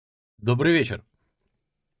Добрый вечер.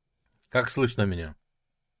 Как слышно меня?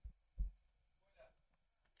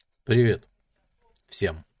 Привет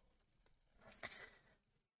всем.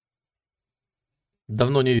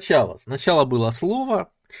 Давно не вещало. Сначала было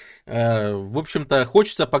слово. В общем-то,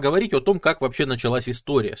 хочется поговорить о том, как вообще началась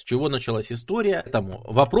история, с чего началась история. Тому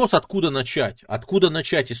вопрос, откуда начать? Откуда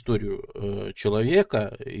начать историю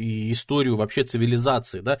человека и историю вообще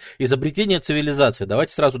цивилизации, да? Изобретение цивилизации.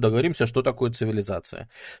 Давайте сразу договоримся, что такое цивилизация.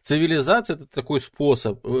 Цивилизация — это такой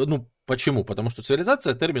способ, почему? Потому что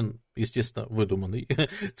цивилизация — термин, естественно, выдуманный.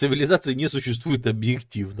 Цивилизации не существует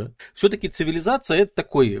объективно. Все-таки цивилизация — это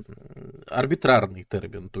такой арбитрарный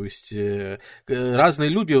термин. То есть разные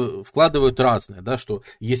люди вкладывают разное, да, что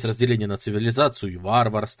есть разделение на цивилизацию и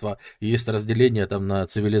варварство, есть разделение там на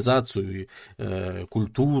цивилизацию и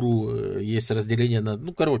культуру, есть разделение на...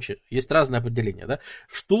 есть разные определения, да.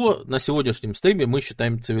 Что на сегодняшнем стриме мы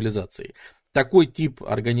считаем цивилизацией? Такой тип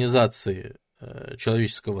организации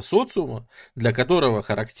человеческого социума, для которого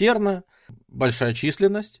характерна большая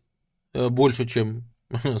численность, больше, чем,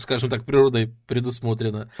 скажем так, природой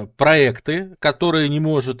предусмотрено, проекты, которые не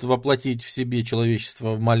может воплотить в себе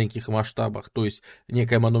человечество в маленьких масштабах, то есть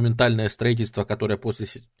некое монументальное строительство, которое после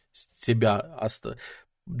себя,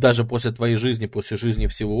 даже после твоей жизни, после жизни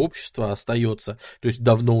всего общества остается, то есть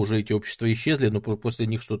давно уже эти общества исчезли, но после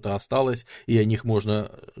них что-то осталось, и о них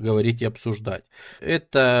можно говорить и обсуждать.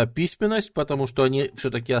 Это письменность, потому что они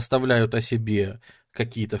все-таки оставляют о себе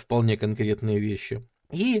какие-то вполне конкретные вещи.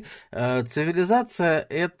 И цивилизация —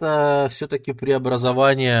 это все-таки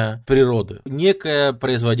преобразование природы, некое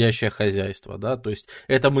производящее хозяйство, да, то есть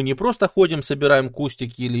это мы не просто ходим, собираем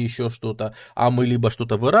кустики или еще что-то, а мы либо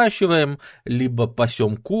что-то выращиваем, либо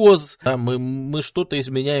пасем коз, да, мы что-то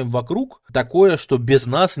изменяем вокруг, такое, что без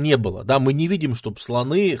нас не было, да, мы не видим, чтобы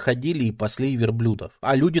слоны ходили и пасли верблюдов,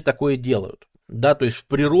 а люди такое делают. Да, то есть в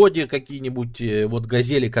природе какие-нибудь вот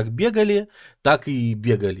газели как бегали, так и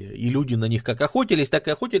бегали. И люди на них как охотились, так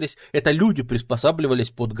и охотились. Это люди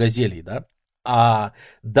приспосабливались под газелей, да. А,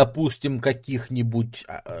 допустим, каких-нибудь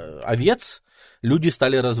овец люди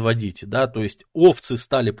стали разводить, да. То есть овцы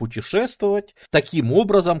стали путешествовать таким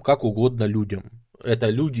образом, как угодно людям. Это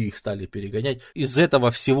люди их стали перегонять. Из этого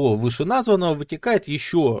всего вышеназванного вытекает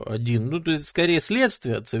еще один, то есть скорее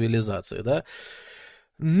следствие цивилизации, да.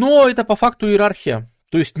 Но это по факту иерархия,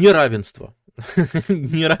 то есть неравенство.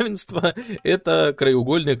 Неравенство — это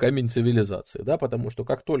краеугольный камень цивилизации, да, потому что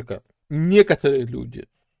как только некоторые люди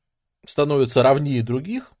становятся равнее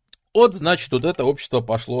других, значит, вот это общество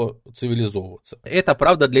пошло цивилизовываться. Это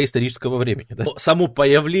правда для исторического времени. Да? Но само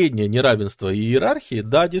появление неравенства и иерархии,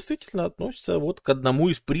 да, действительно относится вот к одному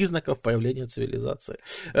из признаков появления цивилизации.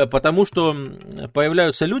 Потому что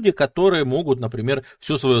появляются люди, которые могут, например,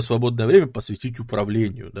 все свое свободное время посвятить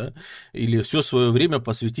управлению, да? Или все свое время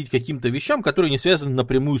посвятить каким-то вещам, которые не связаны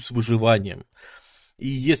напрямую с выживанием. И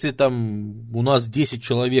если там у нас 10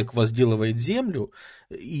 человек возделывает землю,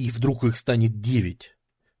 и вдруг их станет 9,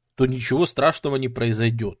 то ничего страшного не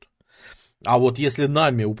произойдет. А вот если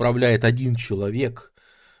нами управляет один человек,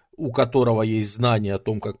 у которого есть знания о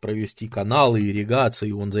том, как провести каналы, ирригации,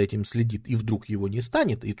 и он за этим следит, и вдруг его не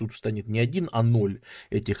станет, и тут станет не один, а 0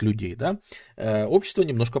 этих людей, да, общество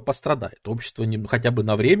немножко пострадает. Общество хотя бы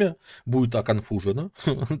на время будет оконфужено,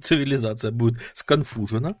 цивилизация будет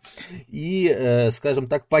сконфужена, и, скажем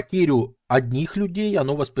так, потерю одних людей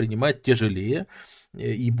оно воспринимает тяжелее,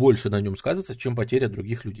 и больше на нем сказывается, чем потеря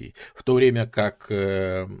других людей. В то время как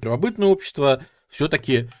первобытное общество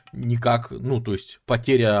все-таки никак, то есть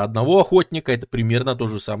потеря одного охотника — это примерно то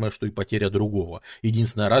же самое, что и потеря другого.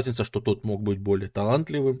 Единственная разница, что тот мог быть более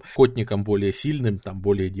талантливым, охотником более сильным, там,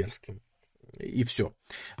 более дерзким. И все.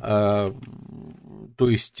 То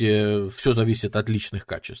есть все зависит от личных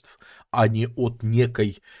качеств, а не от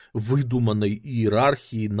некой выдуманной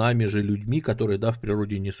иерархии нами же людьми, которые, да, в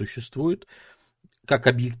природе не существует, как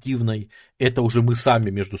объективной. Это уже мы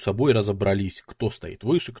сами между собой разобрались, кто стоит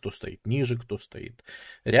выше, кто стоит ниже, кто стоит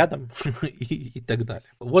рядом и так далее.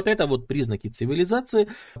 Вот это вот признаки цивилизации.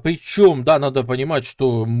 Причем, да, надо понимать,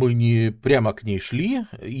 что мы не прямо к ней шли,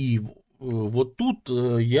 и вот тут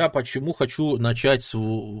я почему хочу начать с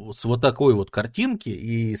вот такой вот картинки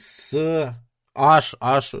и аж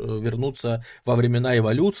вернуться во времена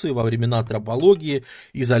эволюции, во времена антропологии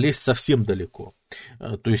и залезть совсем далеко.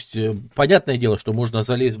 То есть, понятное дело, что можно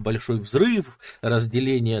залезть в большой взрыв,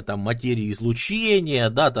 разделение там материи, излучения,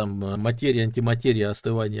 да, там материя, антиматерия,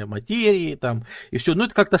 остывание материи, там, и все. Но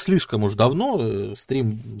это как-то слишком уж давно,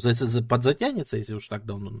 стрим подзатянется, если уж так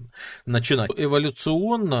давно начинать.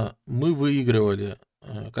 Эволюционно мы выигрывали,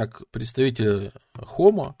 как представители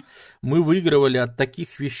Homo, мы выигрывали от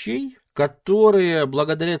таких вещей, которые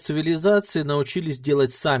благодаря цивилизации научились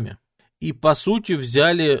делать сами. И, по сути,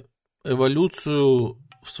 взяли эволюцию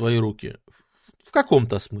в свои руки. В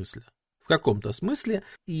каком-то смысле. В каком-то смысле.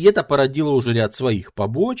 И это породило уже ряд своих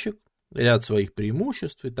побочек, ряд своих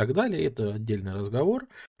преимуществ и так далее. Это отдельный разговор.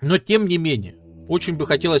 Но, тем не менее, очень бы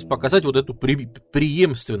хотелось показать вот эту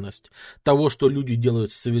преемственность того, что люди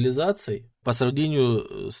делают с цивилизацией, по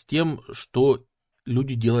сравнению с тем, что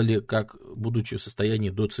люди делали, как будучи в состоянии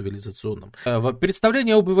доцивилизационном.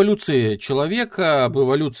 Представление об эволюции человека, об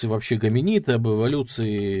эволюции вообще гоминида, об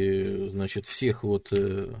эволюции, значит, всех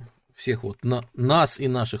нас и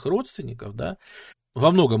наших родственников, да,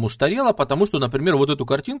 во многом устарело, потому что, например, вот эту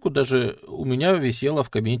картинку даже у меня висела в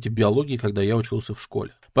кабинете биологии, когда я учился в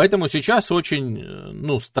школе. Поэтому сейчас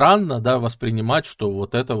очень, странно, да, воспринимать, что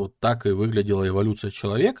вот это вот так и выглядела эволюция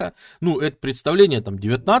человека. Это представление там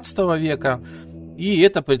 19 века, и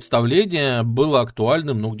это представление было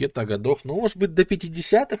актуальным, где-то годов, может быть, до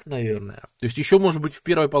 50-х, наверное. То есть еще, может быть, в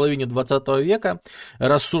первой половине 20 века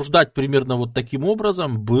рассуждать примерно вот таким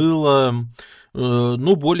образом было,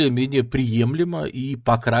 более-менее приемлемо и,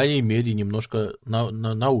 по крайней мере, немножко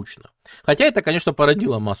научно. Хотя это, конечно,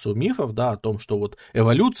 породило массу мифов, да, о том, что вот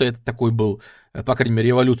эволюция, это такой был, по крайней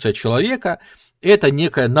мере, эволюция человека, это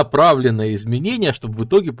некое направленное изменение, чтобы в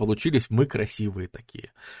итоге получились мы красивые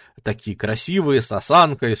такие красивые, с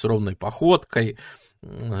осанкой, с ровной походкой,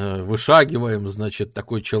 вышагиваем, значит,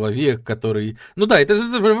 такой человек, который... это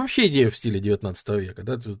же вообще идея в стиле 19 века,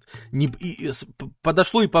 да,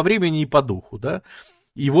 подошло и по времени, и по духу, да,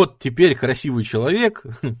 и вот теперь красивый человек,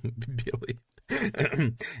 белый,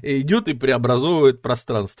 идет и преобразовывает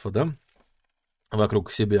пространство, да,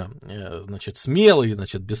 вокруг себя, значит, смелый,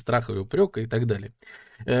 значит, без страха и упрека и так далее.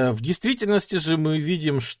 В действительности же мы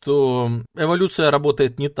видим, что эволюция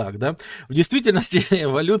работает не так, да. В действительности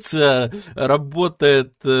эволюция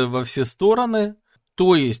работает во все стороны,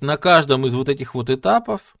 то есть на каждом из вот этих вот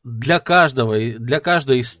этапов, для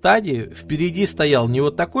каждой из стадий впереди стоял не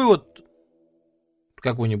вот такой вот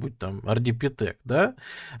какой-нибудь там ардипитек, да,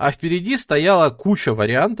 а впереди стояла куча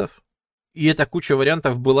вариантов, и эта куча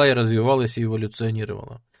вариантов была и развивалась, и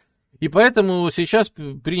эволюционировала. И поэтому сейчас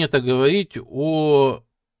принято говорить о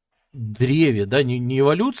древе, да, не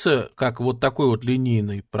эволюция, как вот такой вот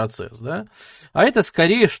линейный процесс, да, а это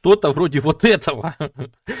скорее что-то вроде вот этого.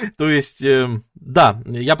 То есть, да,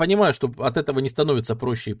 я понимаю, что от этого не становится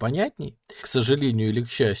проще и понятней, к сожалению или к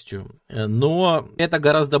счастью, но это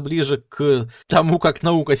гораздо ближе к тому, как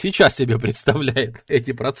наука сейчас себе представляет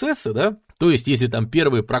эти процессы, да. То есть, если там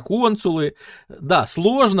первые проконсулы, да,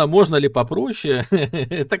 сложно, можно ли попроще,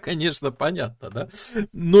 это, конечно, понятно, да.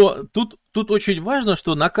 Но тут очень важно,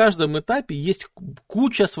 что на каждом этапе есть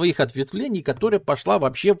куча своих ответвлений, которая пошла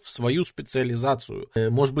вообще в свою специализацию.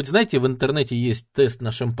 Может быть, знаете, в интернете есть тест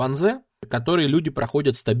на шимпанзе, который люди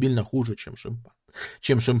проходят стабильно хуже,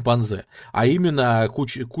 чем шимпанзе. А именно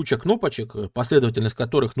куча кнопочек, последовательность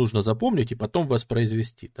которых нужно запомнить и потом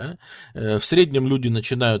воспроизвести. Да? В среднем люди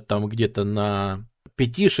начинают там где-то на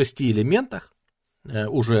 5-6 элементах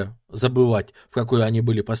уже забывать, в какой они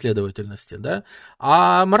были последовательности, да,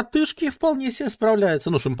 а мартышки вполне себе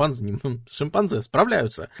справляются, шимпанзе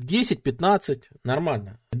справляются, 10-15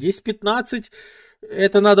 нормально, 10-15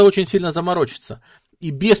 это надо очень сильно заморочиться,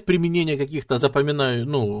 и без применения каких-то,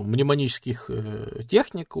 мнемонических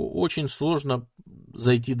техник очень сложно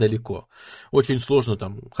зайти далеко. Очень сложно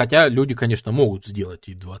там, хотя люди, конечно, могут сделать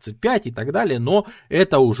и 25 и так далее, но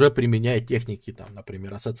это уже применяя техники, там,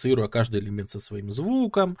 например, ассоциируя каждый элемент со своим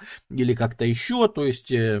звуком или как-то еще, то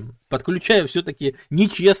есть подключая все-таки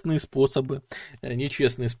нечестные способы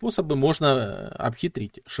можно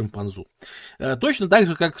обхитрить шимпанзу. Точно так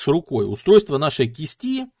же, как с рукой. Устройство нашей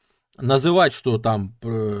кисти, называть, что там,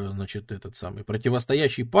 значит, этот самый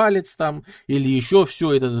противостоящий палец там, или еще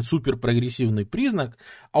все, это супер прогрессивный признак,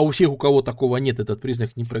 а у всех, у кого такого нет, этот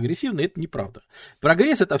признак не прогрессивный, это неправда.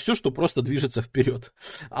 Прогресс — это все, что просто движется вперед.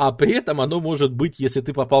 А при этом оно может быть, если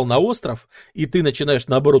ты попал на остров, и ты начинаешь,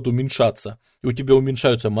 наоборот, уменьшаться, и у тебя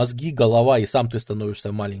уменьшаются мозги, голова, и сам ты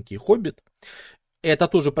становишься маленький хоббит, это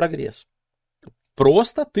тоже прогресс.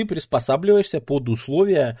 Просто ты приспосабливаешься под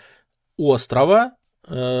условия острова,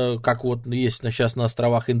 как вот есть сейчас на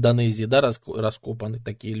островах Индонезии, да, раскопаны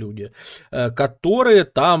такие люди, которые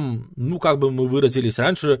там, мы выразились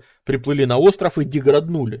раньше, приплыли на остров и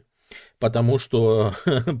деграднули. Потому что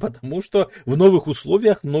в новых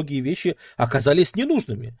условиях многие вещи оказались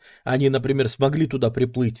ненужными. Они, например, смогли туда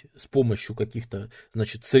приплыть с помощью каких-то,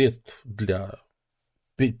 средств для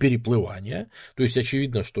переплывания, то есть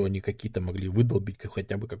очевидно, что они какие-то могли выдолбить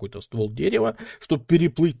хотя бы какой-то ствол дерева, чтобы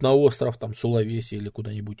переплыть на остров там Сулавеси или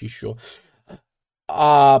куда-нибудь еще.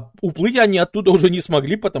 А уплыть они оттуда уже не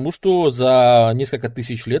смогли, потому что за несколько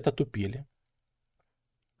тысяч лет отупели.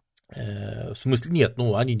 В смысле, нет,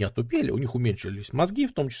 они не отупели, у них уменьшились мозги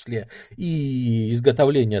в том числе, и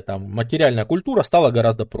изготовление там, материальная культура стала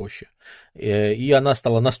гораздо проще. И она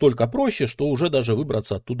стала настолько проще, что уже даже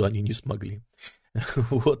выбраться оттуда они не смогли.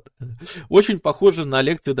 Вот. Очень похоже на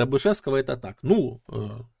лекции Дробышевского, это так.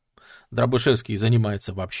 Дробышевский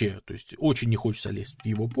занимается вообще, то есть очень не хочется лезть в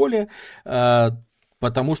его поле,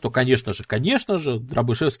 потому что, конечно же,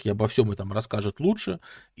 Дробышевский обо всем этом расскажет лучше,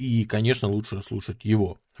 и, конечно, лучше слушать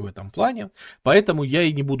его в этом плане. Поэтому я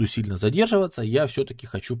и не буду сильно задерживаться, я все-таки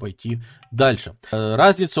хочу пойти дальше.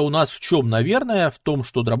 Разница у нас в чем, наверное, в том,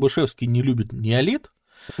 что Дробышевский не любит неолит,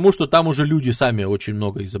 потому что там уже люди сами очень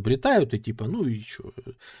много изобретают, и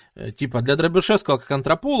для Дробышевского как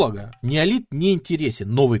антрополога неолит не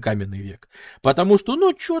интересен, новый каменный век, потому что,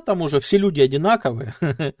 что там уже, все люди одинаковые,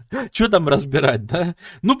 что там разбирать, да?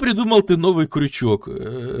 Придумал ты новый крючок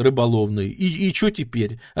рыболовный, и что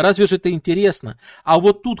теперь? Разве же это интересно? А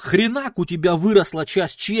вот тут хренак, у тебя выросла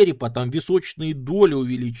часть черепа, там височные доли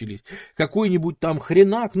увеличились, какой-нибудь там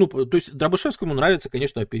хренак, то есть Дробышевскому нравится,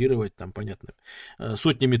 конечно, оперировать там, понятно,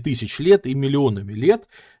 сотнями тысяч лет и миллионами лет,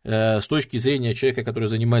 с точки зрения человека, который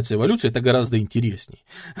занимается эволюцией, это гораздо интересней.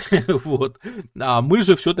 Вот. А мы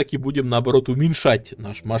же все-таки будем, наоборот, уменьшать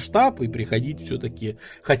наш масштаб и приходить все-таки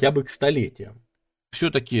хотя бы к столетиям.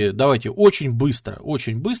 Все-таки давайте очень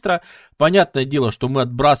быстро. Понятное дело, что мы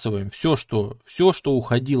отбрасываем все, что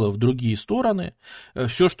уходило в другие стороны,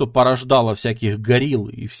 все, что порождало всяких горилл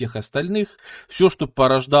и всех остальных, все, что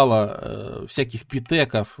порождало всяких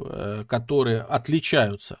питеков, которые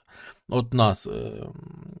отличаются от нас,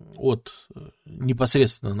 от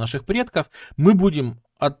непосредственно наших предков, мы будем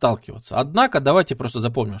отталкиваться. Однако давайте просто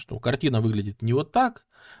запомним, что картина выглядит не вот так,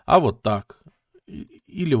 а вот так.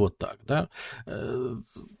 Или вот так, да.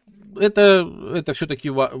 Это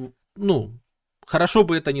все-таки, хорошо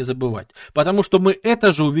бы это не забывать, потому что мы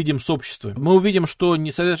это же увидим с обществом. Мы увидим, что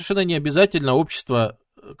совершенно не обязательно общество,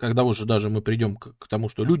 когда уже даже мы придем к тому,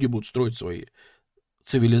 что люди будут строить свои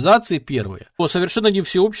цивилизации первые, то совершенно не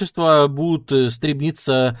все общества будут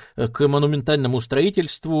стремиться к монументальному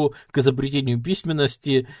строительству, к изобретению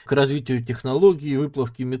письменности, к развитию технологий,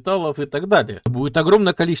 выплавке металлов и так далее. Будет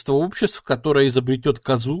огромное количество обществ, которое изобретет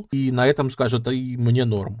козу и на этом скажет: и мне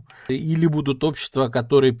норм. Или будут общества,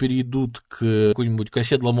 которые перейдут к какому-нибудь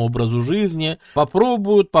оседлому образу жизни,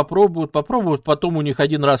 попробуют, потом у них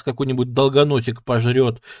один раз какой-нибудь долгоносик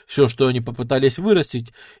пожрет все, что они попытались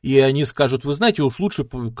вырастить, и они скажут: вы знаете, уж лучше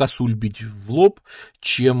косуль бить в лоб,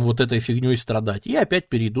 чем вот этой фигней страдать. И опять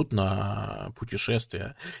перейдут на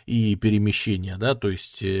путешествия и перемещения, да, то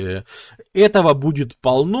есть этого будет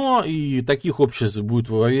полно, и таких обществ будет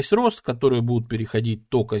во весь рост, которые будут переходить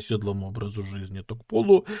то к оседлому образу жизни, то к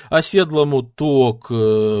полуоседлому, то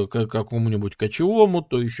к какому-нибудь кочевому,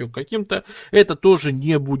 то еще к каким-то. Это тоже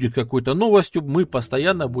не будет какой-то новостью, мы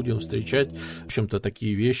постоянно будем встречать, в общем-то,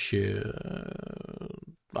 такие вещи.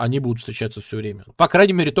 Они будут встречаться все время. По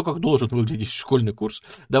крайней мере, то, как должен выглядеть школьный курс.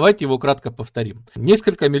 Давайте его кратко повторим.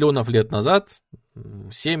 Несколько миллионов лет назад,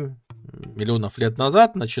 7 миллионов лет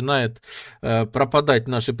назад, начинает пропадать,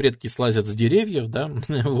 наши предки слазят с деревьев, да,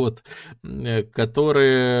 вот,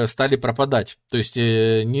 которые стали пропадать. То есть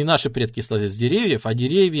не наши предки слазят с деревьев, а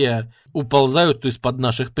деревья уползают из-под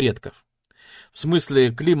наших предков. В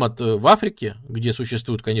смысле, климат в Африке, где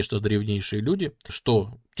существуют, конечно, древнейшие люди,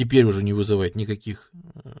 что теперь уже не вызывает никаких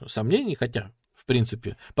сомнений, хотя, в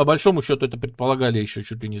принципе, по большому счету это предполагали еще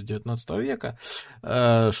чуть ли не с 19 века,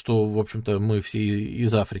 что, в общем-то, мы все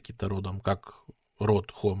из Африки-то родом, как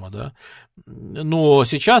род Homo, да. Но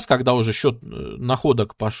сейчас, когда уже счет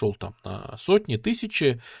находок пошел там на сотни,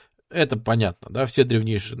 тысячи, это понятно, да, все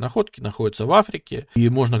древнейшие находки находятся в Африке, и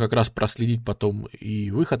можно как раз проследить потом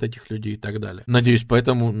и выход этих людей и так далее. Надеюсь,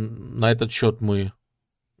 поэтому на этот счет мы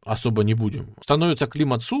особо не будем. Становится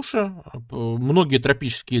климат суше, многие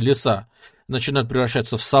тропические леса начинают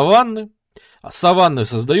превращаться в саванны, а саванны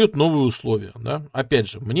создают новые условия, да? Опять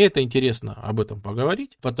же, мне это интересно об этом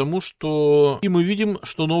поговорить, потому что и мы видим,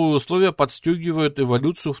 что новые условия подстегивают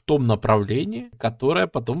эволюцию в том направлении, которое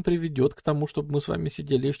потом приведет к тому, чтобы мы с вами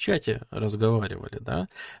сидели и в чате разговаривали, да?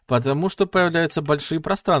 Потому что появляются большие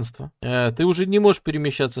пространства. Ты уже не можешь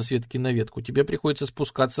перемещаться с ветки на ветку, тебе приходится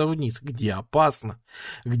спускаться вниз, где опасно,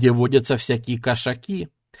 где водятся всякие кошаки,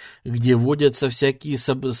 где водятся всякие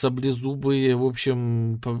саблезубые, в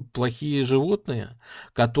общем, плохие животные,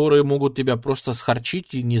 которые могут тебя просто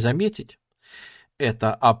схорчить и не заметить.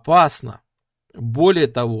 Это опасно. Более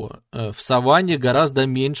того, в саванне гораздо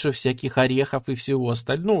меньше всяких орехов и всего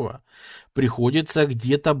остального. Приходится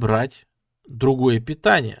где-то брать другое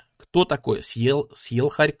питание. Кто такой? Съел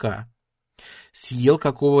хорька, съел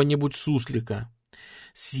какого-нибудь суслика,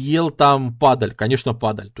 съел там падаль, конечно,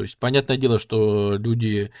 падаль. То есть, понятное дело, что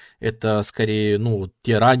люди, это скорее,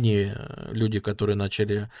 те ранние люди, которые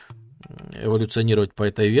начали эволюционировать по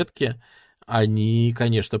этой ветке, они,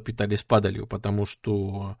 конечно, питались падалью, потому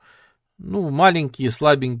что, маленькие,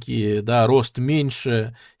 слабенькие, да, рост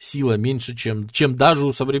меньше, сила меньше, чем даже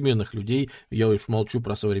у современных людей. Я уж молчу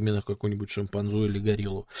про современных какую-нибудь шимпанзу или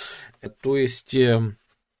гориллу. То есть,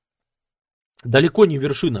 далеко не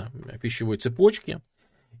вершина пищевой цепочки,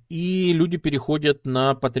 и люди переходят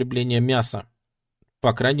на потребление мяса.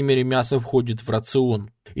 По крайней мере, мясо входит в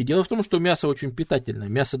рацион. И дело в том, что мясо очень питательное,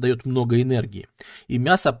 мясо дает много энергии. И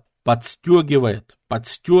мясо подстегивает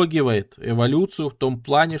эволюцию в том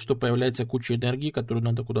плане, что появляется куча энергии, которую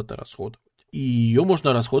надо куда-то расходовать. И ее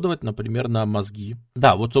можно расходовать, например, на мозги.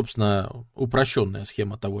 Да, вот, собственно, упрощенная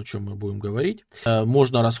схема того, о чем мы будем говорить.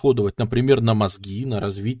 Можно расходовать, например, на мозги, на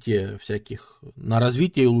развитие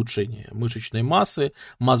и улучшение мышечной массы,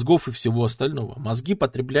 мозгов и всего остального. Мозги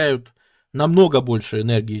потребляют намного больше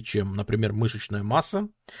энергии, чем, например, мышечная масса,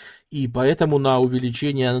 и поэтому на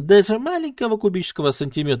увеличение даже маленького кубического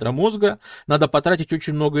сантиметра мозга надо потратить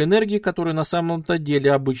очень много энергии, которой на самом-то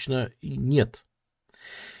деле обычно нет.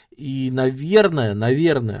 И,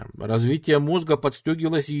 наверное, развитие мозга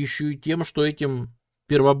подстегивалось еще и тем, что этим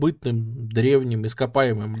первобытным, древним,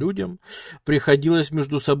 ископаемым людям приходилось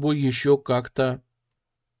между собой еще как-то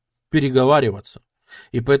переговариваться.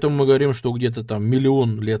 И поэтому мы говорим, что где-то там 1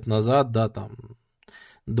 миллион лет назад, да, там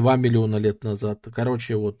 2 миллиона лет назад,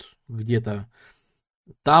 короче, вот где-то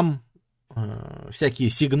там всякие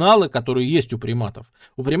сигналы, которые есть у приматов.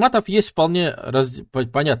 У приматов есть вполне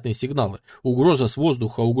понятные сигналы. Угроза с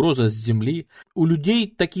воздуха, угроза с земли. У людей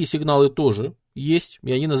такие сигналы тоже есть,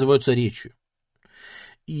 и они называются речью.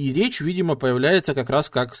 И речь, видимо, появляется как раз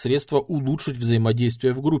как средство улучшить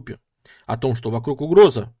взаимодействие в группе. О том, что вокруг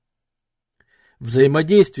угроза.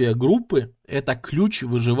 Взаимодействие группы – это ключ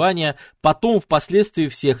выживания потом, впоследствии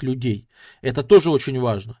всех людей. Это тоже очень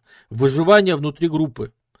важно. Выживание внутри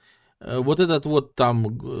группы. Вот этот вот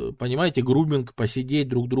там, понимаете, груминг, посидеть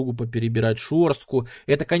друг другу, поперебирать шерстку.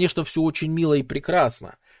 Это, конечно, все очень мило и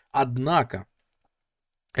прекрасно. Однако,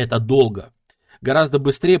 это долго. Гораздо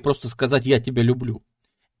быстрее просто сказать «я тебя люблю».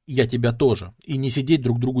 Я тебя тоже. И не сидеть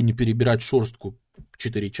друг другу, не перебирать шерстку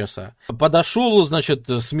 4 часа. Подошел, значит,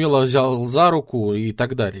 смело взял за руку и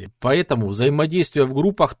так далее. Поэтому взаимодействие в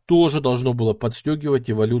группах тоже должно было подстегивать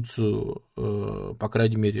эволюцию, по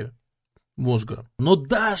крайней мере, мозга. Но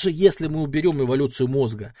даже если мы уберем эволюцию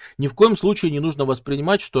мозга, ни в коем случае не нужно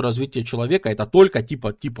воспринимать, что развитие человека это только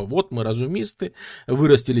типа вот мы разумисты,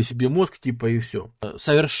 вырастили себе мозг, типа и все.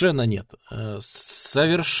 Совершенно нет.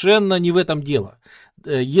 Совершенно не в этом дело.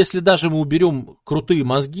 Если даже мы уберем крутые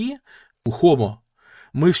мозги у Homo,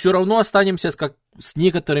 мы все равно останемся с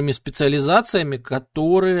некоторыми специализациями,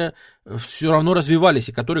 которые все равно развивались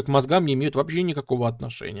и которые к мозгам не имеют вообще никакого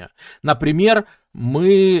отношения. Например,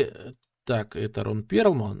 Так, это Рон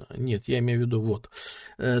Перлман? Нет, я имею в виду вот.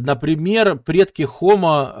 Например, предки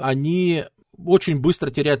Homo, они очень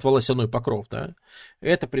быстро теряют волосяной покров, да?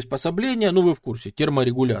 Это приспособление, вы в курсе,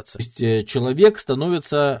 терморегуляция. То есть человек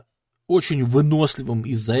становится очень выносливым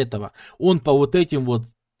из-за этого. Он по вот этим вот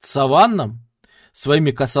саваннам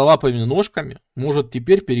своими косолапыми ножками может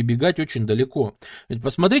теперь перебегать очень далеко. Ведь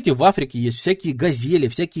посмотрите, в Африке есть всякие газели,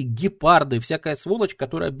 всякие гепарды, всякая сволочь,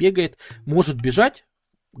 которая бегает, может бежать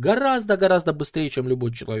гораздо быстрее, чем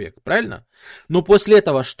любой человек, правильно? Но после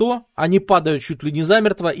этого что? Они падают чуть ли не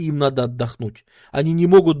замертво, и им надо отдохнуть. Они не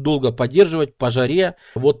могут долго поддерживать по жаре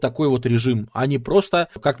вот такой вот режим. Они просто,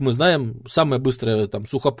 как мы знаем, самое быстрое там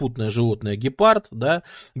сухопутное животное гепард, да?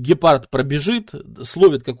 Гепард пробежит,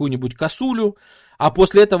 словит какую-нибудь косулю, а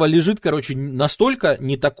после этого лежит, настолько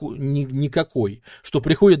никакой, что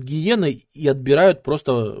приходят гиены и отбирают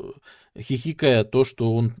просто хихикая то,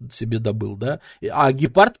 что он себе добыл, да, а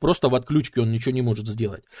гепард просто в отключке, он ничего не может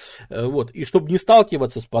сделать. Вот. И чтобы не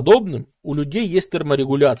сталкиваться с подобным, у людей есть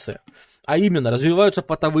терморегуляция, а именно развиваются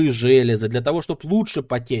потовые железы для того, чтобы лучше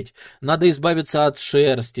потеть. Надо избавиться от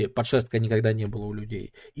шерсти, подшерстка никогда не было у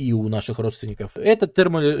людей и у наших родственников. Эта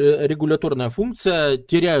терморегуляторная функция,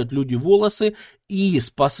 теряют люди волосы, и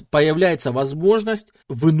появляется возможность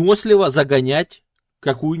выносливо загонять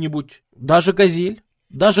какую-нибудь, даже газель.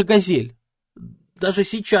 Даже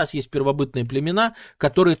сейчас есть первобытные племена,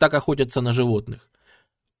 которые так охотятся на животных.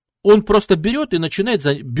 Он просто берет и начинает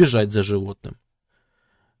бежать за животным.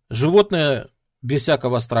 Животное без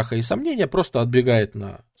всякого страха и сомнения просто отбегает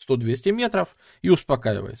на 100-200 метров и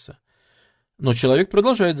успокаивается. Но человек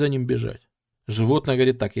продолжает за ним бежать. Животное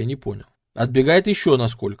говорит: так, я не понял. отбегает еще на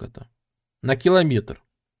сколько-то, на километр.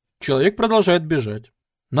 Человек продолжает бежать.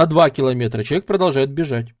 На 2 километра человек продолжает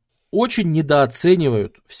бежать. Очень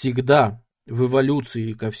недооценивают всегда в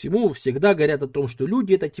эволюции ко всему, всегда говорят о том, что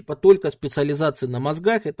люди это типа только специализация на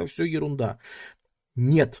мозгах, это все ерунда.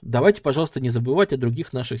 Нет, давайте, пожалуйста, не забывать о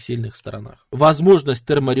других наших сильных сторонах. Возможность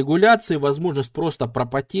терморегуляции, возможность просто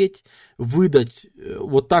пропотеть, выдать,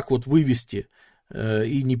 вот так вот вывести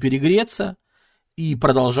и не перегреться, и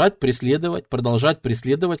продолжать преследовать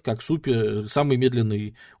как самый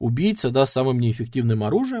медленный убийца, да, с самым неэффективным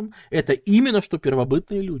оружием. Это именно что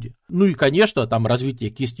первобытные люди. Ну и, конечно, там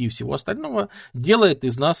развитие кисти и всего остального делает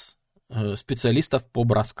из нас специалистов по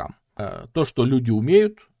броскам. То, что люди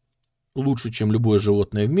умеют лучше, чем любое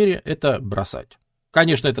животное в мире, это бросать.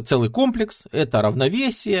 Конечно, это целый комплекс, это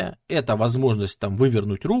равновесие, это возможность там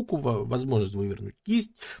вывернуть руку, возможность вывернуть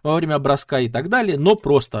кисть во время броска и так далее, но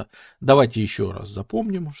просто давайте еще раз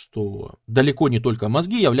запомним, что далеко не только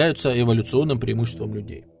мозги являются эволюционным преимуществом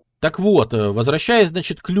людей. Так вот, возвращаясь,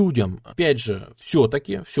 значит, к людям, опять же,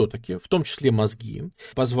 все-таки, в том числе мозги,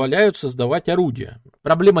 позволяют создавать орудия.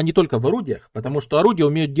 Проблема не только в орудиях, потому что орудия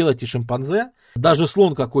умеют делать и шимпанзе. Даже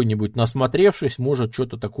слон какой-нибудь, насмотревшись, может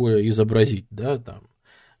что-то такое изобразить, да, там,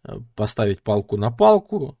 поставить палку на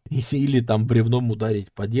палку или там бревном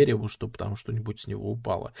ударить по дереву, чтобы там что-нибудь с него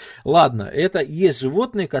упало. Ладно, это есть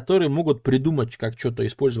животные, которые могут придумать, как что-то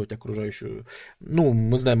использовать окружающую. Ну,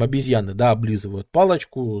 мы знаем, обезьяны, да, облизывают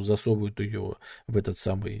палочку, засовывают ее в этот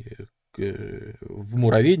самый, в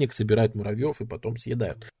муравейник, собирают муравьев и потом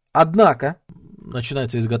съедают. Однако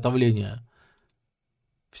начинается изготовление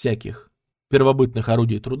всяких первобытных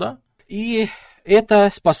орудий труда, и это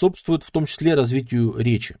способствует в том числе развитию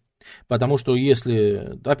речи. Потому что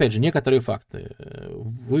если, опять же, некоторые факты,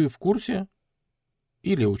 вы в курсе,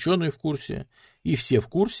 или ученые в курсе, и все в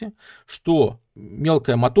курсе, что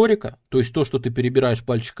мелкая моторика, то есть то, что ты перебираешь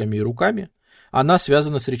пальчиками и руками, она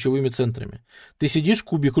связана с речевыми центрами. Ты сидишь,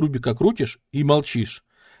 кубик Рубика крутишь и молчишь,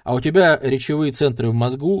 а у тебя речевые центры в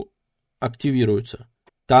мозгу активируются.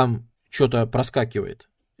 Там что-то проскакивает.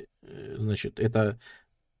 Значит, это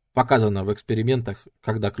показано в экспериментах,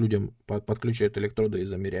 когда к людям подключают электроды и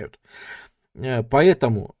замеряют.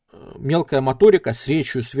 Поэтому мелкая моторика с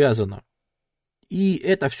речью связана. И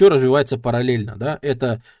это все развивается параллельно. Да?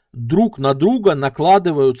 Это друг на друга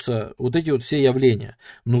накладываются вот эти вот все явления.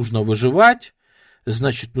 Нужно выживать,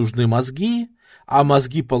 значит, нужны мозги, а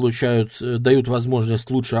мозги дают возможность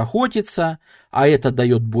лучше охотиться, а это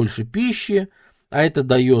дает больше пищи, а это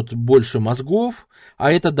дает больше мозгов,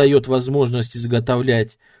 а это дает возможность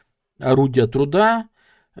изготовлять орудия труда,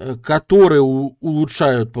 которые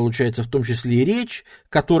улучшают, получается, в том числе и речь,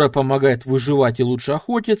 которая помогает выживать и лучше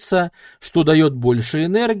охотиться, что дает больше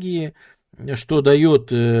энергии, что дает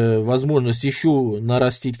возможность еще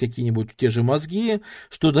нарастить какие-нибудь те же мозги,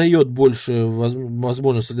 что дает больше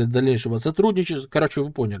возможности для дальнейшего сотрудничества. Короче,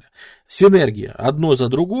 вы поняли. Синергия. Одно за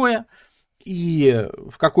другое. И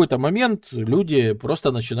в какой-то момент люди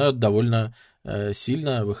просто начинают довольно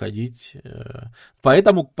сильно выходить.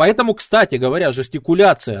 Поэтому, кстати говоря,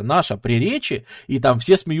 жестикуляция наша при речи, и там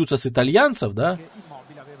все смеются с итальянцев, да?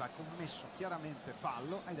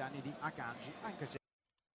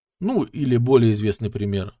 Ну, или более известный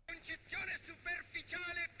пример.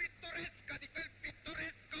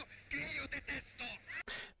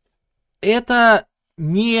 Это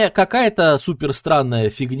не какая-то супер странная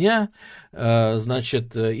фигня,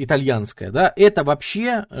 значит, итальянская, да, это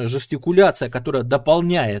вообще жестикуляция, которая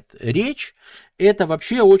дополняет речь, это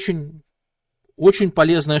вообще очень, очень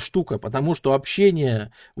полезная штука, потому что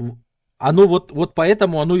общение, оно вот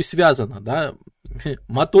поэтому оно и связано, да,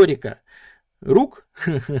 моторика рук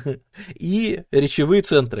и речевые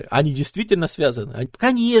центры, они действительно связаны.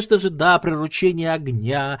 Конечно же, да, приручение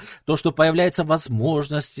огня, то, что появляется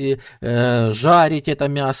возможности жарить это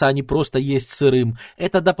мясо, а не просто есть сырым,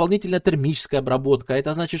 это дополнительная термическая обработка,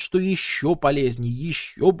 это значит, что еще полезнее,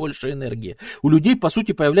 еще больше энергии. У людей, по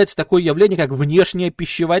сути, появляется такое явление, как внешнее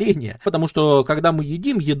пищеварение, потому что, когда мы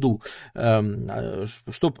едим еду,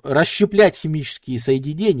 чтобы расщеплять химические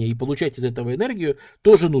соединения и получать из этого энергию,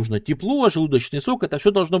 тоже нужно тепло, желудочный сок, это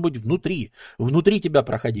все должно быть внутри тебя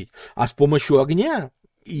проходить. А с помощью огня,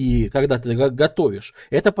 и когда ты готовишь,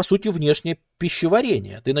 это, по сути, внешнее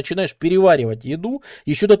пищеварение. Ты начинаешь переваривать еду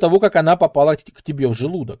еще до того, как она попала к тебе в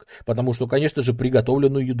желудок. Потому что, конечно же,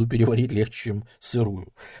 приготовленную еду переварить легче, чем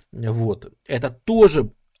сырую. Вот. Это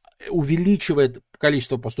тоже увеличивает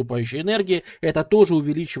количество поступающей энергии, это тоже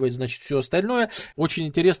увеличивает, значит, все остальное. Очень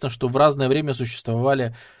интересно, что в разное время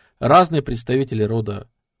существовали разные представители рода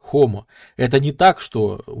Homo. Это не так,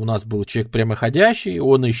 что у нас был человек прямоходящий,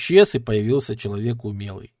 он исчез и появился человек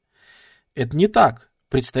умелый. Это не так.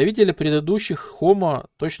 Представители предыдущих Homo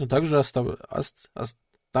точно так же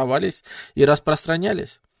оставались и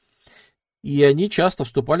распространялись. И они часто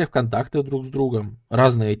вступали в контакты друг с другом.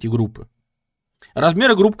 Разные эти группы.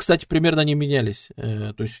 Размеры групп, кстати, примерно не менялись.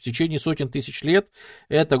 То есть в течение сотен тысяч лет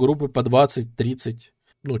это группы по 20-30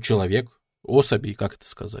 человек, особей, как это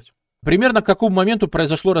сказать. Примерно к какому моменту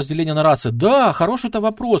произошло разделение на расы? Да, хороший это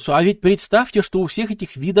вопрос. А ведь представьте, что у всех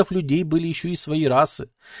этих видов людей были еще и свои расы.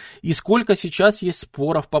 И сколько сейчас есть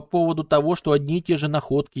споров по поводу того, что одни и те же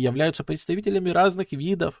находки являются представителями разных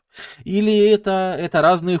видов. Или это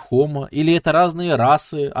разные хомо, или это разные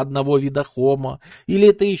расы одного вида хомо, или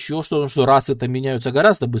это еще что расы-то меняются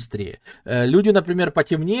гораздо быстрее. Люди, например,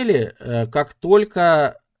 потемнели, как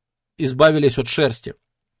только избавились от шерсти.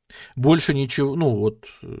 Больше ничего,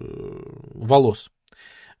 волос,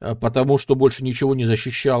 потому что больше ничего не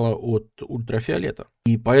защищало от ультрафиолета.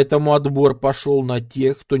 И поэтому отбор пошел на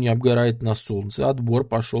тех, кто не обгорает на солнце, отбор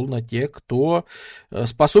пошел на тех, кто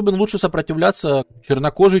способен лучше сопротивляться.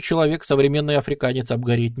 Чернокожий человек, современный африканец,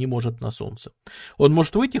 обгореть не может на солнце. Он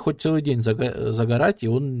может выйти хоть целый день загорать, и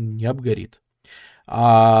он не обгорит.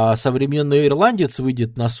 А современный ирландец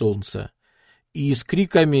выйдет на солнце, и с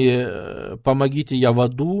криками «помогите, я в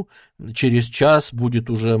аду» через час будет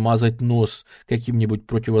уже мазать нос каким-нибудь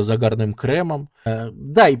противозагарным кремом.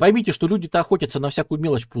 Да, и поймите, что люди-то охотятся на всякую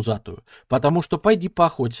мелочь пузатую, потому что пойди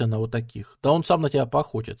поохоться на вот таких, да он сам на тебя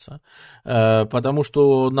поохотится, потому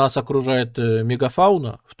что нас окружает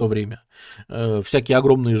мегафауна в то время, всякие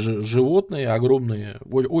огромные животные, огромные,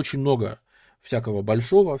 очень много всякого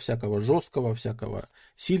большого, всякого жесткого, всякого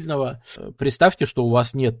сильного. Представьте, что у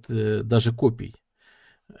вас нет даже копий.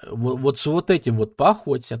 Вот с вот этим вот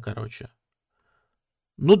поохоться, короче.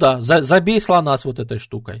 Ну да, забей слона с вот этой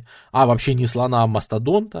штукой. А вообще не слона, а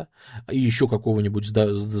мастодонта. И еще какого-нибудь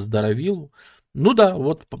здоровилу. Ну да,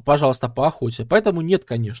 вот, пожалуйста, поохоться. Поэтому нет,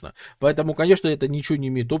 конечно. Поэтому, конечно, это ничего не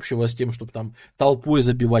имеет общего с тем, чтобы там толпой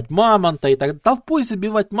забивать мамонта и так далее. Толпой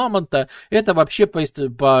забивать мамонта, это вообще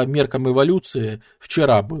по меркам эволюции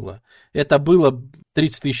вчера было. Это было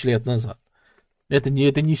 30 тысяч лет назад. Это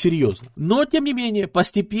не серьезно. Но, тем не менее,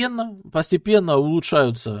 постепенно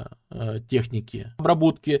улучшаются техники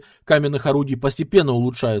обработки каменных орудий, постепенно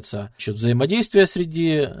улучшается взаимодействие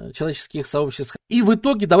среди человеческих сообществ. И в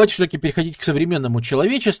итоге давайте все-таки переходить к современному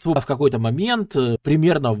человечеству. В какой-то момент,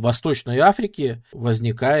 примерно в Восточной Африке,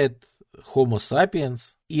 возникает Homo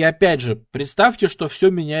sapiens. И опять же, представьте, что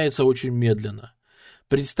все меняется очень медленно.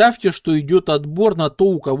 Представьте, что идет отбор на то,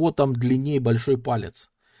 у кого там длиннее большой палец.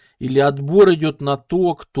 Или отбор идет на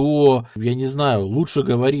то, кто, я не знаю, лучше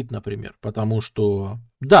говорит, например. Потому что,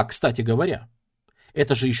 да, кстати говоря,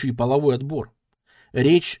 это же еще и половой отбор.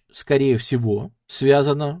 Речь, скорее всего,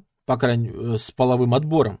 связана, по крайней мере, с половым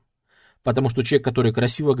отбором. Потому что человек, который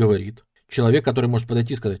красиво говорит, человек, который может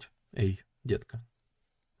подойти и сказать: «Эй, детка»,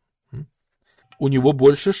 у него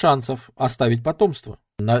больше шансов оставить потомство.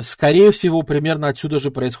 Скорее всего, примерно отсюда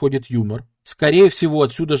же происходит юмор. Скорее всего,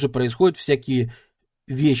 отсюда же происходят всякие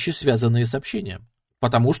вещи, связанные с общением,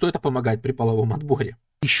 потому что это помогает при половом отборе.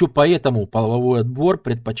 Еще поэтому половой отбор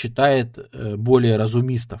предпочитает более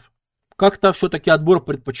разумистов. Как-то все-таки отбор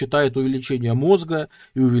предпочитает увеличение мозга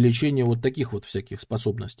и увеличение вот таких вот всяких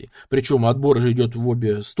способностей. Причем отбор же идет в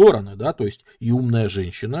обе стороны, да, то есть и умная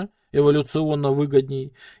женщина эволюционно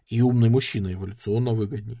выгодней, и умный мужчина эволюционно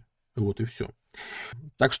выгодней. Вот и все.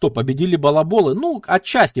 Так что, победили балаболы? Ну,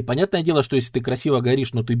 отчасти. Понятное дело, что если ты красиво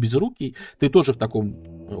горишь, но ты безрукий, ты тоже в таком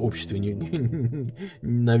обществе не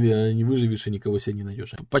выживешь и никого себе не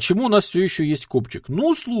найдешь. Почему у нас все еще есть копчик?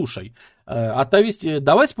 Ну, слушай,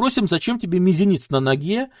 давай спросим, зачем тебе мизинец на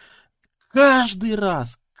ноге? Каждый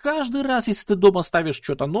раз, если ты дома ставишь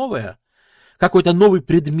что-то новое, какой-то новый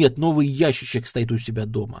предмет, новый ящичек стоит у себя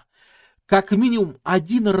дома, как минимум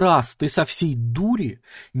один раз ты со всей дури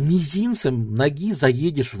мизинцем ноги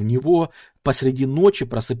заедешь в него посреди ночи,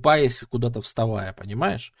 просыпаясь, куда-то вставая,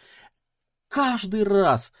 понимаешь? Каждый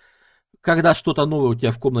раз, когда что-то новое у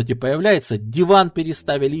тебя в комнате появляется, диван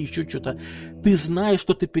переставили, еще что-то, ты знаешь,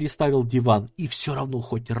 что ты переставил диван, и все равно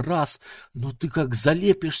хоть раз, но ты как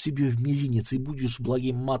залепишь себе в мизинец и будешь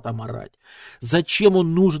благим матом орать. Зачем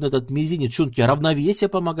он нужен, этот мизинец? Что он тебе равновесие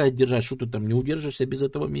помогает держать? Что ты там не удержишься без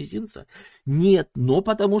этого мизинца? Нет, но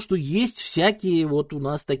потому что есть всякие вот у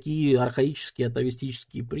нас такие архаические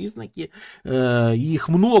атовистические признаки, их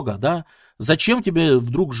много, да? Зачем тебе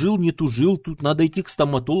вдруг жил, не тужил, тут надо идти к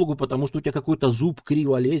стоматологу, потому что у тебя какой-то зуб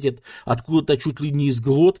криво лезет, откуда-то чуть ли не из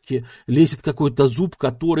глотки лезет какой-то зуб,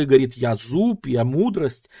 который говорит: я зуб, я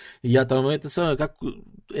мудрость, я там это самое, как...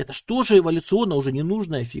 это ж тоже эволюционно уже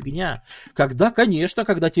ненужная фигня. Когда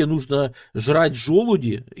тебе нужно жрать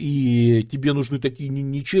желуди, и тебе нужны такие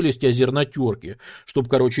не челюсти, а зернотерки, чтобы,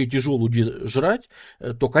 эти желуди жрать,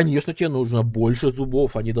 то, конечно, тебе нужно больше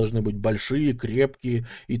зубов, они должны быть большие, крепкие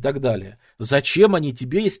и так далее. Зачем они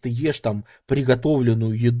тебе, если ты ешь там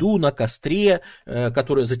приготовленную еду на костре,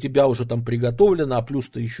 которая за тебя уже там приготовлена, а плюс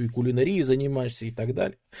ты еще и кулинарией занимаешься и так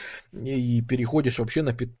далее, и переходишь вообще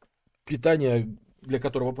на питание, для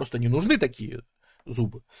которого просто не нужны такие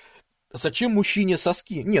зубы. Зачем мужчине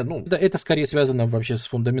соски? Это скорее связано вообще с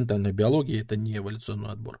фундаментальной биологией, это не эволюционный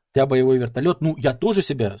отбор. Я боевой вертолет, я тоже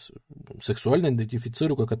себя сексуально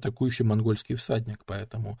идентифицирую как атакующий монгольский всадник,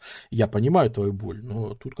 поэтому я понимаю твою боль,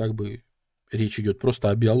 но тут речь идет просто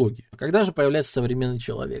о биологии. Когда же появляется современный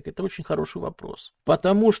человек? Это очень хороший вопрос.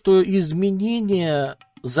 Потому что изменения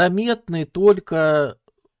заметны только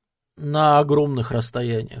на огромных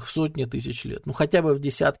расстояниях, в сотни тысяч лет, хотя бы в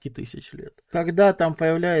десятки тысяч лет. Когда там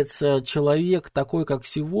появляется человек такой, как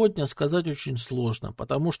сегодня, сказать очень сложно,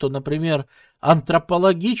 потому что, например,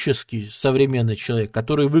 антропологический современный человек,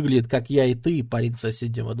 который выглядит как я и ты, парень с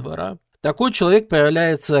соседнего двора, такой человек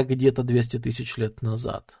появляется где-то 200 тысяч лет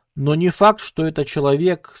назад. Но не факт, что это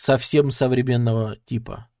человек совсем современного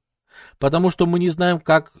типа. Потому что мы не знаем,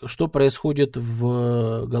 что происходит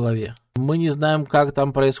в голове. Мы не знаем, как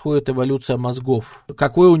там происходит эволюция мозгов.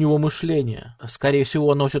 Какое у него мышление. Скорее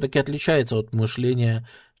всего, оно все-таки отличается от мышления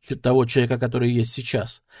того человека, который есть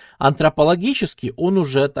сейчас. Антропологически он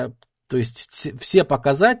уже... То есть все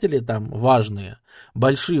показатели там важные,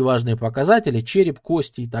 большие важные показатели, череп,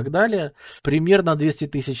 кости и так далее, примерно 200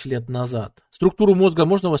 тысяч лет назад. Структуру мозга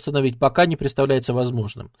можно восстановить, пока не представляется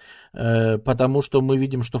возможным, потому что мы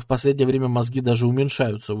видим, что в последнее время мозги даже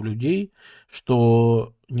уменьшаются у людей,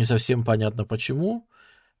 что не совсем понятно почему.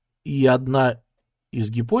 И одна из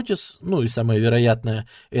гипотез, и самая вероятная,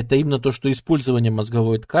 это именно то, что использование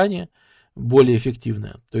мозговой ткани более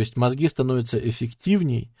эффективное. То есть мозги становятся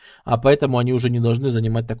эффективней, а поэтому они уже не должны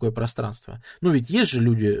занимать такое пространство. Ведь есть же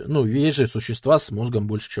люди, есть же существа с мозгом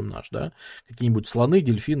больше, чем наш, да? Какие-нибудь слоны,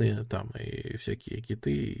 дельфины, там, и всякие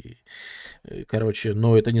киты.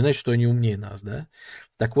 Но это не значит, что они умнее нас, да?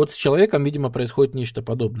 Так вот, с человеком, видимо, происходит нечто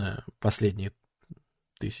подобное последние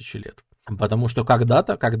тысячи лет. Потому что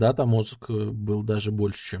когда-то мозг был даже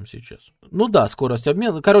больше, чем сейчас. Скорость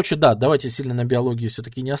обмена. Давайте сильно на биологии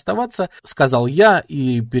все-таки не оставаться, сказал я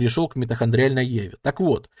и перешел к митохондриальной Еве. Так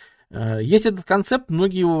вот, есть этот концепт,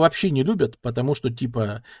 многие его вообще не любят, потому что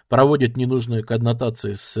проводят ненужные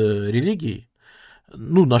коннотации с религией.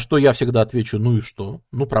 На что я всегда отвечу, и что?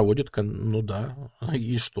 Проводят, да,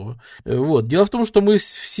 и что? Дело в том, что мы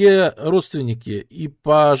все родственники и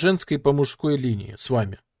по женской, и по мужской линии с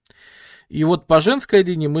вами. И по женской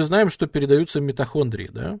линии мы знаем, что передаются митохондрии,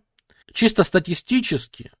 да? Чисто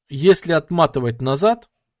статистически, если отматывать назад,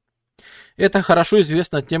 это хорошо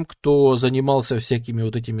известно тем, кто занимался всякими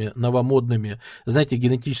этими новомодными,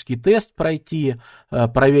 генетический тест пройти,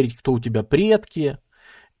 проверить, кто у тебя предки,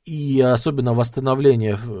 и особенно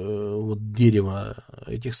восстановление дерева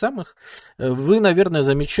этих самых. Вы, наверное,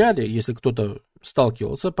 замечали, если кто-то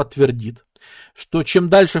сталкивался, подтвердит, что чем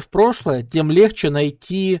дальше в прошлое, тем легче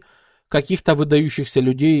найти каких-то выдающихся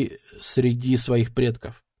людей среди своих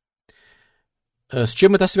предков. С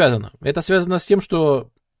чем это связано? Это связано с тем,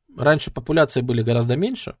 что раньше популяции были гораздо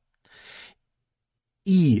меньше,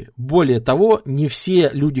 и более того, не все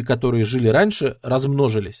люди, которые жили раньше,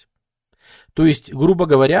 размножились. То есть, грубо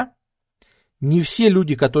говоря, не все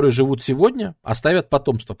люди, которые живут сегодня, оставят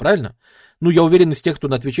потомство, правильно? Я уверен, из тех, кто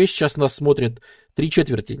на Твиче сейчас нас смотрит,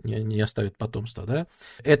 3/4 не оставят потомство, да?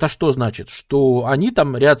 Это что значит? Что они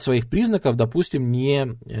там ряд своих признаков, допустим,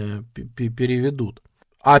 не переведут.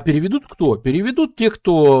 А переведут кто? Переведут те,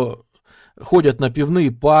 кто ходят на пивные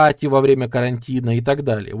пати во время карантина и так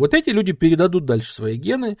далее. Эти люди передадут дальше свои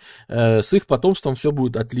гены, с их потомством все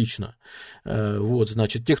будет отлично.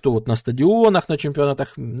 Те, кто на стадионах, на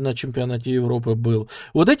чемпионате Европы был,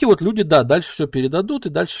 эти люди, дальше все передадут, и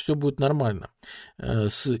дальше все будет нормально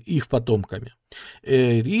с их потомками.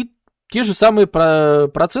 И те же самые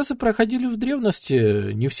процессы проходили в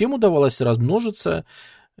древности. Не всем удавалось размножиться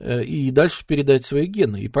и дальше передать свои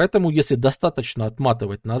гены. И поэтому, если достаточно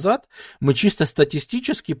отматывать назад, мы чисто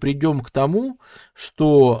статистически придем к тому,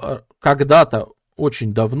 что когда-то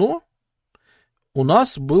очень давно у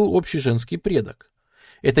нас был общий женский предок.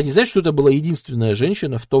 Это не значит, что это была единственная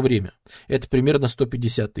женщина в то время. Это примерно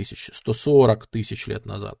 150 тысяч, 140 тысяч лет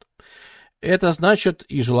назад. Это значит,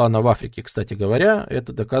 и жила она в Африке, кстати говоря,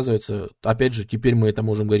 это доказывается, опять же, теперь мы это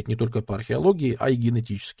можем говорить не только по археологии, а и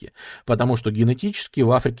генетически, потому что генетически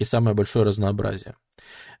в Африке самое большое разнообразие.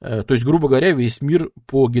 То есть, грубо говоря, весь мир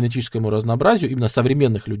по генетическому разнообразию, именно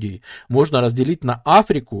современных людей, можно разделить на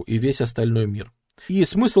Африку и весь остальной мир. И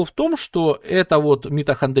смысл в том, что эта вот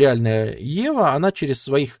митохондриальная Ева, она через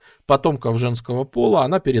своих потомков женского пола,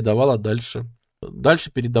 она передавала дальше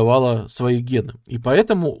передавала свои гены. И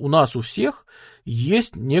поэтому у нас у всех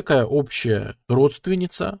есть некая общая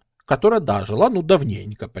родственница, которая, да, жила,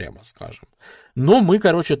 давненько, прямо скажем. Но мы,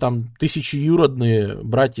 там тысячеюродные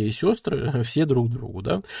братья и сестры, все друг другу,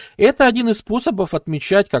 да. Это один из способов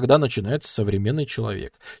отмечать, когда начинается современный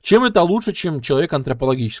человек. Чем это лучше, чем человек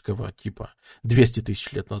антропологического типа 200 тысяч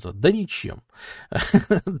лет назад? Да ничем.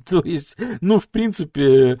 То есть, в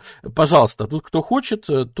принципе, пожалуйста, тут кто хочет,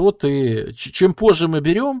 тот и... Чем позже мы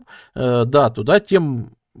берем дату, да,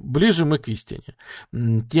 тем... ближе мы к истине,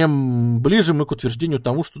 тем ближе мы к утверждению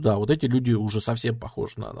тому, что да, вот эти люди уже совсем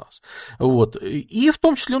похожи на нас. Вот. И в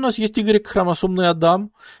том числе у нас есть Y-хромосомный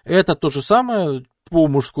Адам. Это то же самое, по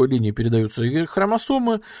мужской линии передаются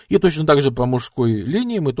Y-хромосомы, и точно так же по мужской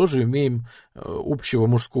линии мы тоже имеем общего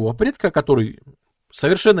мужского предка, который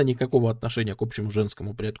совершенно никакого отношения к общему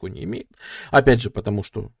женскому предку не имеет. Опять же, потому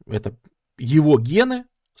что это его гены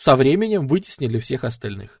со временем вытеснили всех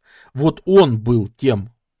остальных. Вот он был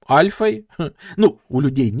тем альфой. У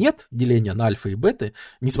людей нет деления на альфа и беты,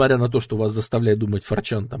 несмотря на то, что вас заставляет думать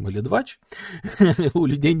форчан или двач, у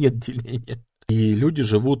людей нет деления. И люди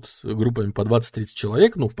живут группами по 20-30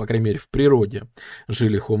 человек, по крайней мере, в природе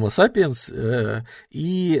жили Homo sapiens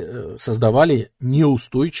и создавали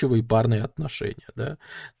неустойчивые парные отношения. Да?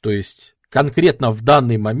 То есть конкретно в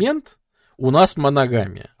данный момент у нас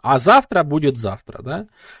моногамия, а завтра будет завтра, да,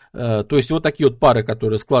 то есть вот такие вот пары,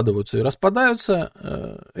 которые складываются и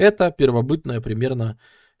распадаются, это первобытное примерно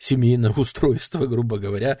семейное устройство, грубо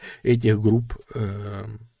говоря, этих групп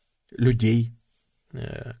людей,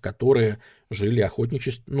 которые жили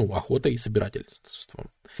охотой и собирательством.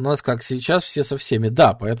 У нас как сейчас все со всеми,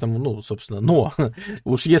 да, поэтому, собственно, но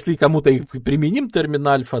уж если кому-то и применим термин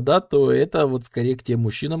альфа, да, то это вот скорее к тем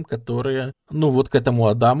мужчинам, которые, к этому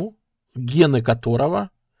Адаму, гены которого,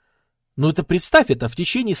 это представь, это в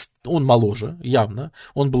течение, он моложе, явно,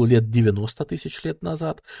 он был лет 90 тысяч лет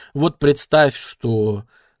назад, вот представь, что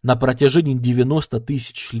на протяжении 90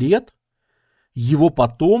 тысяч лет его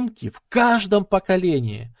потомки в каждом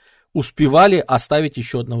поколении успевали оставить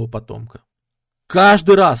еще одного потомка.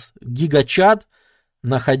 Каждый раз гигачад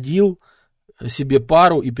находил себе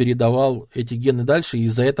пару и передавал эти гены дальше, и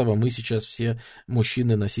из-за этого мы сейчас все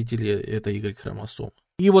мужчины-носители этой Y-хромосомы.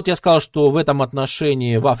 И вот я сказал, что в этом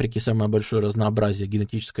отношении в Африке самое большое разнообразие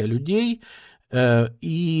генетическое людей,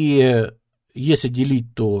 и если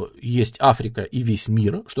делить, то есть Африка и весь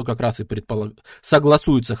мир, что как раз и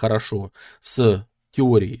согласуется хорошо с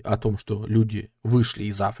теорией о том, что люди вышли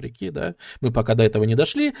из Африки, да, мы пока до этого не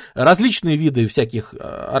дошли. Различные виды всяких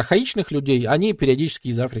архаичных людей, они периодически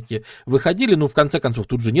из Африки выходили, в конце концов,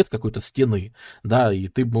 тут же нет какой-то стены, да, и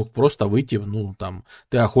ты мог просто выйти,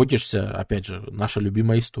 ты охотишься, опять же, наша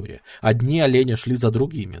любимая история. Одни оленя шли за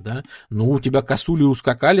другими, да, у тебя косули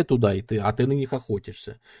ускакали туда, а ты на них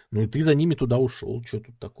охотишься, и ты за ними туда ушел, что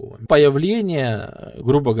тут такого? Появление,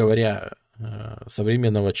 грубо говоря,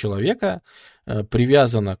 современного человека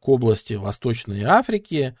привязано к области Восточной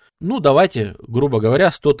Африки, давайте, грубо говоря,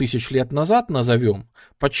 100 тысяч лет назад назовем.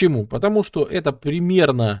 Почему? Потому что это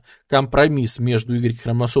примерно компромисс между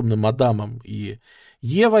Y-хромосомным Адамом и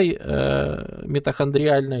Евой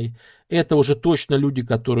митохондриальной. Это уже точно люди,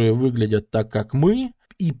 которые выглядят так, как мы,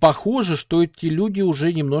 и похоже, что эти люди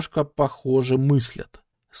уже немножко похоже мыслят.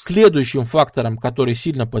 Следующим фактором, который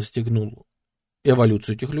сильно подстегнул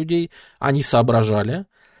эволюцию этих людей, они соображали,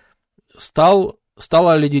 стало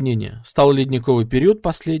оледенение, стал ледниковый период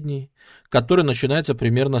последний, который начинается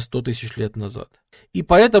примерно 100 тысяч лет назад. И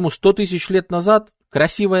поэтому 100 тысяч лет назад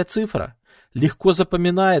красивая цифра, легко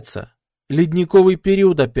запоминается, ледниковый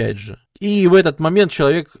период опять же. И в этот момент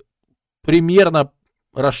человек примерно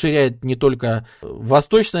расширяет не только в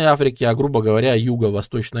Восточной Африке, а, грубо говоря,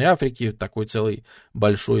 Юго-Восточной Африки, такой целый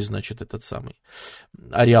большой, этот самый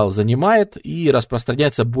ареал занимает и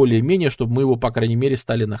распространяется более-менее, чтобы мы его, по крайней мере,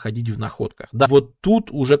 стали находить в находках. Да, вот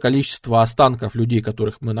тут уже количество останков людей,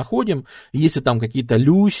 которых мы находим, если там какие-то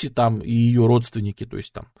Люси там и ее родственники, то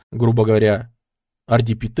есть там, грубо говоря,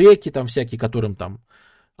 ардипитеки там всякие, которым там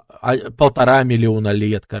 1,5 миллиона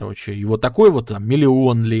лет, и вот такой вот там 1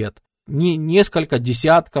 миллион лет. Несколько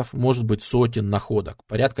десятков, может быть, сотен находок,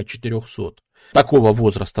 порядка 400 такого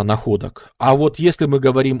возраста находок. А вот если мы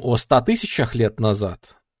говорим о 100 тысячах лет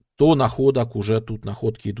назад, то находок уже тут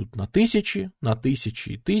находки идут на тысячи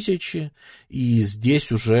и тысячи, и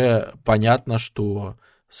здесь уже понятно, что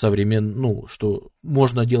что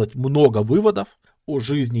можно делать много выводов о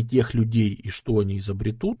жизни тех людей и что они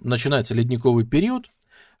изобретут. Начинается ледниковый период,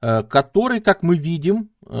 который, как мы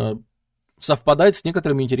видим, совпадает с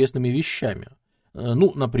некоторыми интересными вещами.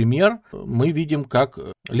 Например, мы видим, как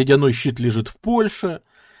ледяной щит лежит в Польше,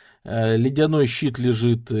 ледяной щит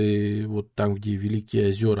лежит вот там, где Великие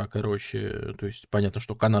озера, то есть понятно,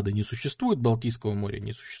 что Канады не существует, Балтийского моря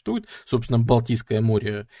не существует, собственно, Балтийское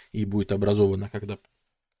море и будет образовано, когда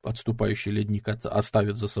отступающий ледник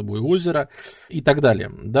оставит за собой озеро и так далее,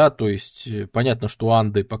 да, то есть понятно, что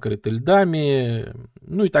Анды покрыты льдами,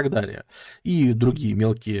 и так далее, и другие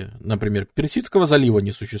мелкие, например, Персидского залива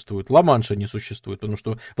не существует, Ла-Манша не существует, потому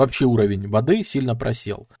что вообще уровень воды сильно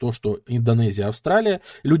просел, то, что Индонезия, Австралия,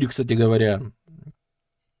 люди, кстати говоря,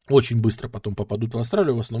 очень быстро потом попадут в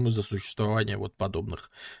Австралию, в основном из-за существования вот подобных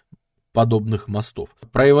мостов.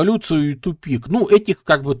 Про эволюцию и тупик. Этих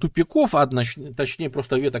тупиков, точнее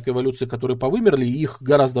просто веток эволюции, которые повымерли, их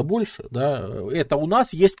гораздо больше. Да? Это у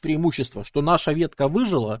нас есть преимущество, что наша ветка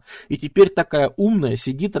выжила, и теперь такая умная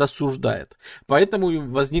сидит, рассуждает.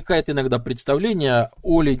 Поэтому возникает иногда представление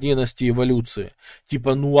о линейности эволюции.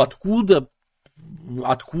 Типа,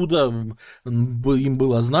 откуда им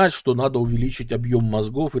было знать, что надо увеличить объем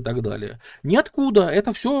мозгов и так далее. Ниоткуда.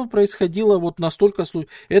 Это все происходило вот настолько...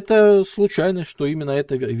 Это случайность, что именно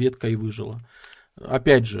эта ветка и выжила.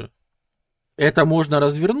 Опять же, это можно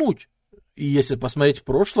развернуть. И если посмотреть в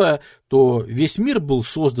прошлое, то весь мир был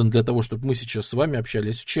создан для того, чтобы мы сейчас с вами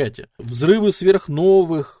общались в чате. Взрывы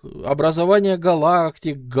сверхновых, образование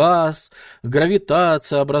галактик, газ,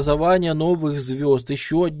 гравитация, образование новых звезд,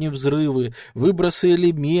 еще одни взрывы, выбросы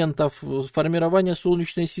элементов, формирование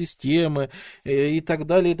Солнечной системы и так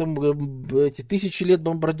далее. Эти тысячи лет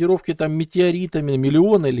бомбардировки метеоритами,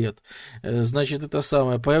 миллионы лет. Значит, это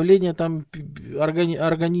самое. Появление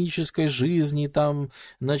органической жизни,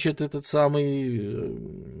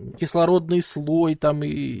 кислородный слой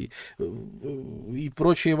и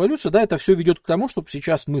прочая эволюция, да, это все ведет к тому, чтобы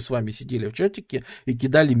сейчас мы с вами сидели в чатике и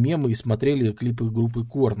кидали мемы и смотрели клипы группы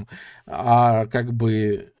Корн. Это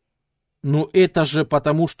же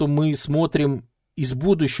потому, что мы смотрим из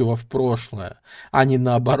будущего в прошлое, а не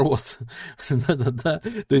наоборот. То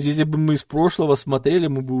есть, если бы мы из прошлого смотрели,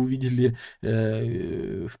 мы бы увидели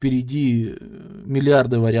впереди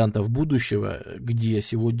миллиарды вариантов будущего, где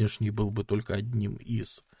сегодняшний был бы только одним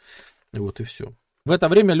из. Вот и все. В это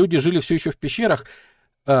время люди жили все еще в пещерах.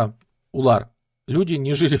 Улар, люди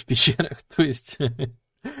не жили в пещерах, то есть...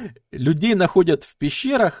 Людей находят в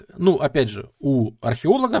пещерах, опять же, у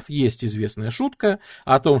археологов есть известная шутка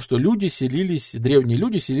о том, что древние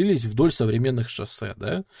люди селились вдоль современных шоссе,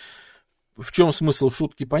 да? В чем смысл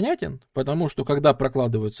шутки понятен? Потому что, когда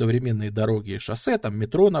прокладывают современные дороги и шоссе,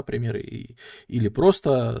 метро, например, или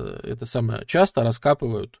просто часто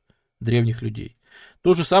раскапывают древних людей.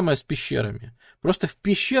 То же самое с пещерами. Просто в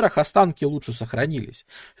пещерах останки лучше сохранились.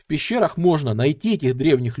 В пещерах можно найти этих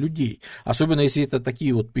древних людей. Особенно если это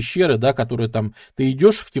такие вот пещеры, да, которые ты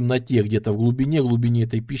идешь в темноте где-то в глубине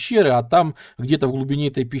этой пещеры, а там где-то в глубине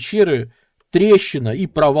этой пещеры трещина и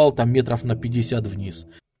провал метров на 50 вниз.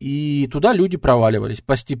 И туда люди проваливались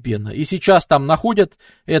постепенно. И сейчас находят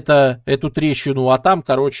эту трещину, а там,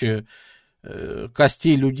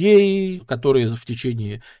 костей людей, которые в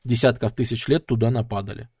течение десятков тысяч лет туда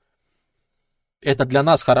нападали. Это для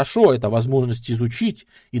нас хорошо, это возможность изучить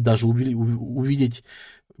и даже увидеть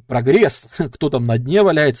прогресс, кто на дне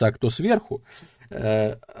валяется, а кто сверху.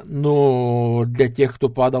 Но для тех, кто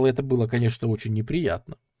падал, это было, конечно, очень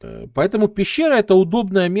неприятно. Поэтому пещера — это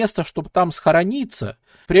удобное место, чтобы там схорониться,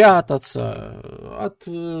 прятаться от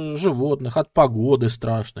животных, от погоды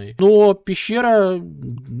страшной. Но пещера...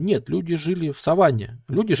 Нет, люди жили в саванне.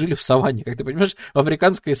 Как ты понимаешь, в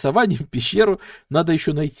африканской саванне пещеру надо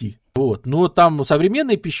еще найти. Но там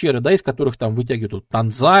современные пещеры, да, из которых вытягивают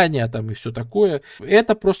Танзания и все такое,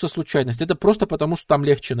 это просто случайность. Это просто потому, что там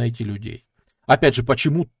легче найти людей. Опять же,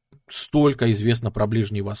 почему столько известно про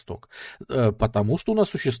Ближний Восток? Потому что у нас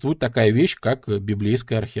существует такая вещь, как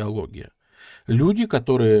библейская археология. Люди,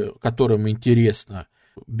 которым интересны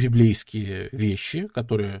библейские вещи,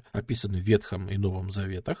 которые описаны в Ветхом и Новом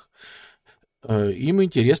Заветах, им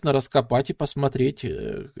интересно раскопать и посмотреть,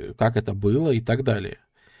 как это было и так далее.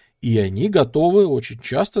 И они готовы очень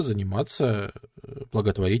часто заниматься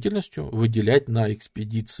благотворительностью, выделять на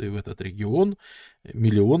экспедиции в этот регион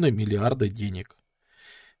миллионы, миллиарды денег,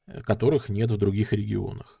 которых нет в других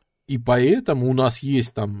регионах. И поэтому у нас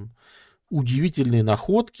есть удивительные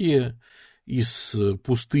находки из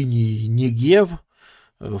пустыни Негев,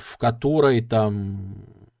 в которой там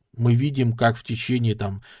мы видим, как в течение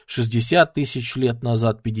там 60 тысяч лет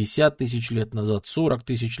назад, 50 тысяч лет назад, 40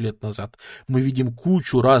 тысяч лет назад мы видим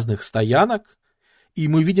кучу разных стоянок, и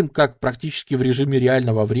мы видим, как практически в режиме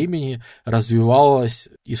реального времени развивалось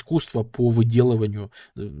искусство по выделыванию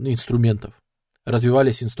инструментов.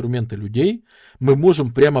 Развивались инструменты людей, мы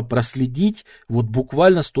можем прямо проследить вот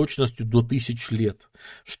буквально с точностью до 1000 лет,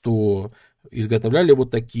 что изготовляли вот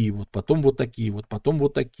такие вот, потом вот такие вот, потом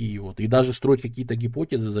вот такие вот, и даже строить какие-то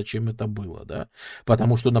гипотезы, зачем это было, да,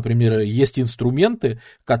 потому что, например, есть инструменты,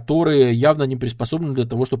 которые явно не приспособлены для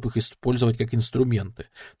того, чтобы их использовать как инструменты,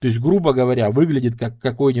 то есть, грубо говоря, выглядит как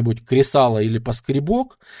какой-нибудь кресало или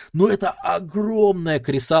поскребок, но это огромное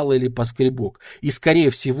кресало или поскребок, и, скорее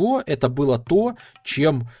всего, это было то,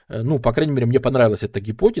 чем, ну, по крайней мере, мне понравилась эта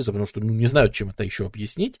гипотеза, потому что, ну, не знаю, чем это еще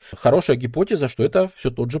объяснить, хорошая гипотеза, что это все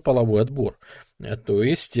тот же половой отбор. То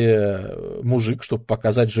есть мужик, чтобы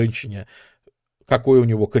показать женщине, какое у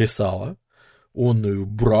него кресало, он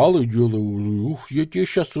брал и делал, ух, я тебе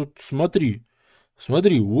сейчас вот смотри,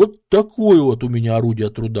 вот такое вот у меня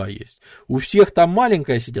орудие труда есть. У всех там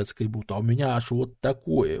маленькое сидят скребут, а у меня аж вот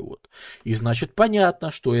такое вот. И значит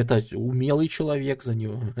понятно, что это умелый человек за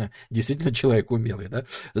него. Действительно человек умелый, да?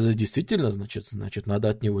 Действительно, значит, надо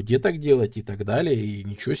от него деток делать и так далее, и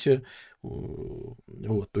ничего себе.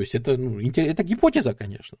 Вот, то есть это, ну, это гипотеза,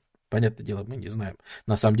 конечно. Понятное дело, мы не знаем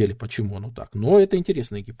на самом деле, почему оно так, но это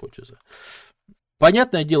интересная гипотеза.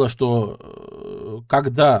 Понятное дело, что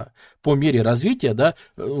когда по мере развития, да,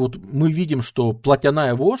 вот мы видим, что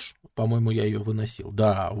платяная вошь, по-моему, я ее выносил,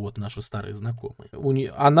 да, вот наши старые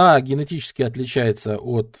знакомые, она генетически отличается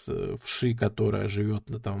от вши, которая живет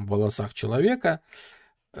там, в волосах человека,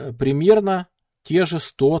 примерно те же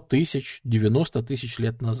 100 тысяч, 90 тысяч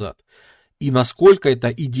лет назад. И насколько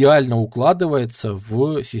это идеально укладывается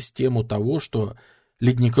в систему того, что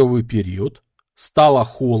ледниковый период, стало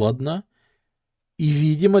холодно, и,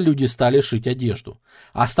 видимо, люди стали шить одежду.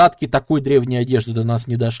 Остатки такой древней одежды до нас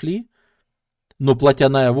не дошли, но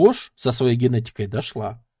платяная вошь со своей генетикой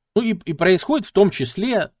дошла. Ну и происходит в том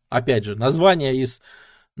числе, опять же, название из,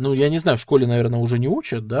 ну, я не знаю, в школе, наверное, уже не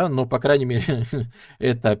учат, да, но, по крайней мере,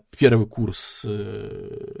 это первый курс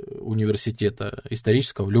университета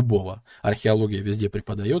исторического, любого. Археология везде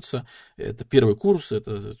преподается. Это первый курс,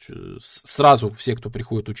 это сразу все, кто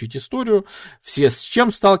приходит учить историю, все с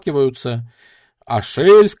чем сталкиваются.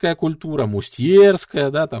 Ашельская культура, мустьерская,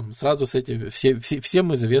 да, там сразу с этими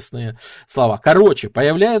всем известные слова. Короче,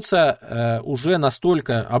 появляются уже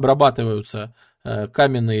настолько обрабатываются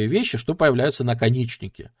каменные вещи, что появляются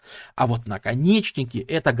наконечники. А вот наконечники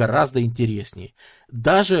это гораздо интереснее.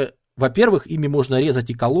 Даже, во-первых, ими можно резать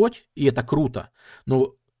и колоть, и это круто,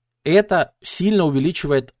 но это сильно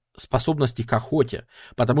увеличивает способности к охоте,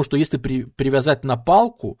 потому что если привязать на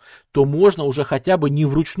палку, то можно уже хотя бы не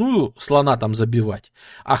вручную слона там забивать,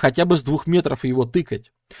 а хотя бы с 2 метров его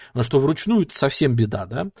тыкать, потому что вручную это совсем беда,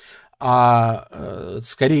 да, а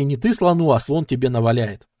скорее не ты слону, а слон тебе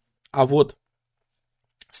наваляет. А вот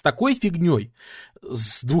с такой фигней,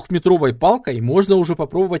 с 2-метровой палкой можно уже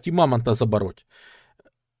попробовать и мамонта забороть.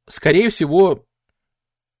 Скорее всего,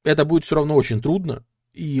 это будет все равно очень трудно,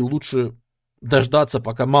 и лучше дождаться,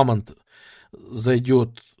 пока мамонт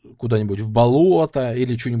зайдет куда-нибудь в болото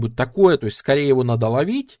или что-нибудь такое, то есть скорее его надо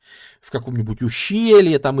ловить в каком-нибудь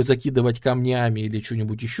ущелье там и закидывать камнями или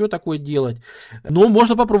что-нибудь еще такое делать, но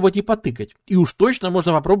можно попробовать и потыкать, и уж точно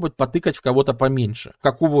можно попробовать потыкать в кого-то поменьше,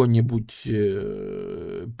 какого-нибудь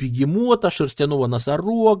бегемота, шерстяного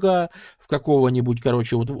носорога, в какого-нибудь,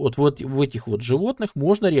 короче, вот в этих вот животных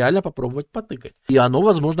можно реально попробовать потыкать, и оно,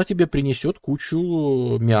 возможно, тебе принесет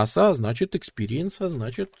кучу мяса, значит, экспириенса,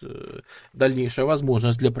 значит, дальнейшая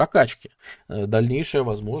возможность для прокачки, дальнейшая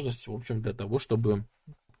возможность, в общем, для того, чтобы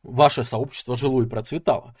ваше сообщество жило и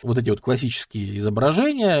процветало. Вот эти вот классические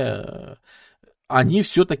изображения, они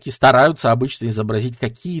все-таки стараются обычно изобразить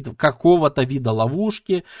какого-то вида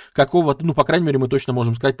ловушки, какого-то, ну, по крайней мере, мы точно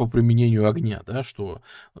можем сказать по применению огня, да, что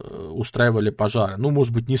устраивали пожары. Ну,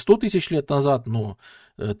 может быть, не 100 тысяч лет назад, но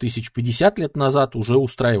 1050 лет назад уже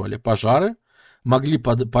устраивали пожары, могли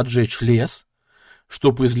поджечь лес,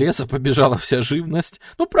 чтобы из леса побежала вся живность.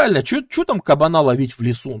 Ну, правильно, что там кабана ловить в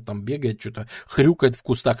лесу? Он там бегает, что-то хрюкает в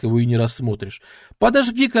кустах, его и не рассмотришь.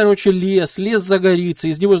 Подожги, короче, лес загорится,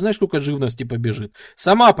 из него знаешь, сколько живности побежит?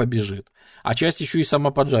 Сама побежит. а часть еще и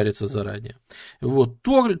сама поджарится заранее. Вот,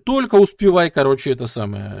 только успевай, короче, это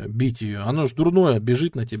самое, бить ее. Оно ж дурное,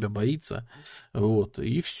 бежит на тебя, боится. Вот,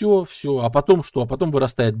 и все. А потом что? А потом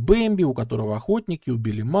вырастает Бэмби, у которого охотники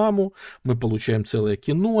убили маму, мы получаем целое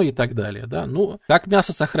кино и так далее, да. Ну, как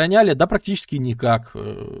мясо сохраняли? Да практически никак.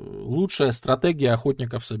 Лучшая стратегия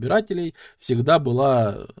охотников-собирателей всегда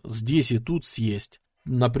была здесь и тут съесть.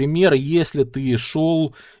 Например, если ты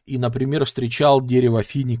шел и, например, встречал дерево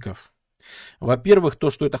фиников. Во-первых, то,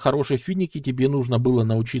 что это хорошие финики, тебе нужно было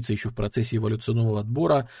научиться еще в процессе эволюционного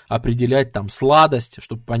отбора определять там сладость,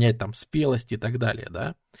 чтобы понять там спелость и так далее,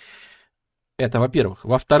 да. Это во-первых.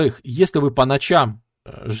 Во-вторых, если вы по ночам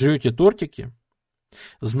жрете тортики,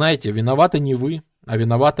 знайте, виноваты не вы, а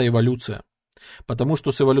виновата эволюция. Потому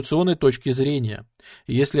что с эволюционной точки зрения,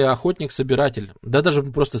 если охотник-собиратель, да даже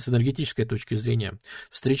просто с энергетической точки зрения,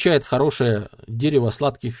 встречает хорошее дерево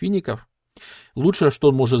сладких фиников, лучшее, что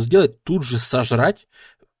он может сделать, тут же сожрать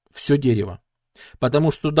все дерево.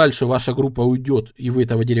 Потому что дальше ваша группа уйдет, и вы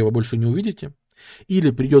этого дерева больше не увидите.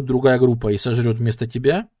 Или придет другая группа и сожрет вместо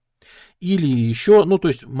тебя. Или еще, ну, то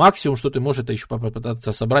есть максимум, что ты можешь, это еще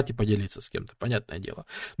попытаться собрать и поделиться с кем-то, понятное дело.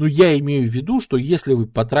 Но я имею в виду, что если вы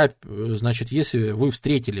если вы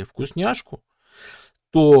встретили вкусняшку,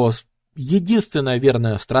 то единственная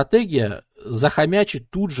верная стратегия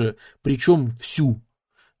захомячить тут же, причем всю.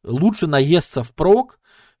 Лучше наесться впрок,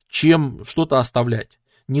 чем что-то оставлять.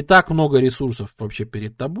 Не так много ресурсов вообще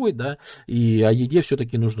перед тобой, да, и о еде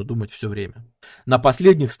все-таки нужно думать все время. На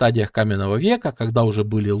последних стадиях каменного века, когда уже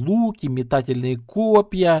были луки, метательные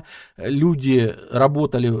копья, люди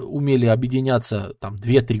работали, умели объединяться, там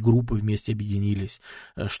 2-3 группы вместе объединились,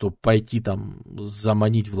 чтобы пойти там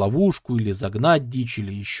заманить в ловушку или загнать дичь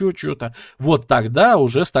или еще что-то. Вот тогда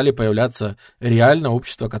уже стали появляться реально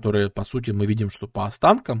общества, которые, по сути, мы видим, что по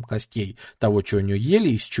останкам костей того, что они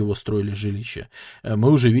ели, из чего строили жилища,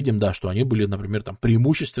 мы уже видим, да, что они были, например, там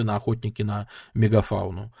преимущественно охотники на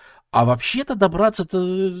мегафауну. А вообще-то добраться-то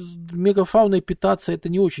мегафауной питаться это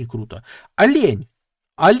не очень круто. Олень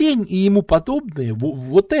и ему подобные,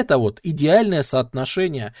 вот это вот идеальное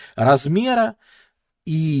соотношение размера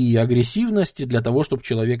и агрессивности для того, чтобы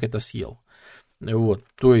человек это съел. Вот,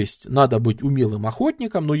 то есть надо быть умелым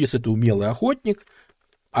охотником, но если ты умелый охотник,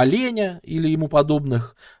 оленя или ему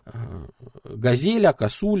подобных, газеля,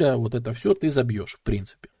 косуля, вот это все ты забьешь, в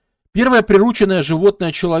принципе. Первое прирученное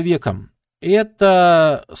животное человеком.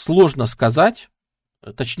 Это сложно сказать,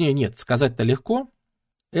 точнее нет, сказать-то легко.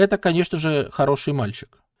 Это, конечно же, хороший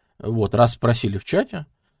мальчик. Вот, раз спросили в чате.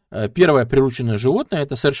 Первое прирученное животное,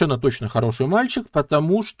 это совершенно точно хороший мальчик,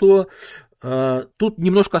 потому что тут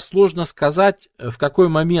немножко сложно сказать, в какой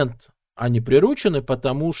момент они приручены,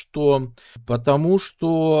 потому что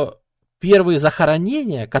первые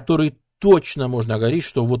захоронения, которые точно можно говорить,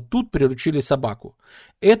 что вот тут приручили собаку,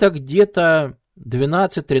 это где-то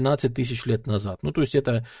 12-13 тысяч лет назад. Ну, то есть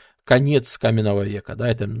это конец каменного века, да,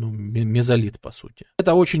 это мезолит, по сути.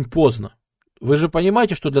 Это очень поздно. Вы же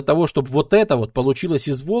понимаете, что для того, чтобы вот это вот получилось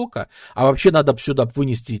из волка, а вообще надо сюда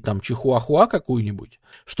вынести там чихуахуа какую-нибудь,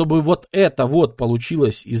 чтобы вот это вот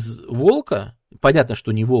получилось из волка, понятно,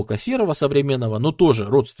 что не волка серого современного, но тоже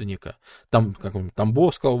родственника, там какого-нибудь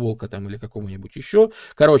тамбовского волка там, или какого-нибудь еще,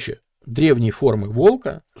 короче, древней формы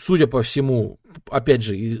волка, судя по всему, опять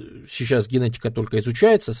же, сейчас генетика только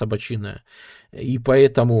изучается собачиная, и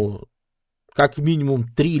поэтому как минимум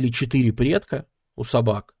 3 или 4 предка у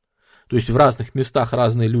собак. То есть в разных местах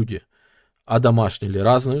разные люди одомашнили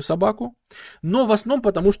разную собаку, но в основном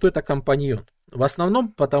потому, что это компаньон. В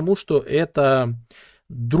основном потому, что это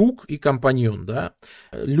друг и компаньон. Да?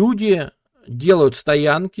 Люди делают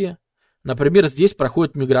стоянки, например, здесь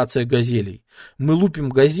проходит миграция газелей. Мы лупим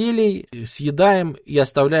газелей, съедаем и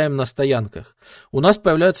оставляем на стоянках. У нас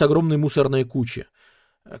появляются огромные мусорные кучи.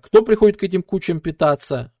 Кто приходит к этим кучам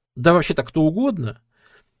питаться? Да вообще-то кто угодно.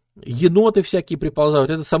 Еноты всякие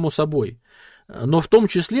приползают, это само собой. Но в том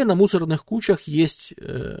числе на мусорных кучах есть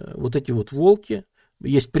вот эти вот волки,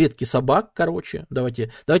 есть предки собак, короче,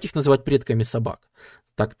 давайте их называть предками собак,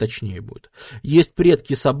 так точнее будет. Есть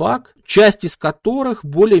предки собак, часть из которых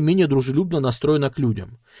более-менее дружелюбно настроена к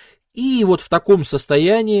людям. И вот в таком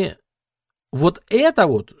состоянии вот это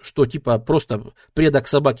вот, что типа просто предок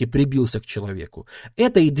собаки прибился к человеку,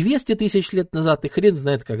 это и 200 тысяч лет назад, и хрен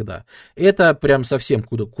знает когда. Это прям совсем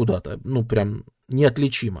куда-то, ну прям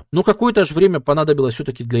неотличимо. Но какое-то же время понадобилось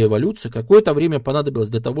все-таки для эволюции, какое-то время понадобилось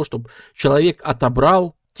для того, чтобы человек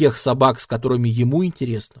отобрал тех собак, с которыми ему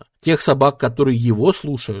интересно, тех собак, которые его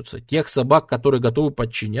слушаются, тех собак, которые готовы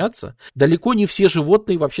подчиняться. Далеко не все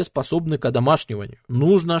животные вообще способны к одомашниванию.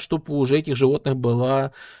 Нужно, чтобы уже этих животных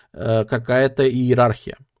была какая-то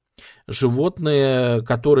иерархия. Животные,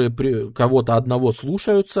 которые кого-то одного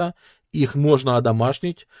слушаются, их можно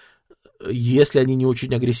одомашнить, если они не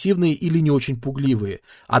очень агрессивные или не очень пугливые.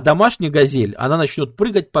 А домашняя газель, она начнет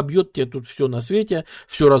прыгать, побьет тебе тут все на свете,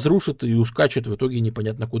 все разрушит и ускачет в итоге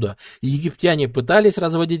непонятно куда. Египтяне пытались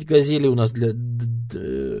разводить газели, у нас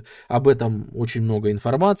об этом очень много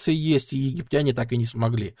информации есть, и египтяне так и не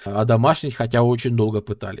смогли одомашнить, хотя очень долго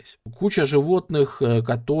пытались. Куча животных,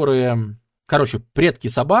 которые... предки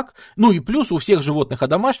собак, и плюс у всех животных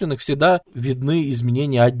одомашненных всегда видны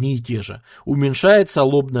изменения одни и те же. Уменьшается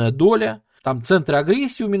лобная доля, там центры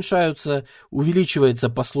агрессии уменьшаются, увеличивается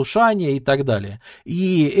послушание и так далее.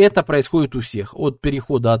 И это происходит у всех. От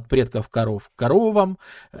перехода от предков коров к коровам,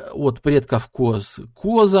 от предков коз к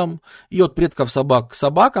козам, и от предков собак к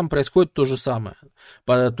собакам происходит то же самое.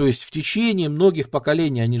 То есть в течение многих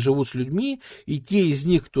поколений они живут с людьми, и те из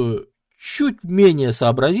них, кто чуть менее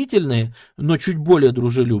сообразительные, но чуть более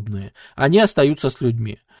дружелюбные, они остаются с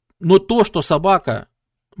людьми. Но то, что собака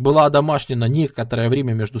была одомашнена некоторое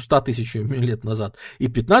время между 100 тысячами лет назад и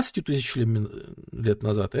 15 тысячами лет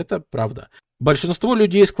назад, это правда. Большинство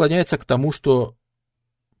людей склоняется к тому, что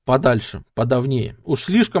подальше, подавнее. Уж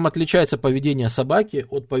слишком отличается поведение собаки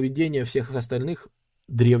от поведения всех остальных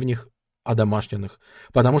древних одомашненных.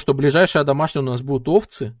 Потому что ближайшие одомашненные у нас будут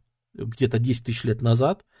овцы, где-то 10 тысяч лет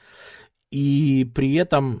назад, и при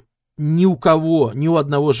этом ни у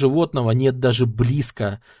одного животного нет даже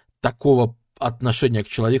близко такого отношения к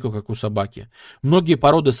человеку, как у собаки. Многие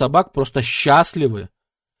породы собак просто счастливы,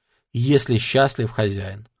 если счастлив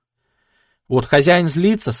хозяин. Вот хозяин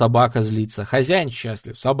злится, собака злится, хозяин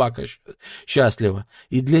счастлив, собака счастлива.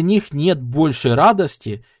 И для них нет большей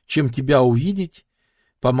радости, чем тебя увидеть,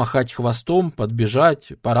 помахать хвостом,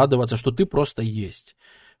 подбежать, порадоваться, что ты просто есть,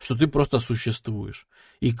 что ты просто существуешь.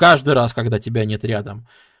 И каждый раз, когда тебя нет рядом,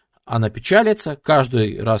 она печалится,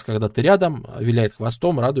 каждый раз, когда ты рядом, виляет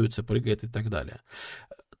хвостом, радуется, прыгает и так далее.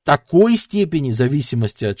 Такой степени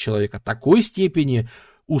зависимости от человека, такой степени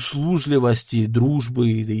услужливости,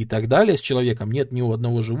 дружбы и так далее с человеком нет ни у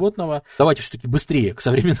одного животного. Давайте все-таки быстрее к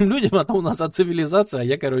современным людям, а то у нас цивилизация, а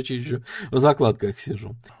я, еще в закладках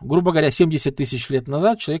сижу. Грубо говоря, 70 тысяч лет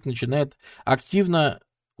назад человек начинает активно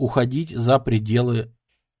уходить за пределы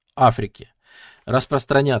Африки,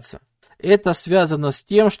 распространяться. Это связано с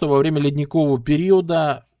тем, что во время ледникового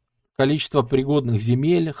периода количество пригодных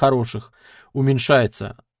земель, хороших,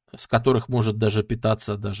 уменьшается, с которых может даже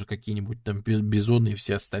питаться даже какие-нибудь там бизоны и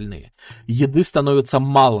все остальные. Еды становится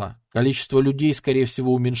мало, количество людей, скорее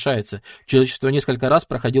всего, уменьшается. Человечество несколько раз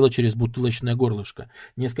проходило через бутылочное горлышко.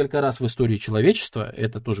 Несколько раз в истории человечества,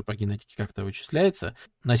 это тоже по генетике как-то вычисляется,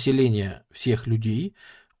 население всех людей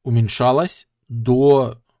уменьшалось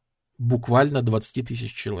до буквально 20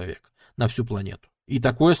 тысяч человек на всю планету. И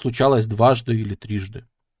такое случалось дважды или трижды.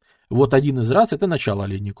 Вот один из раз — это начало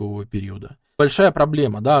ледникового периода. Большая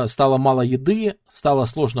проблема, да, стало мало еды, стало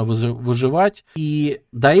сложно выживать. И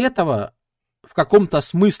до этого в каком-то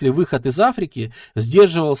смысле выход из Африки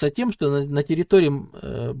сдерживался тем, что на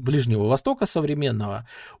территории Ближнего Востока современного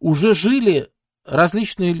уже жили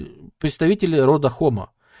различные представители рода Homo.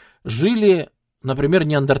 Жили, например,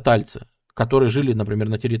 неандертальцы, которые жили, например,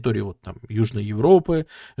 на территории Южной Европы,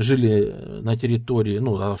 жили на территории,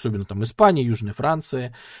 особенно Испании, Южной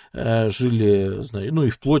Франции, жили, и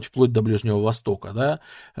вплоть до Ближнего Востока,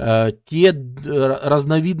 да. Те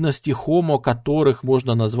разновидности Homo, которых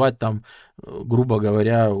можно назвать грубо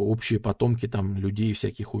говоря, общие потомки людей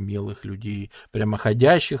всяких умелых, людей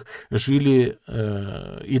прямоходящих, жили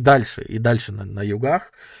и дальше на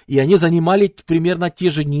югах, и они занимали примерно те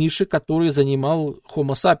же ниши, которые занимал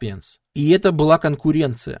Homo sapiens. И это была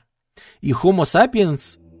конкуренция. И Homo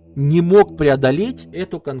sapiens не мог преодолеть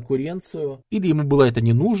эту конкуренцию, или ему было это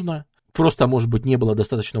не нужно, просто, может быть, не было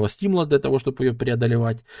достаточного стимула для того, чтобы ее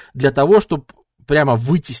преодолевать, для того, чтобы прямо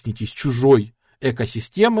вытеснить из чужой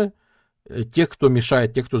экосистемы тех, кто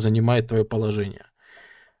мешает, тех, кто занимает твое положение.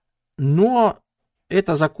 Но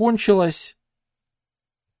это закончилось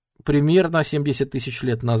примерно 70 тысяч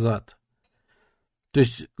лет назад. То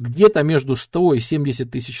есть где-то между 100 и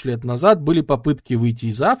 70 тысяч лет назад были попытки выйти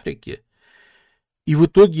из Африки, и в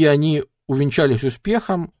итоге они увенчались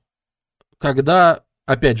успехом, когда,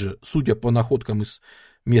 опять же, судя по находкам из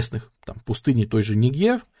местных пустыни той же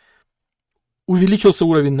Нигер, увеличился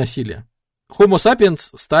уровень насилия. Homo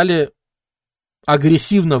sapiens стали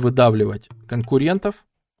агрессивно выдавливать конкурентов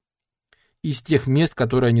из тех мест,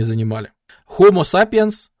 которые они занимали. Homo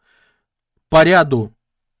sapiens по ряду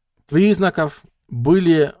признаков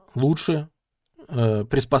были лучше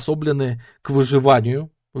приспособлены к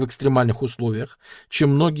выживанию в экстремальных условиях,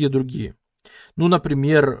 чем многие другие. Ну,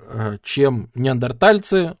 например, чем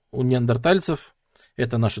неандертальцы, у неандертальцев,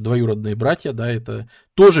 это наши двоюродные братья, да, это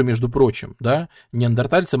тоже, между прочим, да,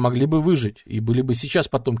 неандертальцы могли бы выжить, и были бы сейчас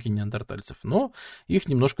потомки неандертальцев, но их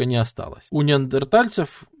немножко не осталось. У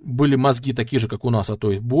неандертальцев были мозги такие же, как у нас, а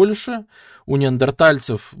то и больше. У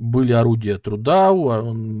неандертальцев были орудия труда,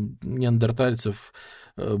 у неандертальцев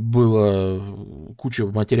была куча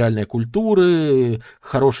материальной культуры,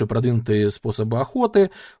 хорошие продвинутые способы охоты.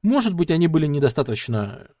 Может быть, они были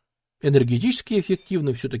недостаточно энергетически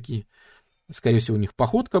эффективны, все-таки, скорее всего, у них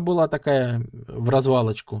походка была такая в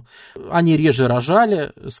развалочку. Они реже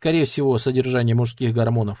рожали, скорее всего, содержание мужских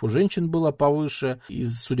гормонов у женщин было повыше, и,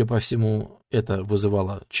 судя по всему, это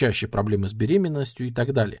вызывало чаще проблемы с беременностью и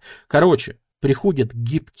так далее. Короче, приходят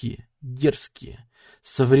гибкие, дерзкие,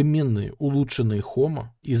 современные, улучшенные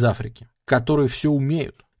хомо из Африки, которые все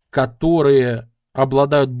умеют, которые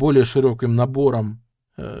обладают более широким набором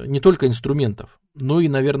не только инструментов, но и,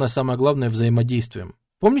 наверное, самое главное, взаимодействием.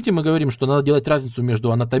 Помните, мы говорим, что надо делать разницу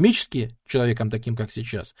между анатомически человеком, таким как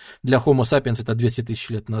сейчас, для Homo sapiens это 200 тысяч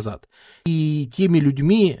лет назад, и теми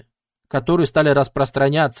людьми, которые стали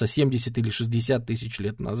распространяться 70 или 60 тысяч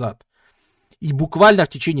лет назад. И буквально в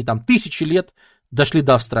течение там 1000 лет дошли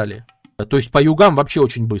до Австралии. То есть по югам вообще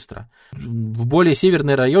очень быстро. В более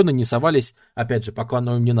северные районы не совались, опять же, пока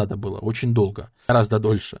оно им не надо было, очень долго, гораздо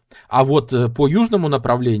дольше. А вот по южному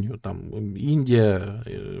направлению, там Индия,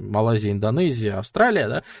 Малайзия, Индонезия,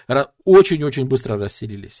 Австралия, да, очень-очень быстро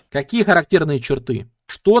расселились. Какие характерные черты?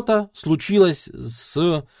 Что-то случилось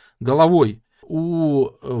с головой.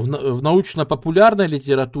 В научно-популярной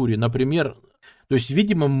литературе, например, то есть,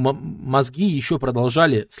 видимо, мозги еще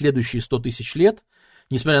продолжали следующие 100 тысяч лет,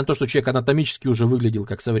 несмотря на то, что человек анатомически уже выглядел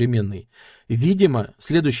как современный. Видимо,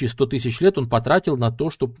 следующие 100 тысяч лет он потратил на то,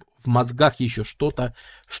 чтобы в мозгах еще что-то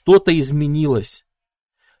изменилось.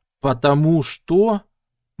 Потому что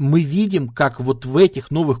мы видим, как вот в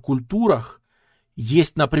этих новых культурах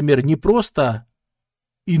есть, например, не просто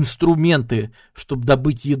инструменты, чтобы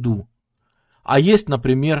добыть еду, а есть,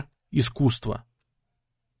 например, искусство.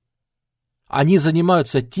 Они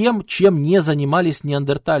занимаются тем, чем не занимались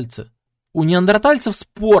неандертальцы. У неандертальцев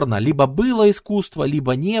спорно, либо было искусство,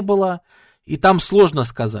 либо не было, и там сложно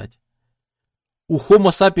сказать. У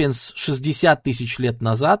Homo sapiens 60 тысяч лет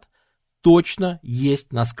назад точно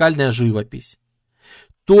есть наскальная живопись.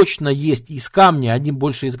 Точно есть из камня, они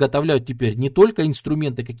больше изготовляют теперь не только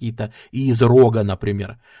инструменты какие-то из рога,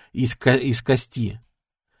 например, из кости.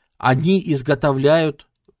 Они изготовляют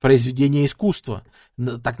произведения искусства,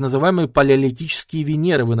 так называемые палеолитические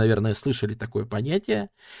Венеры, вы, наверное, слышали такое понятие.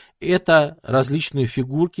 Это различные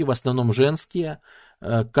фигурки, в основном женские,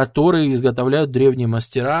 которые изготовляют древние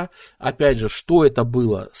мастера. Опять же, что это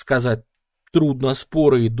было, сказать трудно,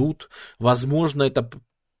 споры идут. Возможно, это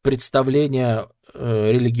представления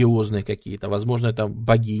религиозные какие-то, возможно, это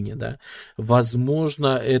богини, да?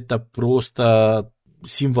 Возможно, это просто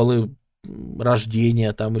символы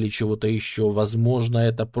рождения там или чего-то еще. Возможно,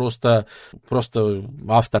 это просто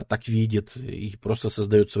автор так видит и просто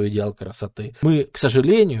создает свой идеал красоты. Мы, к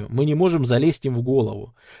сожалению, мы не можем залезть им в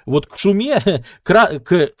голову. Вот к шуме,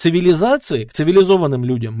 к цивилизации, к цивилизованным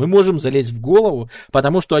людям мы можем залезть в голову,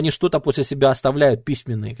 потому что они что-то после себя оставляют,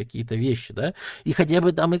 письменные какие-то вещи, да, и хотя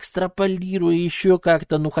бы там экстраполируя еще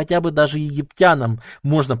как-то, ну хотя бы даже египтянам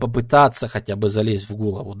можно попытаться хотя бы залезть в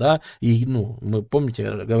голову, да, и, ну, мы,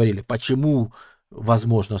 помните, говорили, почему,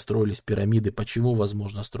 возможно, строились пирамиды, почему,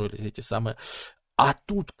 возможно, строились эти самые... А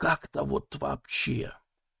тут как-то вот вообще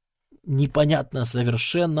непонятно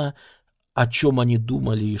совершенно, о чем они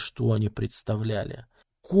думали и что они представляли.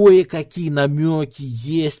 Кое-какие намеки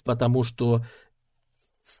есть, потому что,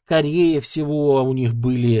 скорее всего, у них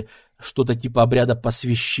были что-то типа обряда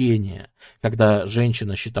посвящения, когда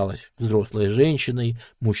женщина считалась взрослой женщиной,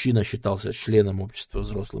 мужчина считался членом общества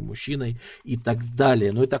взрослым мужчиной и так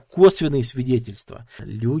далее. Но это косвенные свидетельства.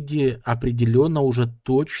 Люди определенно уже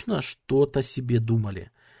точно что-то себе думали.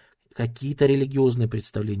 Какие-то религиозные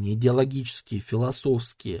представления, идеологические,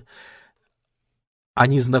 философские.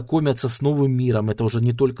 Они знакомятся с новым миром, это уже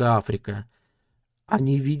не только Африка.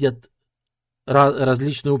 Они видят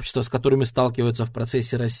различные общества, с которыми сталкиваются в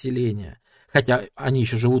процессе расселения. Хотя они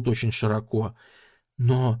еще живут очень широко.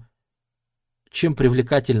 Но чем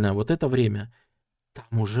привлекательно вот это время,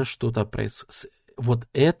 там уже что-то происходит. Вот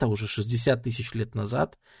это уже 60 тысяч лет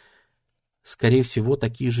назад, скорее всего,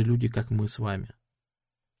 такие же люди, как мы с вами.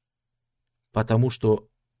 Потому что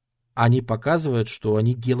они показывают, что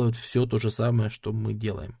они делают все то же самое, что мы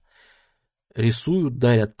делаем. Рисуют,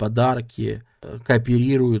 дарят подарки,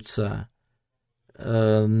 кооперируются,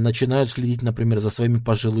 начинают следить, например, за своими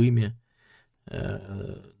пожилыми,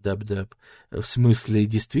 В смысле,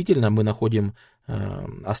 действительно, мы находим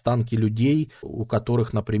останки людей, у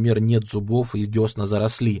которых, например, нет зубов и десна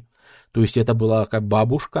заросли. То есть это была как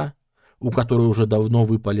бабушка, у которой уже давно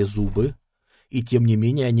выпали зубы, и тем не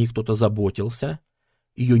менее о ней кто-то заботился.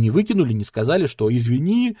 Ее не выкинули, не сказали, что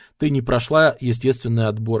извини, ты не прошла естественный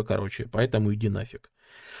отбор, поэтому иди нафиг.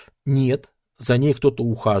 Нет, за ней кто-то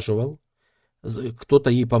ухаживал, кто-то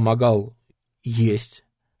ей помогал есть,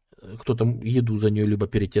 кто-то еду за нее либо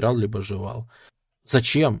перетирал, либо жевал.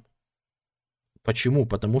 Зачем? Почему?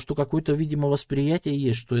 Потому что какое-то, видимо, восприятие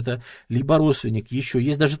есть, что это либо родственник, еще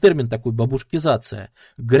есть даже термин такой, бабушкизация,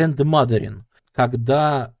 grandmothering,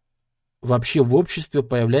 когда вообще в обществе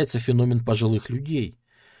появляется феномен пожилых людей.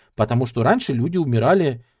 Потому что раньше люди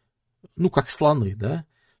умирали, как слоны, да?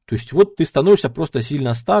 То есть вот ты становишься просто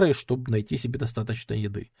сильно старый, чтобы найти себе достаточно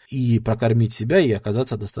еды. И прокормить себя, и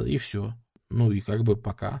оказаться достаточно, и все. И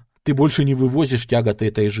пока. Ты больше не вывозишь тяготы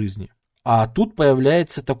этой жизни. А тут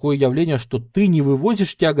появляется такое явление, что ты не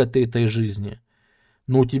вывозишь тяготы этой жизни,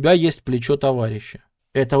 но у тебя есть плечо товарища.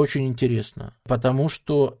 Это очень интересно, потому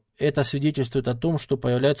что это свидетельствует о том, что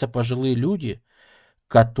появляются пожилые люди,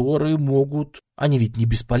 которые могут... Они ведь не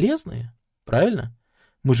бесполезные, правильно?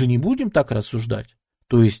 Мы же не будем так рассуждать.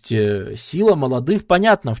 То есть сила молодых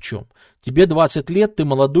понятна в чем. Тебе 20 лет, ты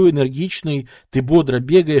молодой, энергичный, ты бодро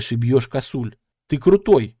бегаешь и бьешь косуль. Ты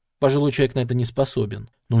крутой. Пожилой человек на это не способен.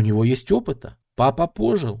 Но у него есть опыта. Папа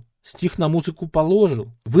пожил, стих на музыку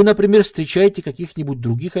положил. Вы, например, встречаете каких-нибудь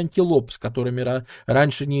других антилоп, с которыми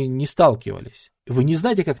раньше не сталкивались. Вы не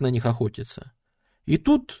знаете, как на них охотиться. И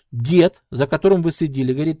тут дед, за которым вы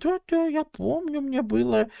следили, говорит: я помню, мне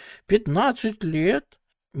было 15 лет.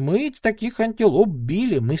 Мы таких антилоп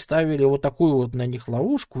били, мы ставили вот такую вот на них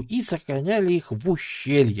ловушку и сохраняли их в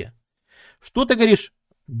ущелье. Что ты говоришь?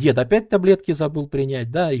 Дед опять таблетки забыл принять,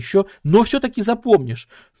 да, еще. Но все-таки запомнишь,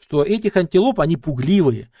 что этих антилоп, они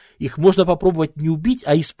пугливые. Их можно попробовать не убить,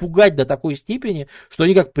 а испугать до такой степени, что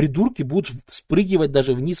они как придурки будут спрыгивать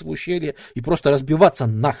даже вниз в ущелье и просто разбиваться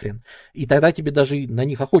нахрен. И тогда тебе даже на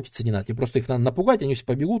них охотиться не надо. Тебе просто их надо напугать, они все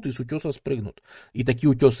побегут и с утеса спрыгнут. И такие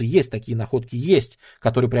утесы есть, такие находки есть,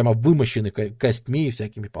 которые прямо вымощены костьми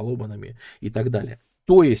всякими поломанными и так далее.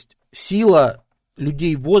 То есть сила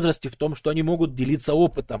людей в возрасте в том, что они могут делиться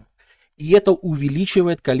опытом. И это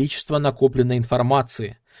увеличивает количество накопленной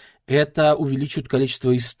информации. Это увеличивает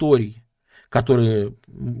количество историй, которые,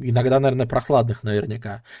 иногда, наверное, прохладных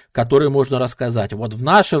наверняка, которые можно рассказать. Вот в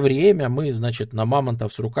наше время мы, на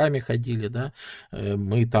мамонтов с руками ходили, да,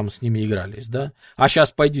 мы там с ними игрались, да. А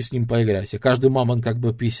сейчас пойди с ним поиграйся. Каждый мамонт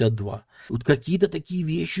 52. Вот какие-то такие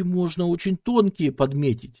вещи можно очень тонкие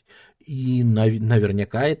подметить. И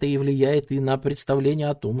наверняка это и влияет и на представление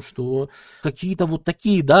о том, что какие-то вот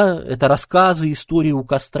такие, да, это рассказы, истории у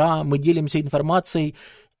костра, мы делимся информацией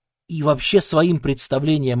и вообще своим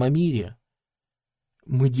представлением о мире.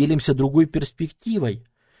 Мы делимся другой перспективой.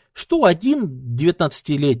 Что один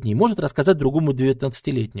 19-летний может рассказать другому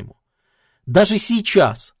 19-летнему? Даже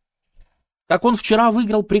сейчас. Как он вчера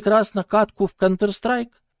выиграл прекрасно катку в Counter-Strike,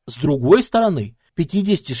 с другой стороны,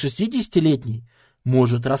 50-60-летний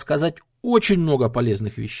может рассказать очень много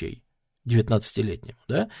полезных вещей 19-летнему,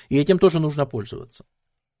 да, и этим тоже нужно пользоваться.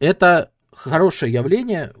 Это хорошее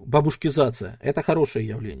явление, бабушкизация, это хорошее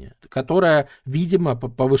явление, которое, видимо,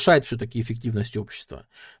 повышает все-таки эффективность общества,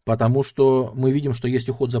 потому что мы видим, что есть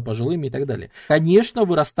уход за пожилыми и так далее. Конечно,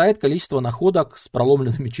 вырастает количество находок с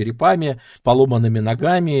проломленными черепами, с поломанными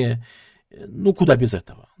ногами. Куда без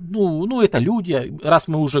этого? Это люди, раз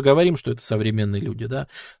мы уже говорим, что это современные люди, да,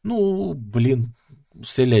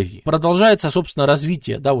 селяви. Продолжается, собственно,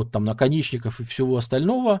 развитие, да, вот там наконечников и всего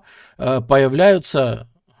остального, появляются,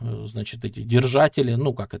 эти держатели,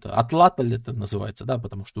 атлатль это называется, да,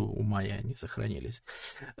 потому что у майя они сохранились.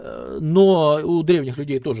 Но у древних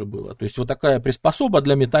людей тоже было, то есть вот такая приспособа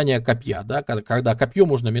для метания копья, да, когда копье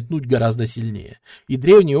можно метнуть гораздо сильнее. И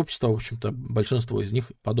древнее общество, в общем-то, большинство из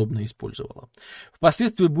них подобное использовало.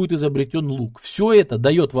 Впоследствии будет изобретен лук. Все это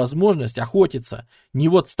дает возможность охотиться не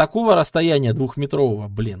вот с такого расстояния 2-метрового,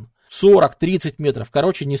 40-30 метров,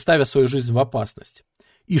 не ставя свою жизнь в опасность.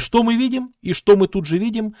 И что мы видим? И что мы тут же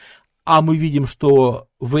видим? А мы видим, что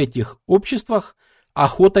в этих обществах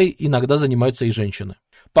охотой иногда занимаются и женщины.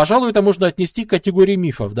 Пожалуй, это можно отнести к категории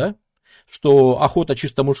мифов, да? Что охота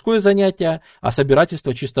чисто мужское занятие, а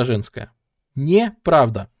собирательство чисто женское.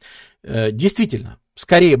 Неправда. Действительно,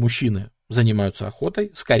 скорее мужчины занимаются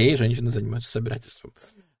охотой, скорее женщины занимаются собирательством.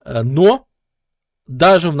 Но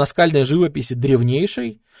даже в наскальной живописи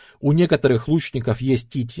древнейшей у некоторых лучников есть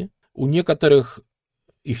тити, у некоторых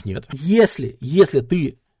их нет. Если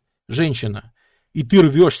ты женщина, и ты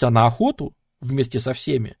рвешься на охоту, вместе со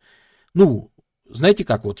всеми. Ну, знаете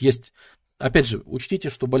как, вот есть, опять же, учтите,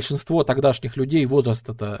 что большинство тогдашних людей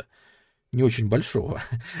возраста-то не очень большого.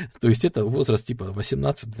 То есть это возраст типа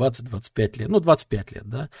 18, 20, 25 лет. Ну, 25 лет,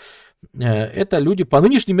 да. Это люди по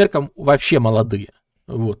нынешним меркам вообще молодые.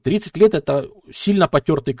 Вот. 30 лет это сильно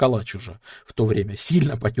потертый калач уже в то время.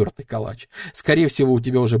 Сильно потертый калач. Скорее всего, у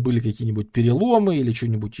тебя уже были какие-нибудь переломы или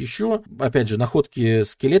что-нибудь еще. Опять же, находки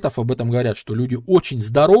скелетов об этом говорят, что люди очень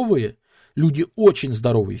здоровые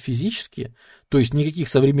физически, то есть никаких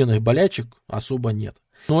современных болячек особо нет.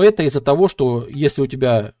 Но это из-за того, что если у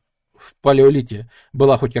тебя в палеолите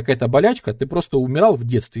была хоть какая-то болячка, ты просто умирал в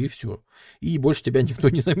детстве и все. И больше тебя никто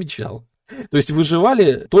не замечал. То есть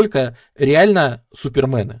выживали только реально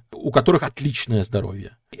супермены, у которых отличное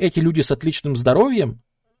здоровье. Эти люди с отличным здоровьем,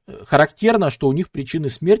 характерно, что у них причины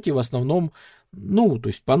смерти в основном, ну, то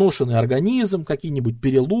есть поношенный организм, какие-нибудь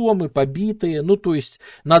переломы, побитые, ну, то есть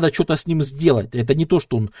надо что-то с ним сделать. Это не то,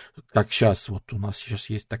 что он, как сейчас, вот у нас сейчас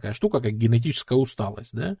есть такая штука, как генетическая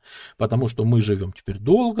усталость, да, потому что мы живем теперь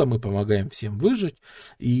долго, мы помогаем всем выжить,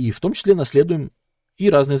 и в том числе наследуем и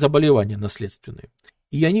разные заболевания наследственные.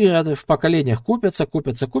 И они в поколениях копятся,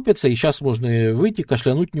 и сейчас можно выйти,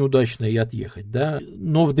 кашлянуть неудачно и отъехать, да.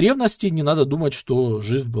 Но в древности не надо думать, что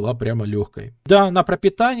жизнь была прямо легкой. Да, на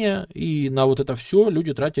пропитание и на вот это все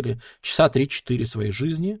люди тратили часа 3-4 своей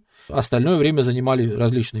жизни. Остальное время занимали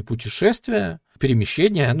различные путешествия,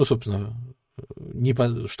 перемещения, ну, собственно,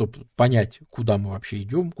 чтобы понять, куда мы вообще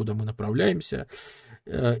идем, куда мы направляемся.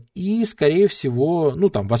 И, скорее всего, ну,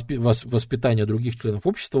 там, воспитание других членов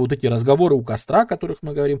общества, вот эти разговоры у костра, о которых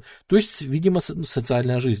мы говорим, то есть, видимо,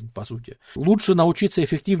 социальная жизнь, по сути. Лучше научиться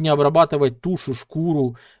эффективнее обрабатывать тушу,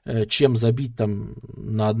 шкуру, чем забить там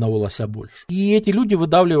на одного лося больше. И эти люди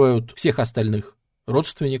выдавливают всех остальных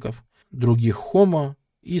родственников, других хомо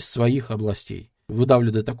из своих областей.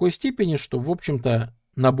 Выдавливают до такой степени, что, в общем-то,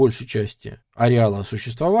 на большей части ареала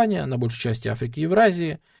существования, на большей части Африки и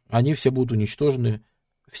Евразии, они все будут уничтожены.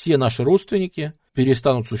 Все наши родственники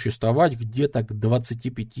перестанут существовать где-то к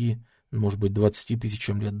 25, может быть, 20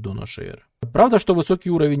 тысячам лет до нашей эры. Правда, что высокий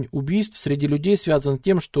уровень убийств среди людей связан с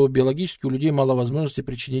тем, что биологически у людей мало возможности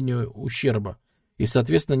причинения ущерба, и,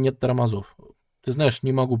 соответственно, нет тормозов. Ты знаешь,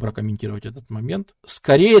 не могу прокомментировать этот момент.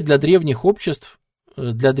 Скорее для древних обществ,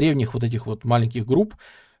 для древних вот этих вот маленьких групп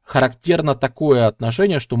характерно такое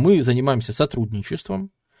отношение, что мы занимаемся сотрудничеством,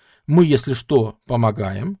 мы, если что,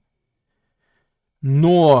 помогаем,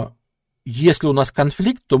 но если у нас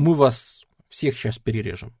конфликт, то мы вас всех сейчас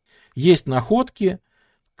перережем. Есть находки,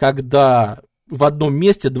 когда в одном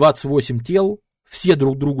месте 28 тел, все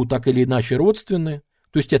друг другу так или иначе родственны,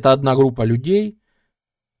 то есть это одна группа людей,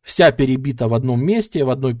 вся перебита в одном месте,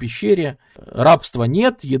 в одной пещере, рабства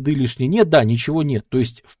нет, еды лишней нет, да, ничего нет. То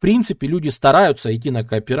есть, в принципе, люди стараются идти на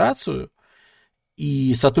кооперацию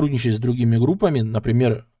и сотрудничать с другими группами,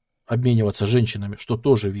 например, обмениваться женщинами, что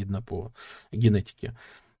тоже видно по генетике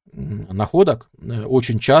находок.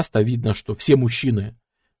 Очень часто видно, что все мужчины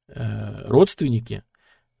родственники,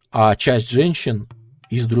 а часть женщин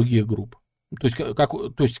из других групп.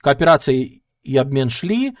 То есть кооперация и обмен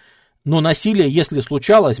шли, но насилие, если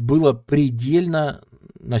случалось, было предельно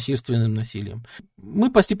насильственным насилием.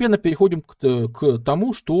 Мы постепенно переходим к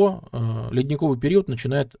тому, что ледниковый период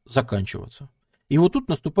начинает заканчиваться. И вот тут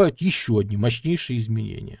наступают еще одни мощнейшие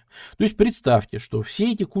изменения. То есть представьте, что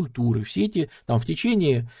все эти культуры, все эти там в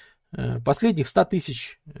течение последних 100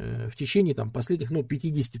 тысяч, в течение там последних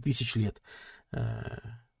 50 тысяч лет,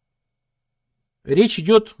 речь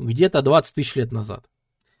идет где-то 20 тысяч лет назад.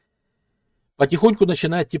 Потихоньку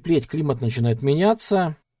начинает теплеть, климат начинает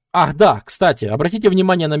меняться. Ах, да, кстати, обратите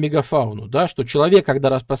внимание на мегафауну, да, что человек, когда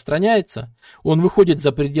распространяется, он выходит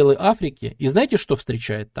за пределы Африки, и знаете, что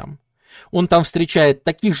встречает там? Он там встречает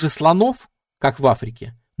таких же слонов, как в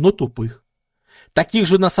Африке, но тупых. Таких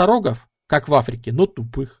же носорогов, как в Африке, но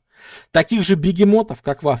тупых. Таких же бегемотов,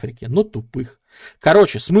 как в Африке, но тупых.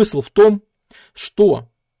 Короче, смысл в том, что,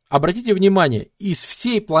 обратите внимание, из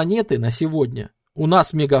всей планеты на сегодня у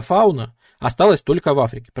нас мегафауна осталась только в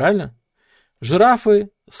Африке, правильно? Жирафы,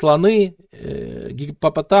 слоны,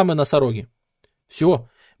 гиппопотамы, носороги. Все,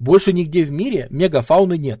 больше нигде в мире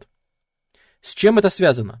мегафауны нет. С чем это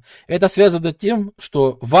связано? Это связано с тем,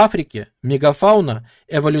 что в Африке мегафауна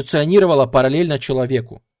эволюционировала параллельно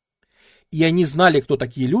человеку. И они знали, кто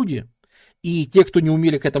такие люди, и те, кто не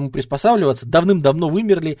умели к этому приспосабливаться, давным-давно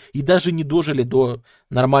вымерли и даже не дожили до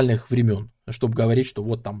нормальных времен, чтобы говорить, что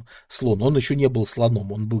вот там слон. Он еще не был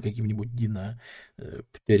слоном, он был каким-нибудь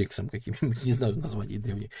диноптериксом, каким-нибудь, не знаю название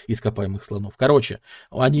древних ископаемых слонов. Короче,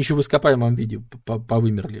 они еще в ископаемом виде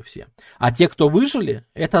повымерли все. А те, кто выжили,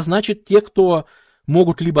 это значит те, кто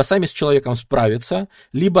могут либо сами с человеком справиться,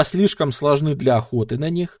 либо слишком сложны для охоты на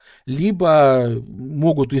них, либо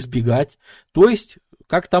могут избегать. То есть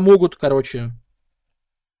как-то могут,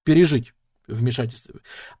 пережить вмешательство.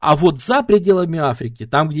 А вот за пределами Африки,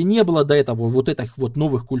 там, где не было до этого вот этих вот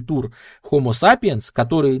новых культур Homo sapiens,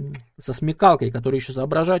 которые со смекалкой, которые еще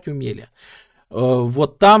соображать умели,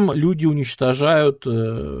 вот там люди уничтожают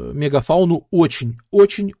мегафауну очень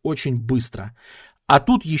быстро. А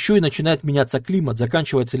тут еще и начинает меняться климат,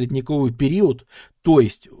 заканчивается ледниковый период, то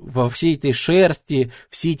есть во всей этой шерсти,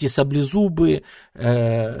 все эти саблезубы,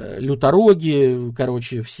 лютороги,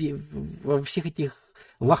 во всех этих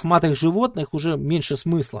лохматых животных уже меньше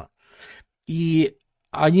смысла. И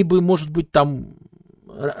они бы, может быть, там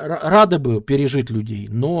рады бы пережить людей,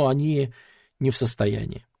 но они не в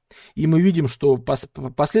состоянии. И мы видим, что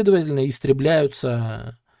последовательно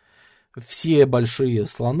истребляются все большие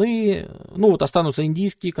слоны. Ну, вот останутся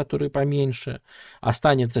индийские, которые поменьше.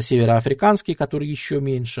 Останется североафриканский, который еще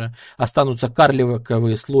меньше. Останутся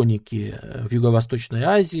карликовые слоники в Юго-Восточной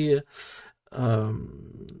Азии.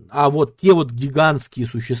 А вот те вот гигантские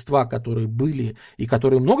существа, которые были и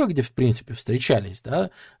которые много где, в принципе, встречались,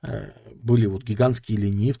 да, были вот гигантские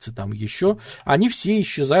ленивцы там еще, они все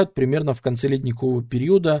исчезают примерно в конце ледникового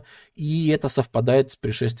периода, и это совпадает с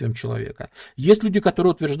пришествием человека. Есть люди,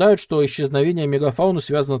 которые утверждают, что исчезновение мегафауны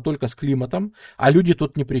связано только с климатом, а люди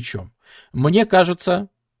тут ни при чем. Мне кажется,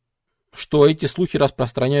 что эти слухи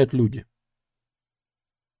распространяют люди.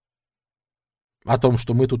 О том,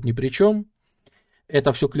 что мы тут ни при чем,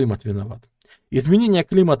 это все климат виноват. Изменения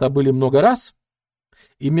климата были много раз,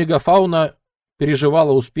 и мегафауна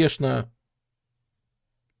переживала успешно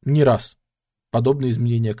не раз подобные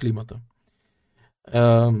изменения климата.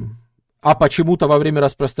 А почему-то во время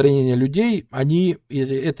распространения людей они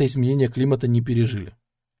это изменение климата не пережили.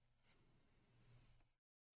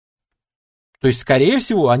 То есть, скорее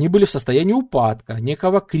всего, они были в состоянии упадка,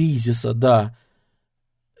 некого кризиса, да.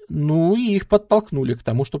 Ну и их подтолкнули к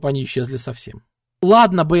тому, чтобы они исчезли совсем.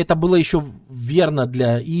 Ладно бы это было еще верно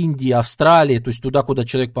для Индии, Австралии, то есть туда, куда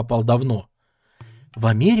человек попал давно. В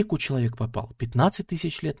Америку человек попал 15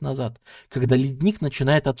 тысяч лет назад, когда ледник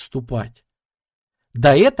начинает отступать.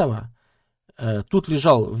 До этого тут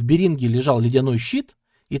в Беринге лежал ледяной щит,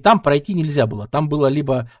 и там пройти нельзя было. Там было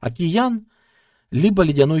либо океан, либо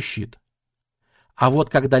ледяной щит. А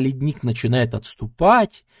вот когда ледник начинает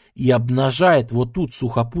отступать и обнажает вот тут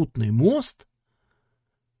сухопутный мост,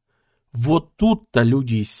 вот тут-то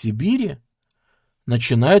люди из Сибири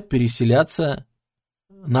начинают переселяться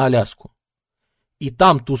на Аляску. И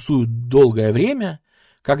там тусуют долгое время,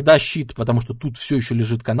 когда щит, потому что тут все еще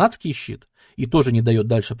лежит канадский щит, и тоже не дает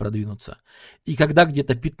дальше продвинуться. И когда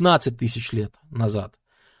где-то 15 тысяч лет назад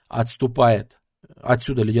отступает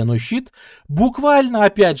отсюда ледяной щит, буквально,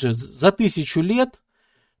 опять же, за 1000 лет,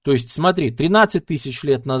 то есть, смотри, 13 тысяч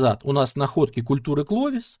лет назад у нас находки культуры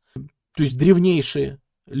Кловис, то есть древнейшие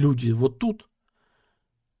люди вот тут.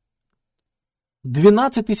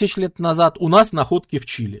 12 тысяч лет назад у нас находки в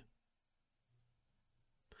Чили.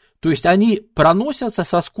 То есть они проносятся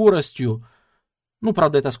со скоростью, ну,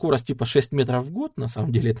 правда, это скорость типа 6 метров в год, на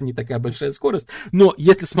самом деле это не такая большая скорость, но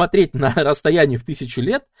если смотреть на расстояние в 1000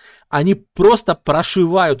 лет, они просто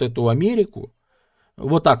прошивают эту Америку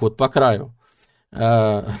вот так вот по краю.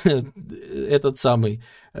 Этот самый,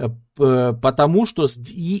 потому что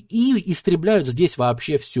и истребляют здесь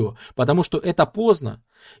вообще все, потому что это поздно,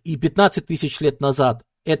 и 15 тысяч лет назад,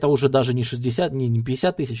 это уже даже не 60, не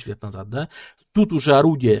 50 тысяч лет назад, да, тут уже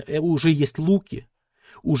орудия, уже есть луки,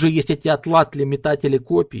 уже есть эти атлатли, метатели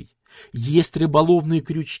копий, есть рыболовные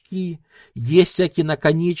крючки, есть всякие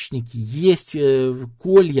наконечники, есть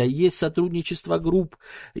колья, есть сотрудничество групп.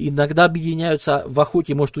 Иногда объединяются в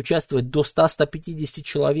охоте, может участвовать до 100-150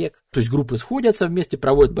 человек. То есть группы сходятся вместе,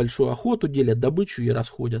 проводят большую охоту, делят добычу и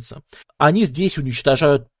расходятся. Они здесь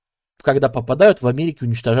уничтожают, когда попадают в Америку,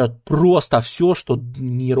 уничтожают просто все, что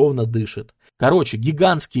неровно дышит. Короче,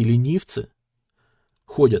 гигантские ленивцы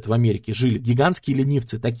ходят в Америке, жили. Гигантские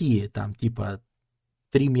ленивцы, такие там типа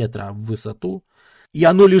 3 метра в высоту. И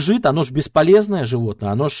оно лежит, оно ж бесполезное животное,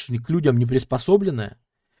 оно ж к людям не приспособленное.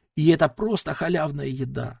 И это просто халявная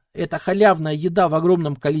еда. Это халявная еда в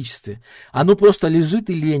огромном количестве. Оно просто лежит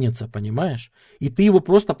и ленится, понимаешь? И ты его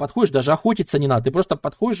просто подходишь, даже охотиться не надо. Ты просто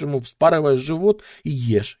подходишь ему, вспарываешь живот и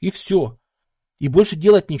ешь. И все. И больше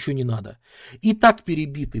делать ничего не надо. И так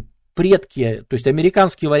перебиты предки, то есть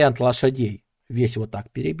американский вариант лошадей, весь вот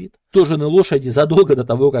так перебит. Тоже на лошади задолго до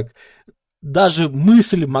того, как даже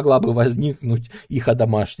мысль могла бы возникнуть их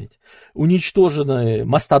одомашнить. Уничтожены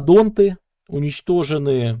мастодонты,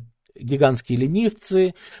 уничтожены гигантские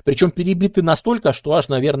ленивцы, причем перебиты настолько, что аж,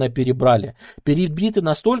 наверное, перебрали. Перебиты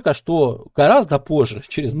настолько, что гораздо позже,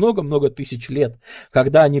 через много-много тысяч лет,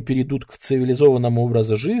 когда они перейдут к цивилизованному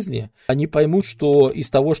образу жизни, они поймут, что из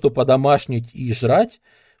того, что подомашнить и жрать,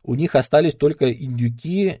 у них остались только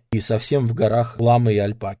индюки и совсем в горах ламы и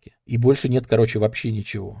альпаки. И больше нет, короче, вообще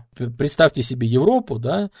ничего. Представьте себе Европу,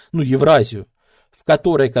 да, ну, Евразию, в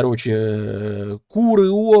которой, короче, куры,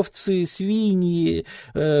 овцы, свиньи,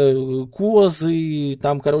 козы,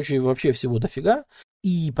 там, короче, вообще всего дофига.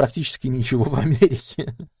 И практически ничего в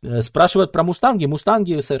Америке. Спрашивают про мустанги.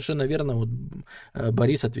 Мустанги, совершенно верно, вот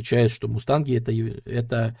Борис отвечает, что мустанги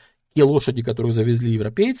это те лошади, которых завезли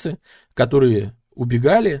европейцы, которые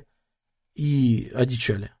убегали и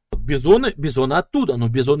одичали. Бизоны оттуда, но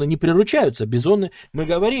бизоны не приручаются. Бизоны, мы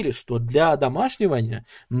говорили, что для одомашнивания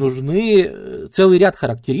нужны целый ряд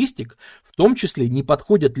характеристик, в том числе не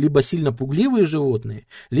подходят либо сильно пугливые животные,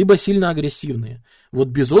 либо сильно агрессивные. Вот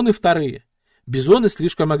бизоны вторые. Бизоны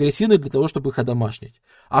слишком агрессивны для того, чтобы их одомашнить.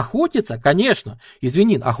 Охотиться, конечно,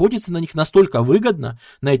 охотиться на них настолько выгодно,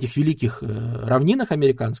 на этих великих равнинах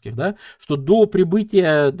американских, да, что до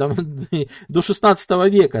прибытия до 16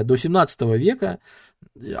 века, до 17 века,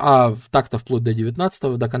 а так-то вплоть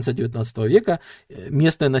до конца 19 века,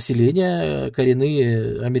 местное население,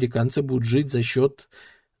 коренные американцы будут жить за счет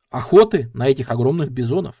охоты на этих огромных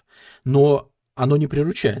бизонов. Но оно не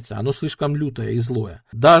приручается, оно слишком лютое и злое.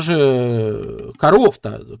 Даже коров,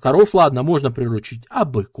 ладно, можно приручить, а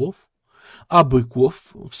быков,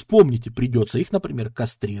 вспомните, придется их, например,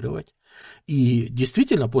 кастрировать. И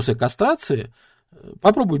действительно, после кастрации,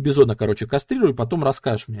 попробуй бизона, кастрируй, потом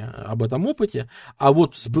расскажешь мне об этом опыте. А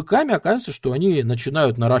вот с быками оказывается, что они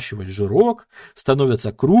начинают наращивать жирок,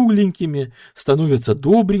 становятся кругленькими, становятся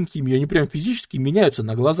добренькими, и они прям физически меняются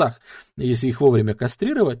на глазах, если их вовремя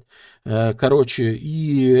кастрировать.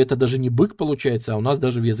 И это даже не бык получается, а у нас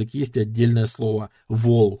даже в языке есть отдельное слово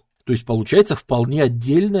 «вол». То есть получается вполне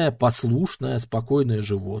отдельное, послушное, спокойное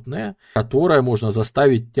животное, которое можно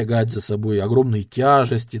заставить тягать за собой огромные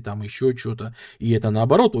тяжести, там еще что-то, и это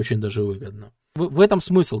наоборот очень даже выгодно. В этом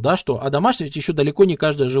смысл, да, что одомашнивать еще далеко не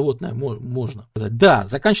каждое животное можно сказать. Да,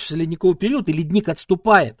 заканчивается ледниковый период, и ледник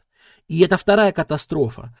отступает, и это вторая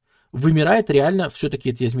катастрофа. Вымирает реально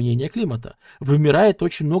все-таки эти изменения климата, вымирает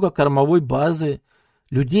очень много кормовой базы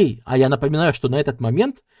людей, а я напоминаю, что на этот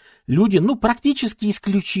момент люди, практически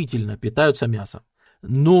исключительно питаются мясом.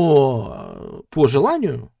 Но по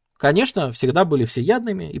желанию, конечно, всегда были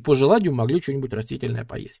всеядными, и по желанию могли что-нибудь растительное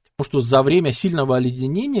поесть. Потому что за время сильного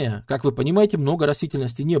оледенения, как вы понимаете, много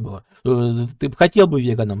растительности не было. Ты хотел бы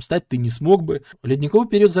веганом стать, ты не смог бы. Ледниковый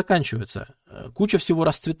период заканчивается, куча всего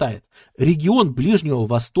расцветает. Регион Ближнего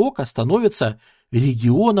Востока становится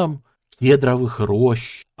регионом кедровых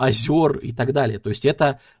рощ, озер и так далее. То есть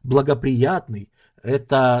это благоприятный,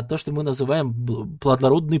 это то, что мы называем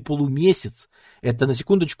плодородный полумесяц. Это, на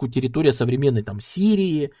секундочку, территория современной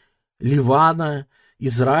Сирии, Ливана,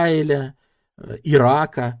 Израиля,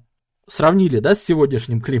 Ирака. Сравнили, да, с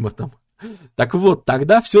сегодняшним климатом? Так вот,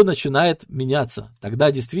 тогда все начинает меняться.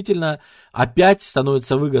 Тогда действительно опять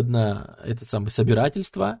становится выгодно это самое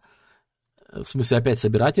собирательство. В смысле, опять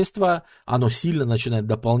собирательство, оно сильно начинает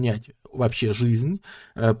дополнять вообще жизнь,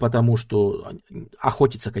 потому что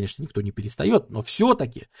охотиться, конечно, никто не перестает, но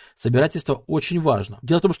все-таки собирательство очень важно.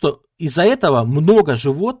 Дело в том, что из-за этого много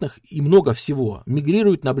животных и много всего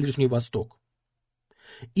мигрируют на Ближний Восток.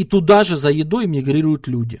 И туда же за едой мигрируют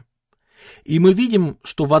люди. И мы видим,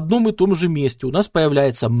 что в одном и том же месте у нас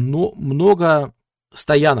появляется много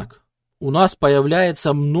стоянок. У нас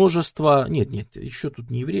появляется множество... Нет, еще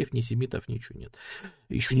тут ни евреев, ни семитов, ничего нет.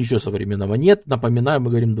 Еще ничего современного нет. Напоминаю,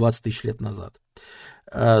 мы говорим 20 тысяч лет назад.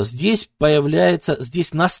 Здесь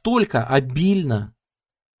настолько обильно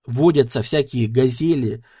водятся всякие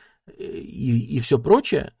газели и все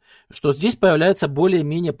прочее, что здесь появляются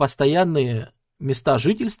более-менее постоянные места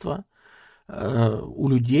жительства у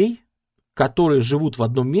людей, которые живут в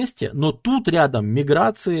одном месте, но тут рядом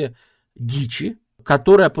миграции дичи,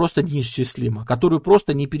 которая просто неисчислима, которую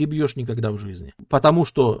просто не перебьешь никогда в жизни. Потому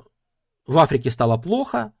что в Африке стало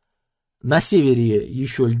плохо, на севере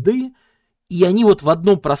еще льды, и они вот в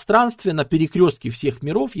одном пространстве, на перекрестке всех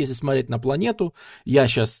миров, если смотреть на планету,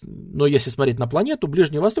 если смотреть на планету,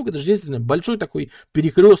 Ближний Восток, это же действительно большой такой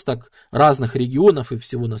перекресток разных регионов и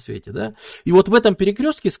всего на свете, да. И вот в этом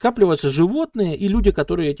перекрестке скапливаются животные и люди,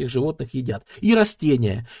 которые этих животных едят, и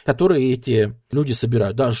растения, которые эти люди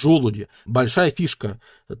собирают, да, желуди. Большая фишка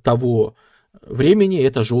того времени —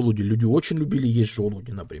 это желуди. Люди очень любили есть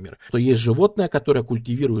желуди, например. То есть животное, которое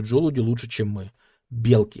культивирует желуди лучше, чем мы.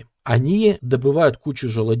 Белки. Они добывают кучу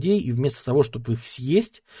желудей, и вместо того, чтобы их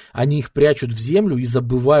съесть, они их прячут в землю и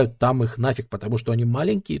забывают там их нафиг, потому что они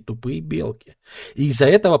маленькие, тупые белки. И из-за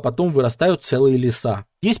этого потом вырастают целые леса.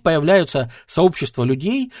 Здесь появляются сообщества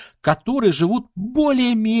людей, которые живут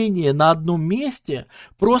более-менее на одном месте,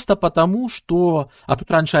 просто потому что... А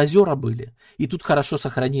тут раньше озера были, и тут хорошо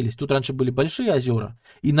сохранились. Тут раньше были большие озера,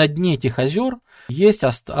 и на дне этих озер есть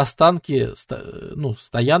останки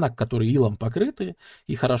стоянок, которые илом покрыты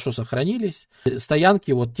и хорошо сохранились.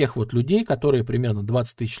 Стоянки вот тех вот людей, которые примерно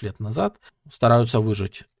 20 тысяч лет назад стараются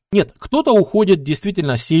выжить. Нет, кто-то уходит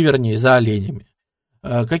действительно севернее за оленями.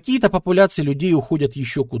 Какие-то популяции людей уходят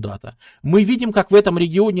еще куда-то. Мы видим, как в этом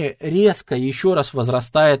регионе резко еще раз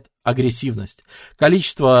возрастает агрессивность.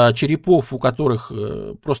 Количество черепов, у которых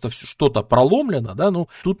просто что-то проломлено, да,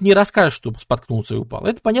 тут не расскажешь, что споткнулся и упал.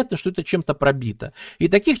 Это понятно, что это чем-то пробито. И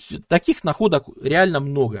таких находок реально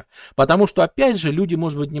много. Потому что, опять же, люди,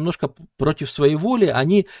 может быть, немножко против своей воли,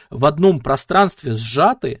 они в одном пространстве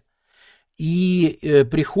сжаты, и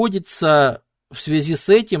приходится... В связи с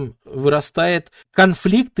этим вырастает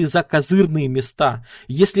конфликты за козырные места.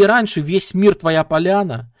 Если раньше весь мир твоя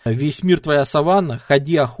поляна, весь мир твоя саванна,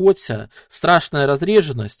 ходи охоться, страшная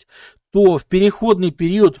разреженность, то в переходный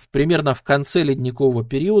период, примерно в конце ледникового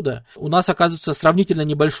периода, у нас оказывается сравнительно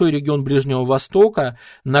небольшой регион Ближнего Востока,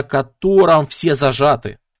 на котором все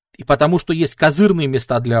зажаты. И потому что есть козырные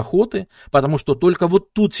места для охоты, потому что только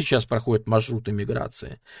вот тут сейчас проходят маршруты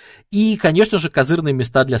миграции. И, конечно же, козырные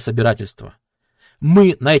места для собирательства.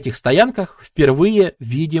 Мы на этих стоянках впервые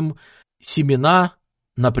видим семена,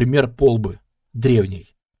 например, полбы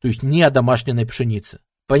древней, то есть не одомашненной пшеницы.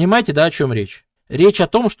 Понимаете, да, о чем речь? Речь о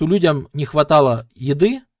том, что людям не хватало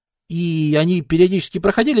еды, и они периодически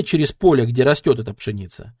проходили через поле, где растет эта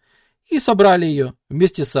пшеница, и собрали ее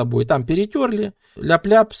вместе с собой. Там перетерли,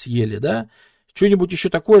 ляп-ляп съели, да, что-нибудь еще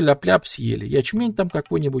такое ляп-ляп съели, ячмень там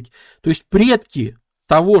какой-нибудь. То есть предки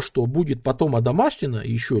того, что будет потом одомашнено,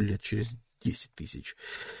 еще лет через 10 тысяч,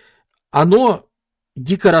 оно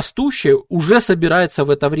дикорастущее уже собирается в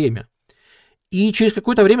это время. И через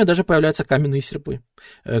какое-то время даже появляются каменные серпы.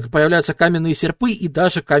 Появляются каменные серпы и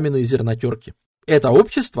даже каменные зернотерки. Это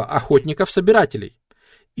общество охотников-собирателей.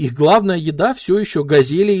 Их главная еда все еще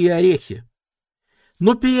газели и орехи.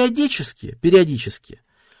 Но периодически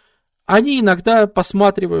они иногда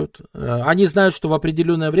посматривают, они знают, что в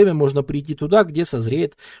определенное время можно прийти туда, где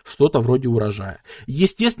созреет что-то вроде урожая.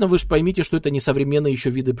 Естественно, вы же поймите, что это не современные еще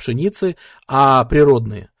виды пшеницы, а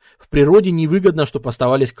природные. В природе невыгодно, чтобы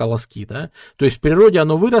оставались колоски, да? То есть в природе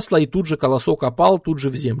оно выросло, и тут же колосок опал, тут же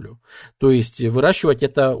в землю. То есть выращивать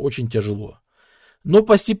это очень тяжело. Но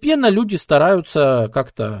постепенно люди стараются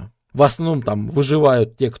как-то... В основном там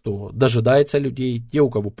выживают те, кто дожидается людей, те, у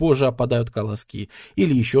кого позже опадают колоски,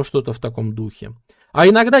 или еще что-то в таком духе. А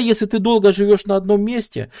иногда, если ты долго живешь на одном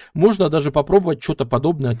месте, можно даже попробовать что-то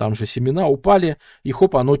подобное, там же семена упали, и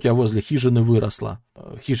хоп, оно у тебя возле хижины выросло.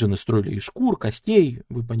 Хижины строили из шкур, костей,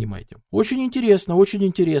 вы понимаете. Очень интересно,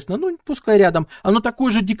 ну пускай рядом. Оно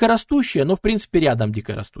такое же дикорастущее, но в принципе рядом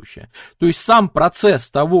дикорастущее. То есть сам процесс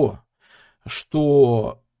того,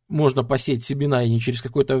 что... можно посеять семена, и они через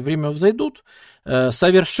какое-то время взойдут,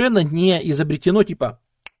 совершенно не изобретено типа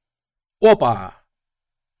опа,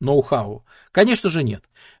 ноу-хау. Конечно же нет.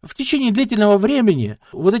 В течение длительного времени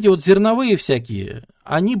вот эти вот зерновые всякие,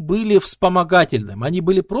 они были вспомогательным, они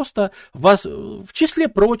были просто в числе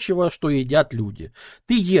прочего, что едят люди.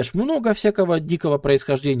 Ты ешь много всякого дикого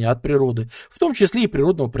происхождения от природы, в том числе и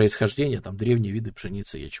природного происхождения, там древние виды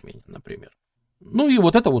пшеницы и ячменя, например. Ну и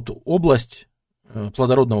вот эта вот область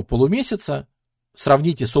плодородного полумесяца,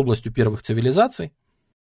 сравните с областью первых цивилизаций.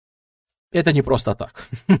 Это не просто так.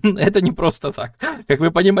 Это не просто так. Как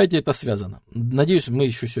вы понимаете, это связано. Надеюсь, мы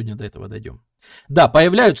еще сегодня до этого дойдем. Да,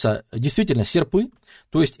 появляются действительно серпы,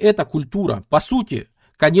 то есть это культура, по сути,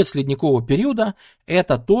 конец ледникового периода,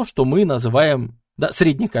 это то, что мы называем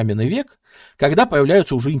средний каменный век, когда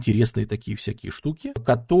появляются уже интересные такие всякие штуки,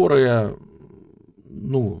 которые,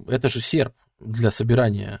 это же серп для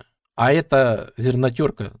собирания. А это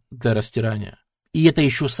зернотерка для растирания. И это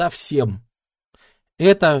еще совсем.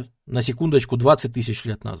 Это, на секундочку, 20 тысяч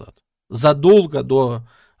лет назад. Задолго до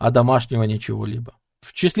одомашнивания чего-либо.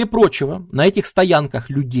 В числе прочего, на этих стоянках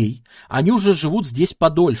людей, они уже живут здесь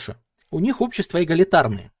подольше. У них общества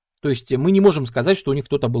эгалитарные. То есть мы не можем сказать, что у них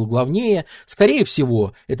кто-то был главнее. Скорее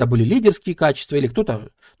всего, это были лидерские качества, или кто-то,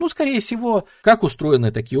 скорее всего, как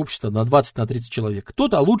устроены такие общества на 20-30 человек.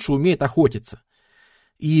 Кто-то лучше умеет охотиться.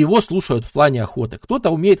 И его слушают в плане охоты.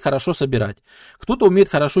 Кто-то умеет хорошо собирать, кто-то умеет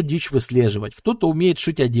хорошо дичь выслеживать, кто-то умеет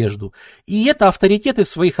шить одежду. И это авторитеты в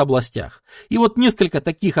своих областях. И вот несколько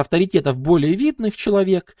таких авторитетов более видных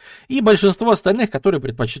человек, и большинство остальных, которые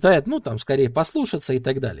предпочитают, скорее послушаться и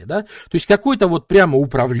так далее. Да? То есть какое-то вот прямо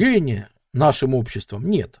управление нашим обществом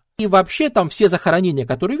нет. И вообще там все захоронения,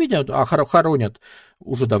 которые видят, хоронят,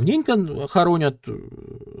 уже давненько хоронят,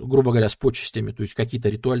 грубо говоря, с почестями, то есть какие-то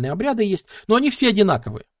ритуальные обряды есть, но они все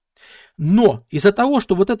одинаковые. Но из-за того,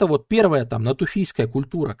 что вот эта вот первая там натуфийская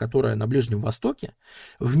культура, которая на Ближнем Востоке,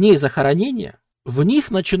 в ней захоронения, в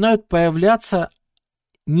них начинают появляться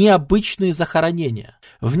необычные захоронения.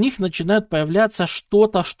 В них начинает появляться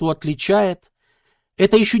что-то, что отличает.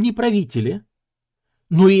 Это еще не правители,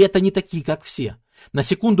 но и это не такие, как все. На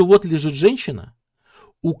секунду вот лежит женщина,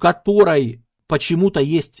 у которой почему-то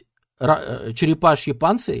есть черепашьи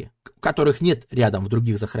панцири, которых нет рядом в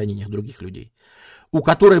других захоронениях других людей, у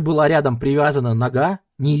которой была рядом привязана нога,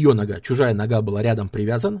 не ее нога, чужая нога была рядом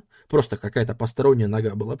привязана, просто какая-то посторонняя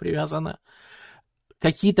нога была привязана,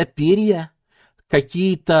 какие-то перья,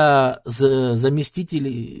 какие-то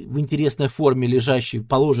заместители в интересной форме лежащие,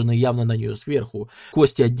 положенные явно на нее сверху,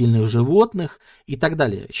 кости отдельных животных и так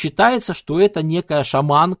далее. Считается, что это некая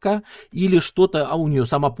шаманка или что-то, а у нее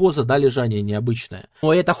сама поза, да, лежание необычное.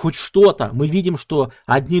 Но это хоть что-то. Мы видим, что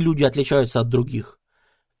одни люди отличаются от других.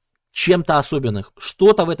 Чем-то особенным.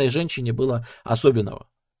 Что-то в этой женщине было особенного.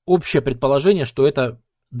 Общее предположение, что это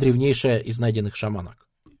древнейшая из найденных шаманок.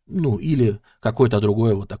 Или какое-то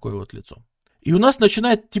другое вот такое вот лицо. И у нас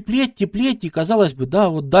начинает теплеть, и казалось бы, да,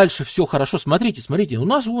 вот дальше все хорошо. Смотрите, у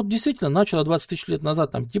нас вот действительно начало 20 тысяч лет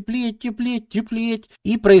назад там теплеть.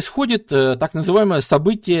 И происходит так называемое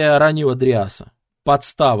событие раннего Дриаса.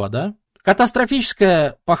 Подстава, да?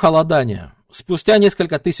 Катастрофическое похолодание спустя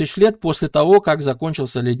несколько тысяч лет после того, как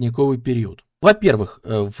закончился ледниковый период. Во-первых,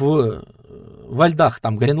 во льдах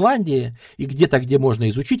там Гренландии и где-то, где можно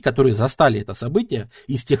изучить, которые застали это событие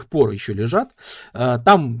и с тех пор еще лежат,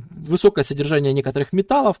 там высокое содержание некоторых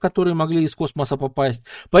металлов, которые могли из космоса попасть.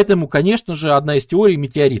 Поэтому, конечно же, одна из теорий —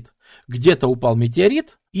 метеорит. Где-то упал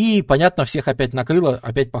метеорит, и, понятно, всех опять накрыло,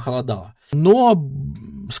 опять похолодало. Но,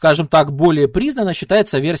 скажем так, более признанно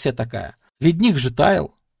считается версия такая. Ледник же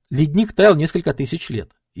таял. Ледник таял несколько тысяч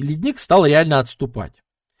лет. И ледник стал реально отступать.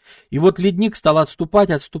 И вот ледник стал отступать,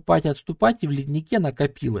 и в леднике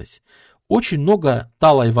накопилось очень много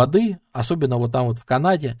талой воды, особенно вот там вот в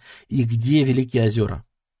Канаде, и где Великие озера.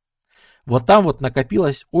 Вот там вот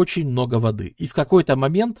накопилось очень много воды. И в какой-то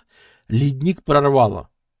момент ледник прорвало.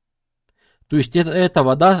 То есть эта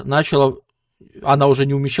вода начала, она уже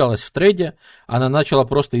не умещалась в трейде, она начала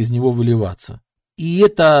просто из него выливаться. И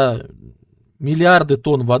это миллиарды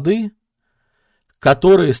тонн воды,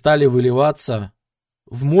 которые стали выливаться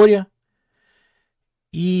в море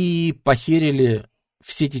и похерили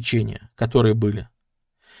все течения, которые были.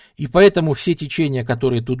 И поэтому все течения,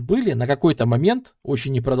 которые тут были, на какой-то момент,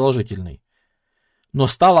 очень непродолжительный, но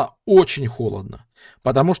стало очень холодно,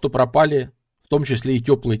 потому что пропали в том числе и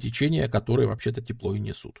теплые течения, которые вообще-то тепло и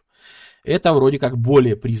несут. Это вроде как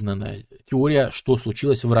более признанная теория, что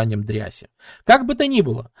случилось в раннем Дриасе. Как бы то ни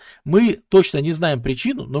было, мы точно не знаем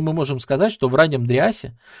причину, но мы можем сказать, что в раннем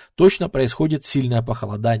Дриасе точно происходит сильное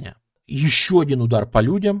похолодание. Еще один удар по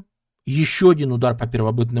людям, еще один удар по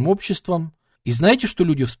первобытным обществам. И знаете, что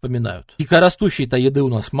люди вспоминают? Дикорастущей-то еды у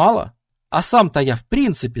нас мало, а сам-то я в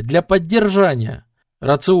принципе для поддержания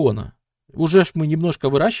рациона. Уже ж мы немножко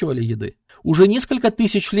выращивали еды. Уже несколько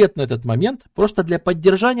тысяч лет на этот момент просто для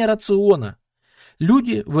поддержания рациона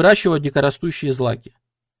люди выращивают дикорастущие злаки.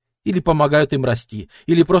 Или помогают им расти,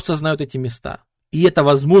 или просто знают эти места. И это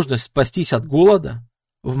возможность спастись от голода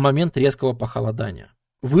в момент резкого похолодания.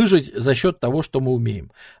 Выжить за счет того, что мы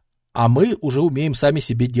умеем. А мы уже умеем сами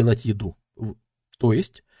себе делать еду. То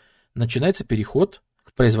есть начинается переход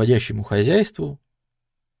к производящему хозяйству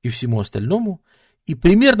и всему остальному. И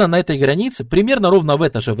примерно на этой границе, примерно ровно в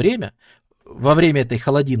это же время, во время этой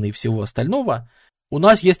холодины и всего остального, у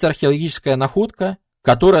нас есть археологическая находка,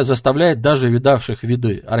 которая заставляет даже видавших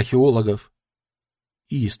виды археологов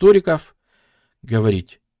и историков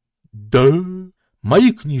говорить: да,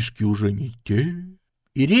 мои книжки уже не те.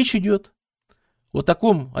 И речь идет о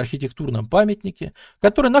таком архитектурном памятнике,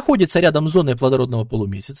 который находится рядом с зоной плодородного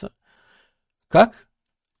полумесяца, как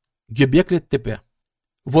Гебекли-Тепе.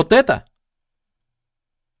 Вот это,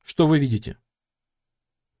 что вы видите,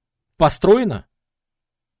 построено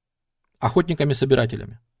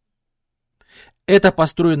охотниками-собирателями. Это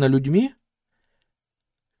построено людьми,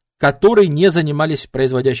 которые не занимались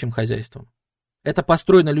производящим хозяйством. Это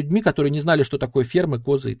построено людьми, которые не знали, что такое фермы,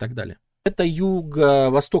 козы и так далее. Это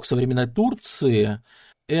юго-восток современной Турции.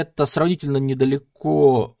 это сравнительно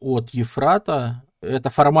недалеко от Ефрата. Это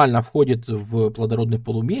формально входит в плодородный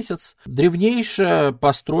полумесяц. Древнейшая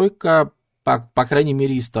постройка, по крайней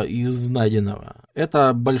мере, из найденного.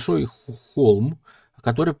 Это большой холм,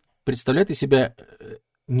 который представляет из себя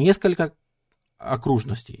несколько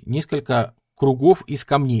окружностей, несколько кругов из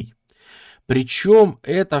камней. Причем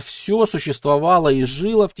это все существовало и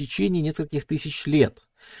жило в течение нескольких тысяч лет.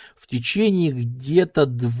 В течение где-то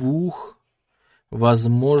 2,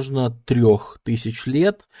 возможно, 3000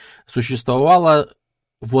 лет существовало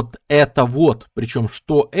вот это вот. Причем,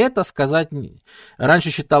 что это сказать...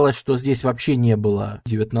 Раньше считалось, что здесь вообще не было. В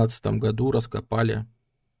 19 году раскопали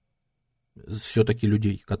все-таки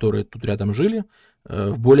людей, которые тут рядом жили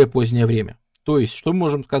в более позднее время. То есть, что мы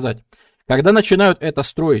можем сказать? Когда начинают это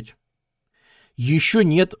строить, еще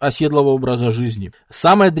нет оседлого образа жизни.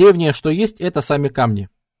 Самое древнее, что есть, это сами камни.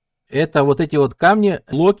 Это вот эти вот камни,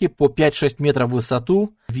 блоки по 5-6 метров в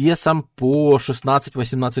высоту, весом по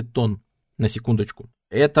 16-18 тонн, на секундочку.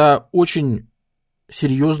 Это очень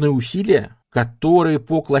серьезные усилия, которые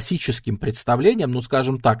по классическим представлениям, ну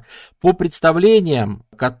скажем так, по представлениям,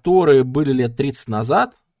 которые были лет 30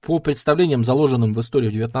 назад, по представлениям, заложенным в истории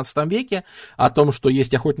в 19 веке, о том, что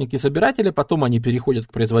есть охотники-собиратели, потом они переходят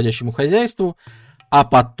к производящему хозяйству, а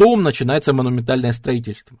потом начинается монументальное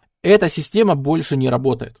строительство. Эта система больше не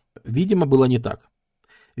работает. Видимо, было не так.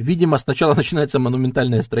 Видимо, сначала начинается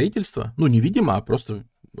монументальное строительство, ну не видимо, а просто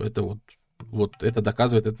это вот это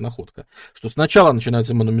доказывает эта находка, что сначала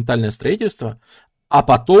начинается монументальное строительство, а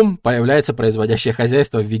потом появляется производящее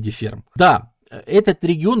хозяйство в виде ферм. Да, этот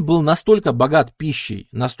регион был настолько богат пищей,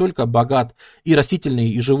 настолько богат и растительной,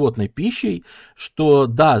 и животной пищей, что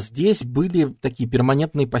да, здесь были такие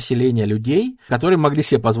перманентные поселения людей, которые могли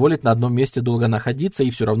себе позволить на одном месте долго находиться, и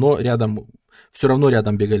все равно рядом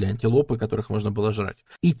бегали антилопы, которых можно было жрать.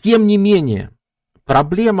 И тем не менее,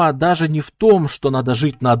 проблема даже не в том, что надо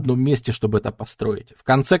жить на одном месте, чтобы это построить. В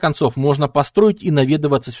конце концов, можно построить и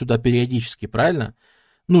наведываться сюда периодически, правильно?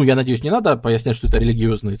 Ну, я надеюсь, не надо пояснять, что это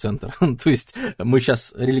религиозный центр. То есть мы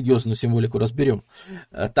сейчас религиозную символику разберем.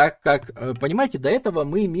 Так как, понимаете, до этого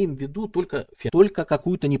мы имеем в виду только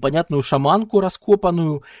какую-то непонятную шаманку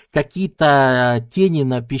раскопанную, какие-то тени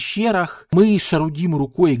на пещерах. Мы шарудим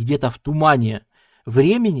рукой где-то в тумане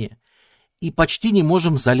времени и почти не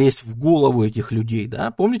можем залезть в голову этих людей,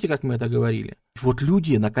 да? Помните, как мы это говорили? Вот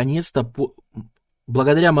люди, наконец-то,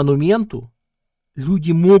 благодаря монументу,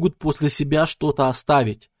 люди могут после себя что-то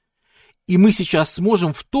оставить. И мы сейчас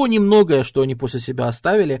сможем в то немногое, что они после себя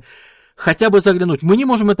оставили, хотя бы заглянуть. Мы не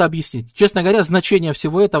можем это объяснить. Честно говоря, значение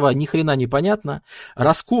всего этого ни хрена не понятно.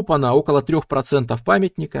 Раскопано около 3%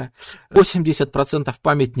 памятника. 80%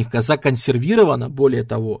 памятника законсервировано, более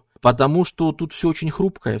того. Потому что тут все очень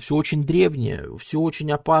хрупкое, все очень древнее, все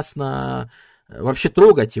очень опасно вообще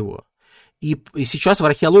трогать его. И сейчас в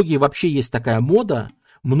археологии вообще есть такая мода,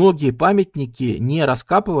 многие памятники не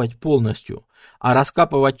раскапывать полностью, а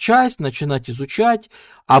раскапывать часть, начинать изучать,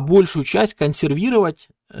 а большую часть консервировать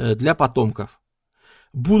для потомков.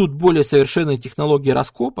 Будут более совершенные технологии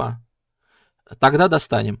раскопа, тогда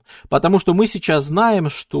достанем. Потому что мы сейчас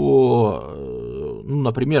знаем, что, ну,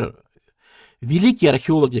 например, великие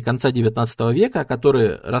археологи конца 19 века,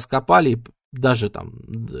 которые раскопали даже там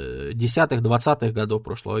 10-х, 20-х годов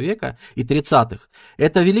прошлого века и 30-х.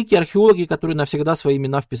 Это великие археологи, которые навсегда свои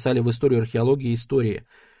имена вписали в историю археологии и истории.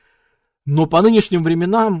 Но по нынешним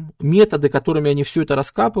временам методы, которыми они все это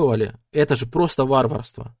раскапывали, это же просто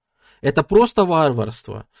варварство. Это просто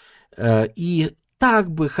варварство. И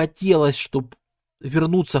так бы хотелось, чтобы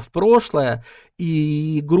вернуться в прошлое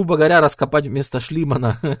и, грубо говоря, раскопать вместо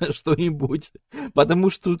Шлимана что-нибудь,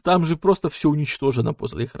 потому что там же просто все уничтожено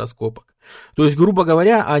после их раскопок. То есть, грубо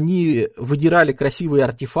говоря, они выдирали красивые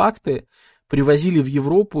артефакты, привозили в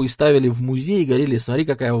Европу и ставили в музей, и говорили: смотри,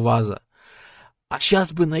 какая ваза. А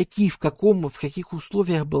сейчас бы найти, в каких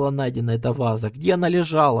условиях была найдена эта ваза, где она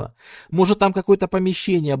лежала. Может, там какое-то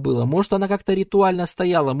помещение было, может, она как-то ритуально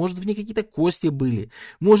стояла, может, в ней какие-то кости были,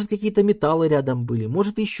 может, какие-то металлы рядом были,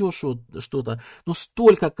 может, еще что-то. Но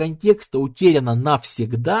столько контекста утеряно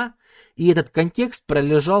навсегда, и этот контекст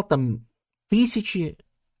пролежал там тысячи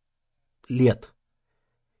лет.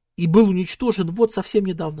 И был уничтожен вот совсем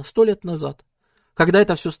недавно, 100 лет назад, когда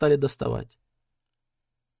это все стали доставать.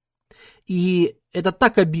 И это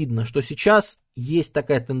так обидно, что сейчас есть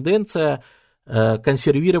такая тенденция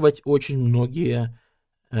консервировать очень многие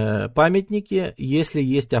памятники, если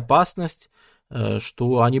есть опасность,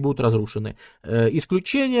 что они будут разрушены.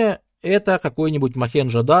 Исключение это какой-нибудь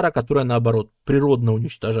Мохенджо-Даро, которое, наоборот, природно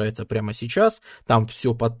уничтожается прямо сейчас, там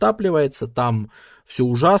все подтапливается, там все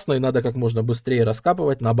ужасно, и надо как можно быстрее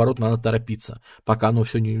раскапывать, наоборот, надо торопиться, пока оно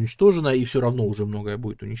все не уничтожено, и все равно уже многое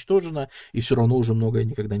будет уничтожено, и все равно уже многое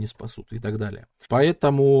никогда не спасут, и так далее.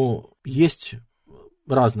 Поэтому есть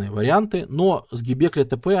разные варианты, но с Гебекли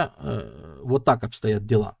ТП вот так обстоят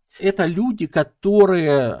дела. Это люди,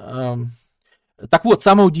 которые... Так вот,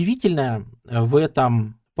 самое удивительное в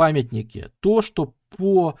этом памятнике то, что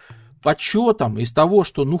по подсчетам из того,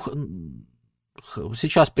 что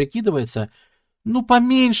сейчас прикидывается, по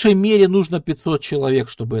меньшей мере нужно 500 человек,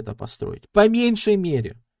 чтобы это построить. По меньшей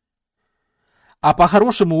мере. А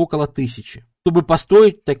по-хорошему около 1000, чтобы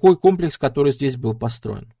построить такой комплекс, который здесь был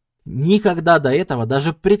построен. Никогда до этого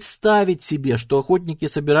даже представить себе, что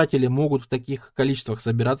охотники-собиратели могут в таких количествах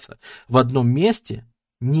собираться в одном месте,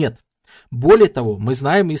 нет. Более того, мы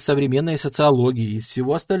знаем из современной социологии, из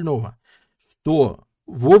всего остального, что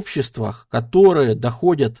в обществах, которые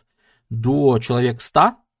доходят до человек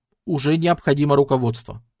 100, уже необходимо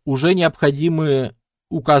руководство, уже необходимы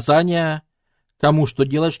указания, кому что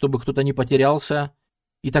делать, чтобы кто-то не потерялся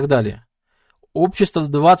и так далее. Общество в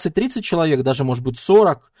 20-30 человек, даже может быть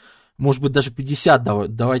 40, может быть даже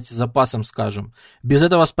 50, давайте запасом скажем, без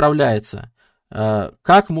этого справляется.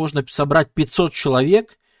 Как можно собрать 500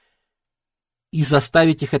 человек и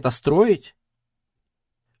заставить их это строить?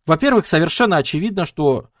 Во-первых, совершенно очевидно,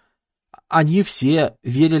 что они все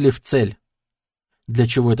верили в цель, для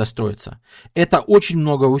чего это строится. Это очень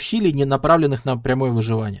много усилий, не направленных на прямое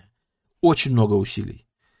выживание. Очень много усилий,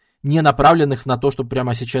 не направленных на то, чтобы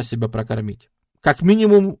прямо сейчас себя прокормить. Как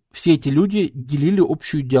минимум, все эти люди делили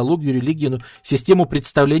общую идеологию, религию, систему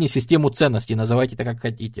представлений, систему ценностей, называйте это как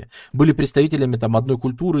хотите. Были представителями одной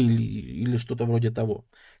культуры или что-то вроде того.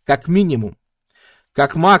 Как минимум.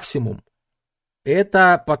 Как максимум,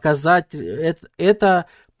 это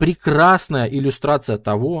прекрасная иллюстрация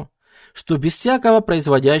того, что без всякого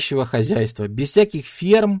производящего хозяйства, без всяких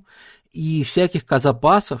ферм и всяких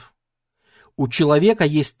казапасов у человека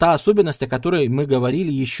есть та особенность, о которой мы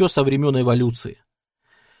говорили еще со времен эволюции.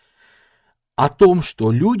 О том,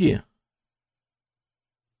 что люди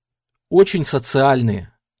очень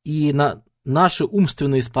социальные, и наши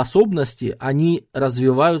умственные способности, они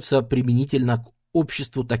развиваются применительно к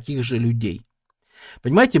обществу таких же людей.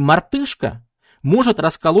 Понимаете, мартышка может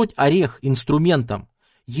расколоть орех инструментом.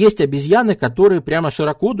 Есть обезьяны, которые прямо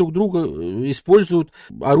широко друг друга используют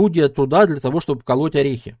орудия труда для того, чтобы колоть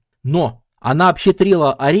орехи. Но она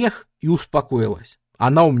обхитрила орех и успокоилась.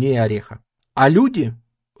 Она умнее ореха. А люди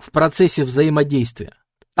в процессе взаимодействия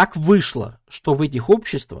так вышло, что в этих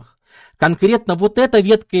обществах конкретно вот эта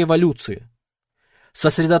ветка эволюции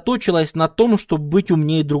сосредоточилась на том, чтобы быть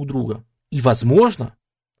умнее друг друга. И, возможно,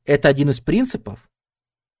 это один из принципов,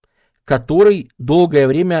 который долгое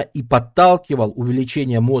время и подталкивал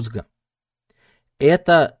увеличение мозга.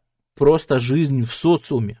 Это просто жизнь в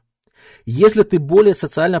социуме. Если ты более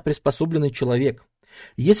социально приспособленный человек,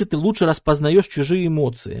 если ты лучше распознаешь чужие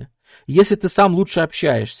эмоции, если ты сам лучше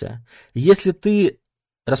общаешься, если ты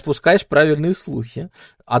распускаешь правильные слухи,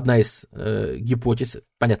 одна из гипотез,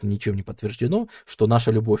 понятно, ничем не подтверждено, что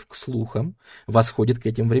наша любовь к слухам восходит к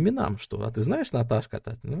этим временам. Что, а ты знаешь,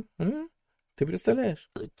 Наташка-то? Ты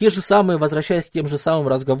представляешь? Те же самые, возвращаясь к тем же самым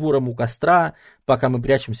разговорам у костра, пока мы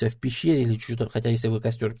прячемся в пещере или что-то, хотя если вы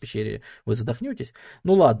костер в пещере, вы задохнетесь.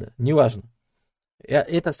 Ну ладно, неважно.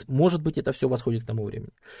 Это, может быть, это все восходит к тому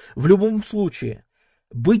времени. В любом случае,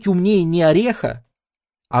 быть умнее не ореха,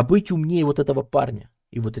 а быть умнее вот этого парня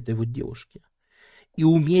и вот этой вот девушки. И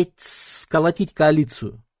уметь сколотить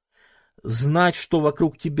коалицию. Знать, что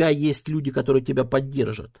вокруг тебя есть люди, которые тебя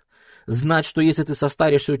поддержат. Знать, что если ты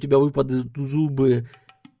состаришься, у тебя выпадут зубы,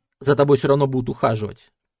 за тобой все равно будут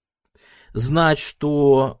ухаживать. Знать,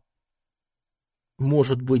 что,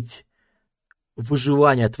 может быть,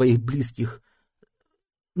 выживание твоих близких,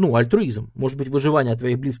 альтруизм, может быть, выживание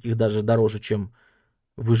твоих близких даже дороже, чем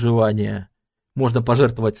выживание, можно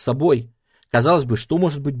пожертвовать собой. Казалось бы, что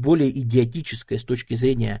может быть более идиотическое с точки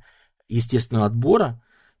зрения естественного отбора,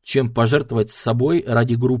 чем пожертвовать собой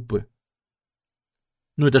ради группы?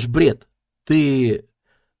 Это ж бред. Ты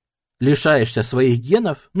лишаешься своих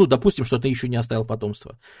генов, допустим, что ты еще не оставил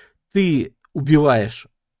потомство. Ты убиваешь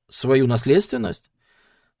свою наследственность,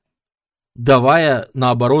 давая,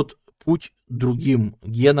 наоборот, путь другим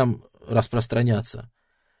генам распространяться.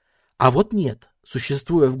 А вот нет.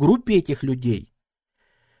 Существуя в группе этих людей,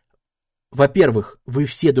 во-первых, вы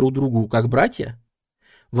все друг другу как братья,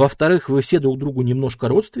 Во-вторых, вы все друг другу немножко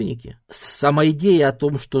родственники. Сама идея о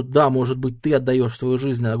том, что да, может быть, ты отдаешь свою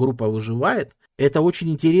жизнь, а группа выживает, это очень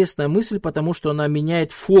интересная мысль, потому что она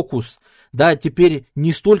меняет фокус. Да, теперь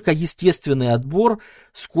не столько естественный отбор,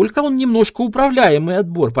 сколько он немножко управляемый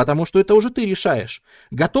отбор, потому что это уже ты решаешь,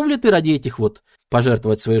 готов ли ты ради этих вот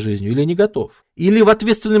пожертвовать своей жизнью или не готов. Или в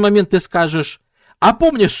ответственный момент ты скажешь: а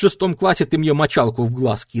помнишь, в 6 классе ты мне мочалку в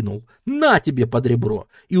глаз кинул? На тебе под ребро.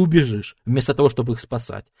 И убежишь, вместо того, чтобы их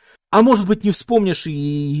спасать. А может быть, не вспомнишь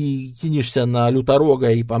и кинешься на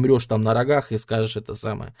люторога и помрешь там на рогах и скажешь это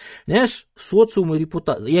самое. Знаешь, социум и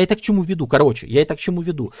репутация. Я это к чему веду? К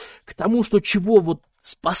тому, что чего вот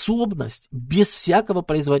способность без всякого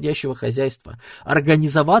производящего хозяйства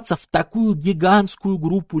организоваться в такую гигантскую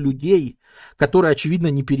группу людей, которая, очевидно,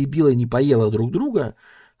 не перебила и не поела друг друга,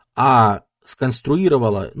 а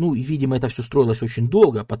сконструировала, ну, и, видимо, это все строилось очень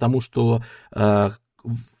долго, потому что во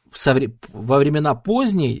времена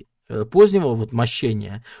позднего вот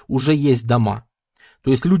мощения уже есть дома. То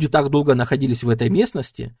есть люди так долго находились в этой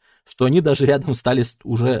местности, что они даже рядом стали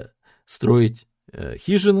уже строить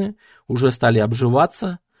хижины, уже стали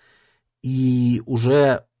обживаться и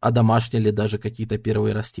уже одомашнили даже какие-то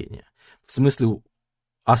первые растения. В смысле,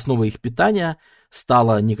 основой их питания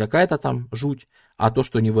стала не какая-то там жуть, а то,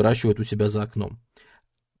 что они выращивают у себя за окном.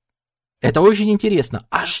 Это очень интересно.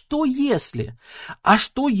 А что если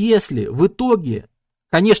в итоге,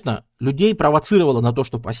 конечно, людей провоцировало на то,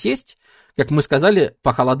 чтобы осесть, как мы сказали,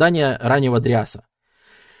 похолодание раннего Дриаса.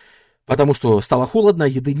 Потому что стало холодно,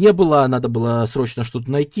 еды не было, надо было срочно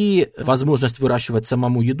что-то найти. Возможность выращивать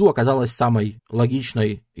самому еду оказалась самой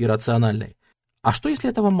логичной и рациональной. А что если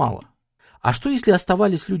этого мало? А что если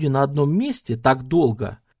оставались люди на одном месте так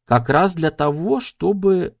долго, как раз для того,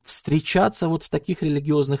 чтобы встречаться вот в таких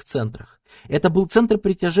религиозных центрах? Это был центр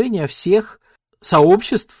притяжения всех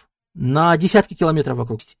сообществ на десятки километров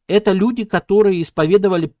вокруг. Это люди, которые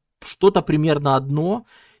исповедовали что-то примерно одно,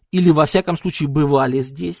 или во всяком случае бывали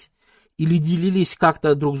здесь, или делились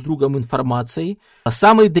как-то друг с другом информацией.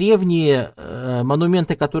 Самые древние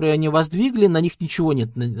монументы, которые они воздвигли, на них ничего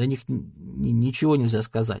нет, на них ничего нельзя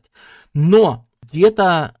сказать. Но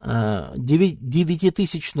где-то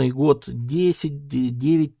 9000 год,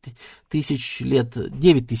 9 тысяч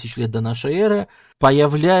лет до нашей эры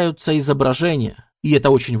появляются изображения. И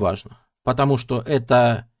это очень важно, потому что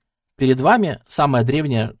это перед вами самое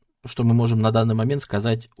древнее, что мы можем на данный момент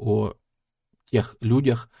сказать о тех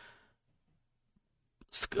людях,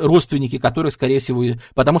 родственники которых, скорее всего,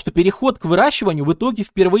 потому что переход к выращиванию в итоге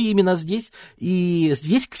впервые именно здесь, и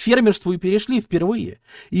здесь к фермерству и перешли впервые.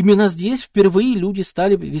 Именно здесь впервые люди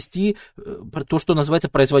стали вести то, что называется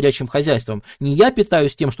производящим хозяйством. Не я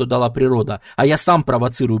питаюсь тем, что дала природа, а я сам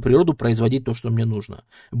провоцирую природу производить то, что мне нужно,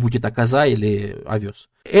 будь это коза или овес.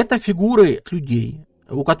 Это фигуры людей,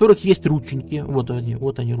 у которых есть рученьки, вот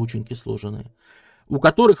они рученьки сложенные, у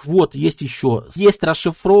которых вот есть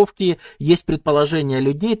расшифровки, есть предположения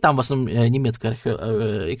людей, там в основном немецкая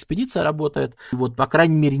экспедиция работает. Вот, по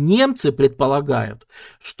крайней мере, немцы предполагают,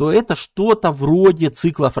 что это что-то вроде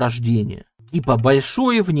циклов рождения. Типа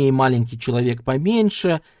большой, в ней маленький человек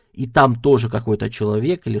поменьше, и там тоже какой-то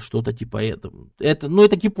человек или что-то типа этого. Это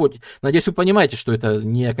гипотеза. Надеюсь, вы понимаете, что это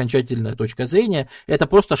не окончательная точка зрения, это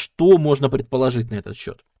просто что можно предположить на этот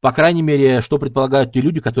счет. По крайней мере, что предполагают те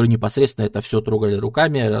люди, которые непосредственно это все трогали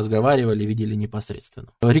руками, разговаривали, видели непосредственно.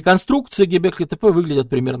 Реконструкции Гебекли ТП выглядят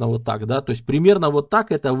примерно вот так, да, то есть примерно вот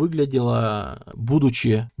так это выглядело,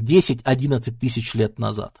 будучи 10-11 тысяч лет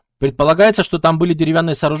назад. Предполагается, что там были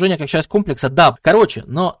деревянные сооружения как часть комплекса. Да,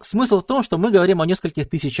 но смысл в том, что мы говорим о нескольких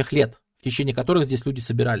тысячах лет, в течение которых здесь люди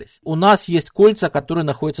собирались. У нас есть кольца, которые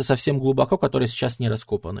находятся совсем глубоко, которые сейчас не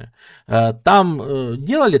раскопаны. Там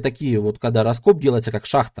делали такие, вот когда раскоп делается как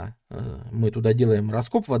шахта, мы туда делаем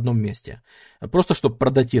раскоп в одном месте, просто чтобы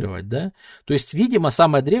продатировать, да. То есть, видимо,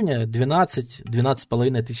 самое древнее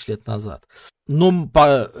 12,5 тысяч лет назад. Но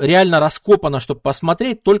реально раскопано, чтобы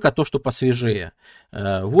посмотреть, только то, что посвежее.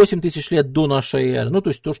 8 тысяч лет до нашей эры, то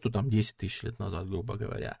есть то, что там 10 тысяч лет назад, грубо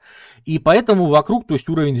говоря. И поэтому вокруг, то есть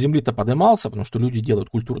уровень земли-то поднимался, потому что люди делают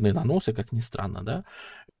культурные наносы, как ни странно, да.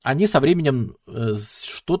 Они со временем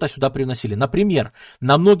что-то сюда приносили. Например,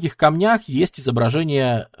 на многих камнях есть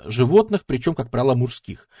изображения животных, причем, как правило,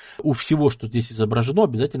 мужских. У всего, что здесь изображено,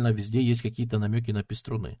 обязательно везде есть какие-то намеки на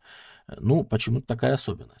пеструны. Почему-то такая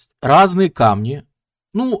особенность. Разные камни.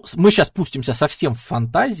 Мы сейчас спустимся совсем в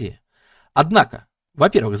фантазии. Однако,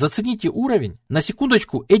 во-первых, зацените уровень. На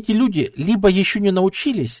секундочку, эти люди либо еще не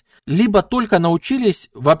научились, либо только научились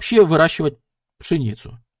вообще выращивать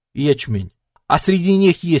пшеницу и ячмень. А среди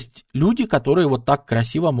них есть люди, которые вот так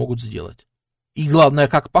красиво могут сделать. И главное,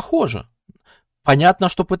 как похоже. понятно,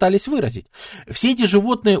 что пытались выразить. Все эти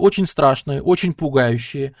животные очень страшные, очень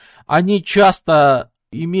пугающие. Они часто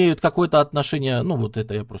имеют какое-то отношение, ну вот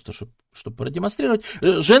это я просто, чтобы продемонстрировать.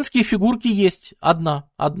 Женские фигурки есть, одна.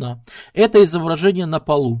 Это изображение на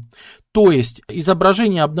полу. То есть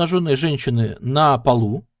изображение обнаженной женщины на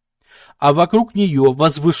полу, а вокруг нее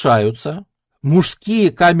возвышаются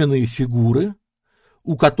мужские каменные фигуры,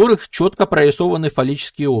 у которых четко прорисованы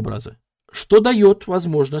фаллические образы. Что дает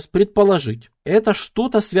возможность предположить, это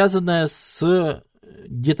что-то связанное с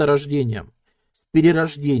деторождением, с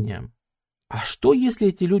перерождением. А что, если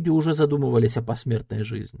эти люди уже задумывались о посмертной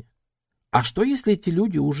жизни? А что, если эти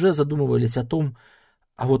люди уже задумывались о том,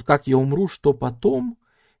 а вот как я умру, что потом?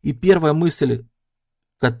 И первая мысль,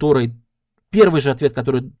 первый же ответ,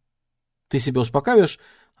 который ты себя успокаиваешь,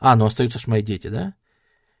 ну остаются ж мои дети, да?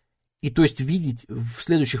 И то есть видеть в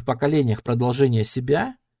следующих поколениях продолжение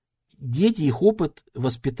себя, дети, их опыт,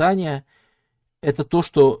 воспитание, это то,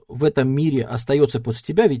 что в этом мире остается после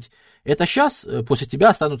тебя, ведь это сейчас после тебя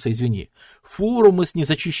останутся, извини, форумы с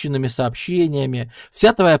незачищенными сообщениями,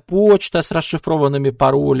 вся твоя почта с расшифрованными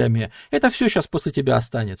паролями, это все сейчас после тебя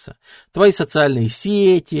останется. Твои социальные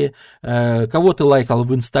сети, кого ты лайкал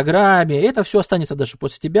в Инстаграме, это все останется даже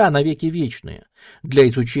после тебя навеки вечные для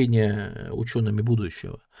изучения учеными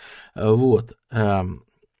будущего. Вот.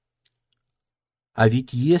 А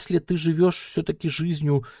ведь если ты живешь все-таки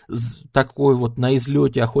жизнью такой вот на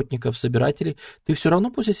излете охотников-собирателей, ты все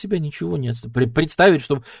равно после себя ничего не оставишь. Представить,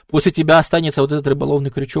 что после тебя останется вот этот рыболовный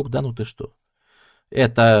крючок, да ну ты что?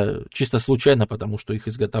 Это чисто случайно, потому что их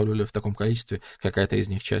изготавливали в таком количестве, какая-то из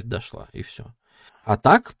них часть дошла, и все. А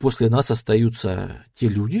так, после нас остаются те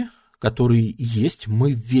люди, которые есть,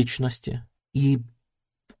 мы в вечности, и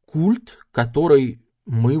культ, который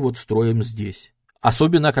мы вот строим здесь.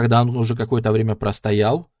 Особенно, когда он уже какое-то время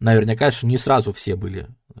простоял. Наверняка, конечно, не сразу все были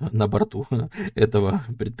на борту этого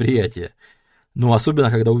предприятия. Но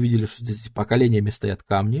особенно, когда увидели, что здесь поколениями стоят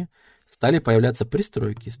камни, стали появляться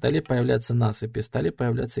пристройки, стали появляться насыпи, стали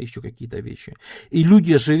появляться еще какие-то вещи. И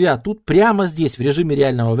люди, живя тут, прямо здесь, в режиме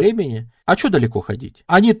реального времени, а что далеко ходить?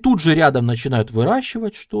 Они тут же рядом начинают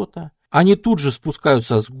выращивать что-то. Они тут же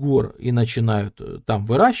спускаются с гор и начинают там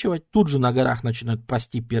выращивать, тут же на горах начинают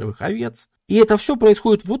пасти первых овец. И это все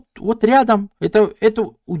происходит вот рядом. Это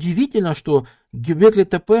удивительно, что Гюбекли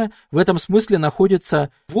ТП в этом смысле находится,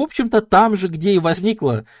 в общем-то, там же, где и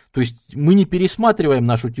возникло. То есть мы не пересматриваем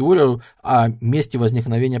нашу теорию о месте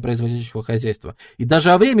возникновения производящего хозяйства. И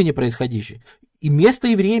даже о времени происходящего. И место,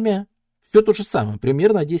 и время все то же самое.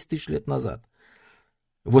 Примерно 10 тысяч лет назад.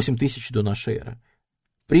 8 тысяч до нашей эры.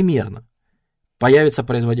 Примерно появится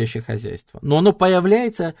производящее хозяйство. Но оно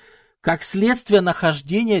появляется как следствие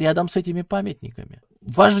нахождения рядом с этими памятниками.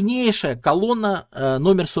 Важнейшая колонна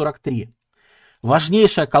номер 43.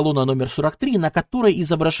 Важнейшая колонна номер 43, на которой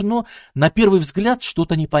изображено на первый взгляд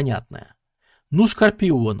что-то непонятное. Ну,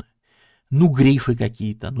 скорпионы, ну, грифы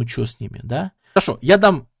какие-то, ну, что с ними, да? Хорошо, я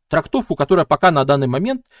дам трактовку, которая пока на данный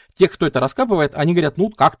момент, те, кто это раскапывает, они говорят, ну,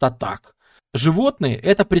 как-то так. Животные –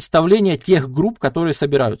 это представление тех групп, которые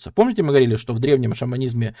собираются. Помните, мы говорили, что в древнем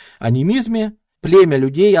шаманизме, анимизме племя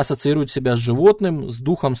людей ассоциирует себя с животным, с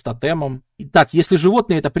духом, с тотемом. Итак, если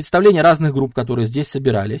животные – это представление разных групп, которые здесь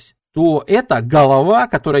собирались, то это голова,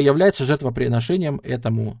 которая является жертвоприношением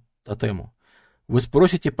этому тотему. Вы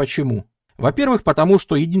спросите, почему? Во-первых, потому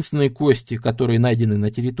что единственные кости, которые найдены на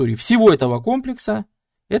территории всего этого комплекса,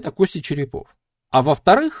 это кости черепов. А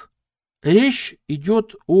во-вторых, речь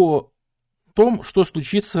идет о том, что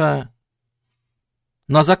случится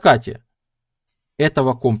на закате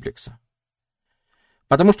этого комплекса.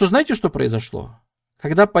 Потому что знаете, что произошло?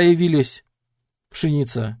 Когда появились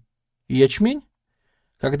пшеница и ячмень,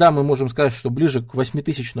 когда мы можем сказать, что ближе к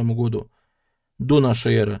 8000 году до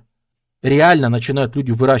нашей эры реально начинают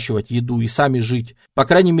люди выращивать еду и сами жить. По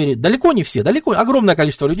крайней мере, далеко не все, огромное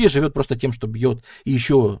количество людей живет просто тем, что бьет, и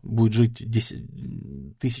еще будет жить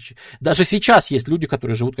 10 тысяч. Даже сейчас есть люди,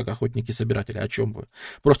 которые живут как охотники-собиратели. О чем вы?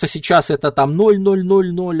 Просто сейчас это там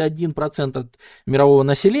 0,0001% от мирового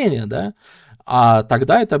населения, да? А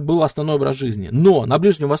тогда это был основной образ жизни. Но на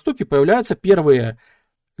Ближнем Востоке появляются первые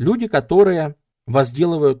люди, которые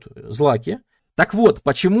возделывают злаки. Так вот,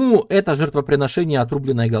 почему это жертвоприношение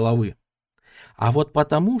отрубленной головы? А вот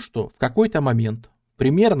потому, что в какой-то момент,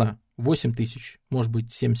 примерно 8 тысяч, может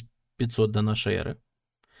быть 7500 до нашей эры,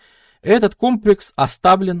 этот комплекс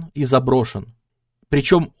оставлен и заброшен.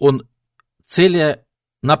 Причем он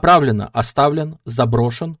целенаправленно оставлен,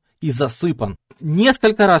 заброшен и засыпан.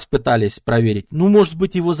 Несколько раз пытались проверить, может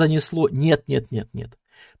быть, его занесло. Нет.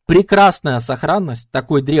 Прекрасная сохранность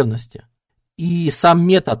такой древности. И сам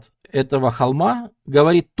метод этого холма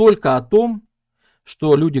говорит только о том,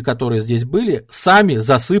 что люди, которые здесь были, сами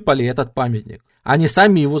засыпали этот памятник. Они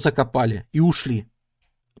сами его закопали и ушли.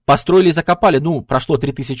 Построили и закопали, прошло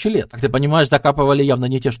 3000 лет. Как ты понимаешь, закапывали явно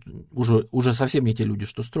не те, что уже совсем не те люди,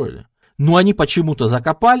 что строили. Но они почему-то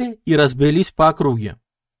закопали и разбрелись по округе.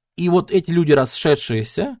 И вот эти люди,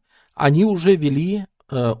 расшедшиеся, они уже вели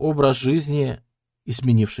образ жизни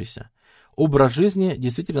изменившийся. Образ жизни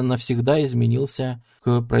действительно навсегда изменился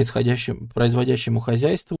к производящему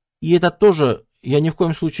хозяйству. И это тоже, я ни в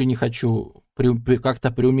коем случае не хочу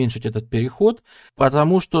как-то преуменьшить этот переход,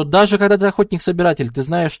 потому что даже когда ты охотник-собиратель, ты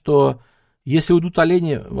знаешь, что если уйдут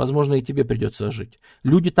олени, возможно, и тебе придется жить.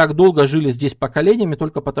 Люди так долго жили здесь поколениями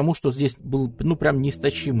только потому, что здесь был, прям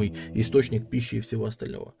неистощимый источник пищи и всего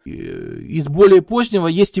остального. Из более позднего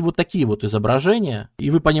есть и вот такие вот изображения,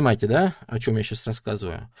 и вы понимаете, да, о чем я сейчас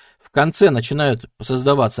рассказываю. В конце начинают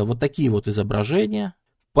создаваться вот такие вот изображения,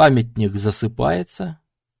 памятник засыпается,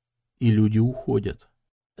 и люди уходят.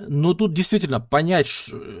 Но тут действительно понять,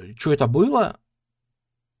 что это было,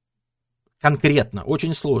 конкретно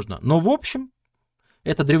очень сложно. Но в общем,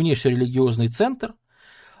 это древнейший религиозный центр,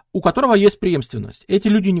 у которого есть преемственность. Эти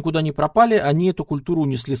люди никуда не пропали, они эту культуру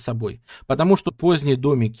унесли с собой. Потому что поздние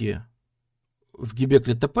домики в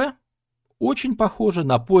Гебекли-Тепе очень похожи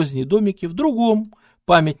на поздние домики в другом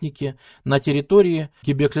памятнике на территории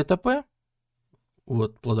Гебекли-Тепе.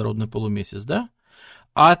 Вот плодородный полумесяц, да?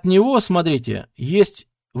 А от него, смотрите, есть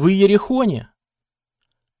в Иерихоне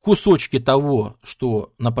кусочки того,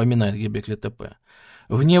 что напоминает Гебекли-Тепе.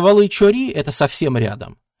 В Невалы-Чори это совсем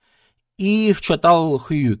рядом. И в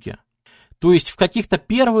Чатал-Хююке. То есть в каких-то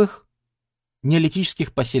первых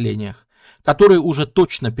неолитических поселениях, которые уже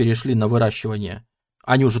точно перешли на выращивание.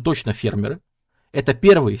 Они уже точно фермеры. Это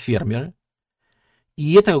первые фермеры.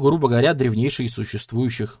 И это, грубо говоря, древнейшие из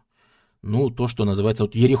существующих. То, что называется,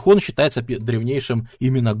 вот Иерихон считается древнейшим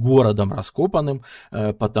именно городом раскопанным,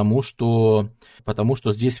 потому что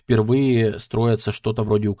здесь впервые строится что-то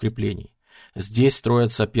вроде укреплений. Здесь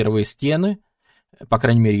строятся первые стены, по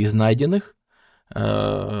крайней мере, из найденных,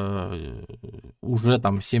 уже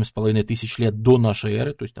там 7,5 тысяч лет до нашей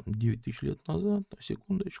эры, то есть там 9 тысяч лет назад,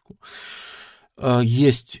 секундочку.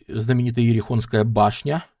 Есть знаменитая Иерихонская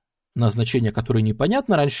башня, назначение которой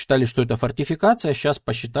непонятно. Раньше считали, что это фортификация, сейчас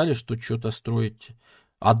посчитали, что что-то строить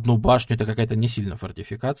одну башню, это какая-то не сильно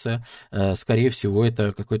фортификация. Скорее всего,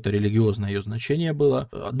 это какое-то религиозное ее значение было.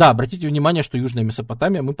 Да, обратите внимание, что Южная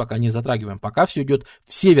Месопотамия мы пока не затрагиваем. Пока все идет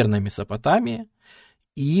в Северной Месопотамии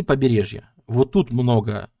и побережье. Вот тут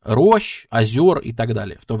много рощ, озер и так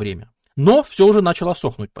далее в то время. Но все уже начало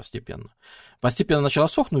сохнуть постепенно. Постепенно начало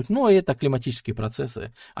сохнуть, но это климатические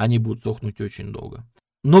процессы, они будут сохнуть очень долго.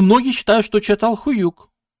 Но многие считают, что Чатал-Хююк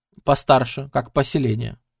постарше, как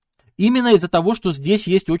поселение. Именно из-за того, что здесь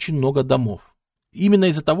есть очень много домов. Именно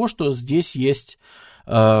из-за того, что здесь есть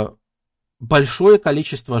большое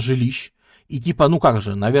количество жилищ. И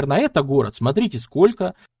наверное, это город. Смотрите,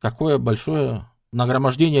 какое большое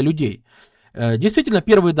нагромождение людей. Действительно,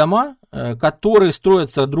 первые дома, которые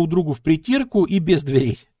строятся друг другу в притирку и без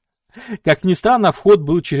дверей. Как ни странно, вход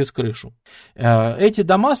был через крышу. Эти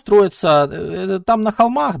дома строятся, там на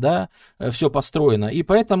холмах, да, все построено, и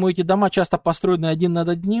поэтому эти дома часто построены один над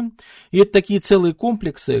одним, и это такие целые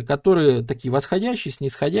комплексы, которые такие восходящие,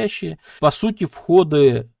 снисходящие. По сути,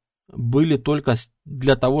 входы были только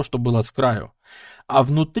для того, что было с краю, а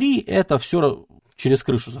внутри это все через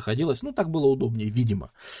крышу заходилось, так было удобнее,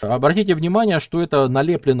 видимо. Обратите внимание, что это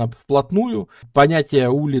налеплено вплотную, понятия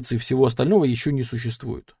улиц и всего остального еще не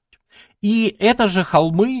существует. И это же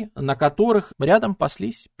холмы, на которых рядом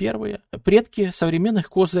паслись первые предки современных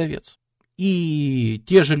коз и овец. И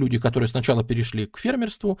те же люди, которые сначала перешли к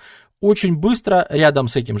фермерству, очень быстро рядом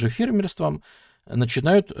с этим же фермерством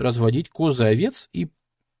начинают разводить коз и овец, и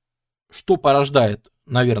что порождает,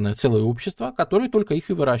 наверное, целое общество, которое только их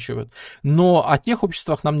и выращивает. Но о тех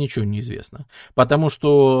обществах нам ничего не известно. Потому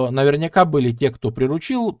что наверняка были те, кто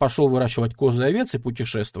приручил, пошел выращивать коз и овец и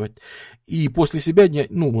путешествовать. И после себя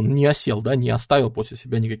он не осел, да, не оставил после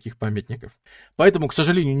себя никаких памятников. Поэтому, к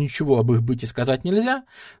сожалению, ничего об их быте сказать нельзя.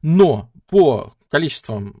 Но по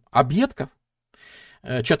количествам объедков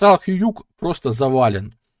Чатал-Хююк просто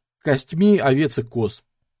завален костьми овец и коз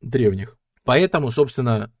древних. Поэтому,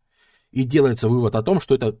 собственно, и делается вывод о том,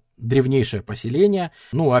 что это древнейшее поселение.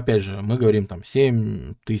 Ну, опять же, мы говорим там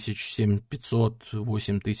 7000, 7500,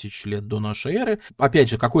 8000 лет до нашей эры. Опять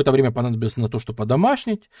же, какое-то время понадобилось на то, чтобы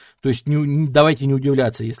подомашнить. То есть давайте не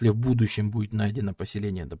удивляться, если в будущем будет найдено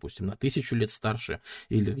поселение, допустим, на 1000 лет старше,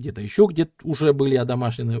 или где-то еще, где уже были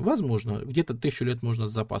одомашнены. Возможно, где-то 1000 лет можно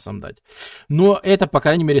с запасом дать. Но это, по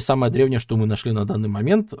крайней мере, самое древнее, что мы нашли на данный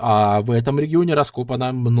момент. А в этом регионе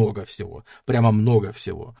раскопано много всего. Прямо много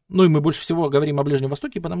всего. Ну и мы больше всего говорим о Ближнем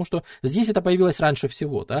Востоке, потому что здесь это появилось раньше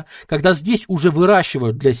всего, да? Когда здесь уже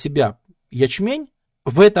выращивают для себя ячмень,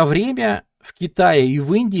 в это время в Китае и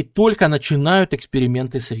в Индии только начинают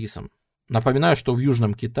эксперименты с рисом. Напоминаю, что в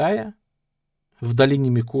Южном Китае, в долине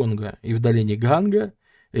Меконга и в долине Ганга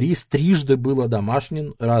рис трижды был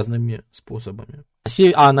одомашнен разными способами.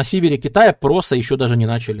 А на севере Китая просто еще даже не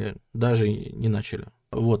начали.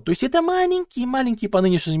 Вот. То есть это маленькие по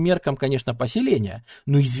нынешним меркам, конечно, поселения.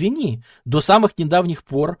 Но извини, до самых недавних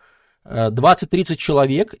пор 20-30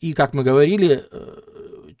 человек, и, как мы говорили,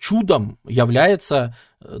 чудом является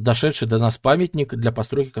дошедший до нас памятник, для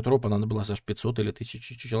постройки которого понадобилось аж 500 или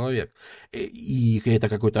 1000 человек. И это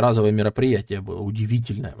какое-то разовое мероприятие было,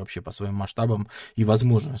 удивительное вообще по своим масштабам и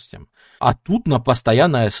возможностям. А тут на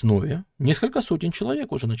постоянной основе несколько сотен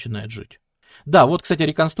человек уже начинает жить. Да, вот, кстати,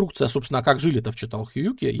 реконструкция, собственно, как жили-то в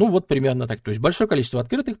Чаталхаюке. Ну, вот примерно так. То есть большое количество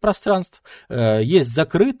открытых пространств, есть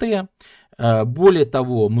закрытые. Более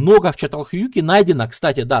того, много в Чаталхаюке найдено,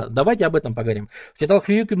 кстати, да, давайте об этом поговорим. В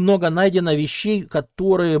Чаталхаюке много найдено вещей,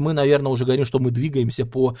 которые мы, наверное, уже говорим, что мы двигаемся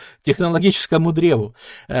по технологическому древу.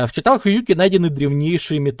 В Чаталхаюке найдены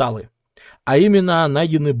древнейшие металлы. А именно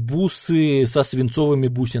найдены бусы со свинцовыми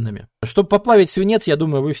бусинами. Чтобы поплавить свинец, я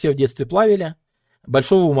думаю, вы все в детстве плавили.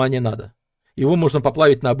 Большого ума не надо. Его можно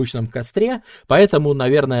поплавить на обычном костре, поэтому,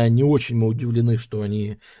 наверное, не очень мы удивлены, что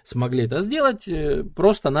они смогли это сделать.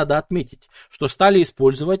 Просто надо отметить, что стали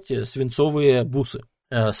использовать свинцовые бусы.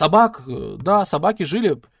 Собаки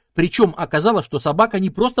жили, причем оказалось, что собака не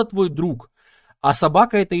просто твой друг, а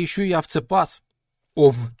собака это еще и овцепас,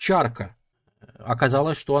 овчарка.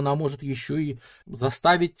 Оказалось, что она может еще и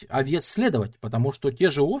заставить овец следовать, потому что те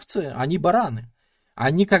же овцы, они бараны.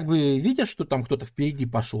 Они как бы видят, что там кто-то впереди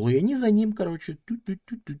пошел, и они за ним,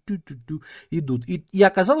 идут. И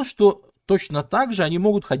оказалось, что точно так же они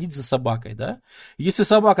могут ходить за собакой, да. Если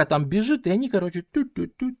собака там бежит, и они,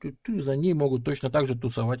 за ней могут точно так же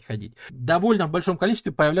тусовать, ходить. Довольно в большом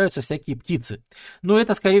количестве появляются всякие птицы. Но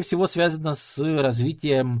это, скорее всего, связано с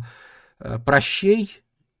развитием пращей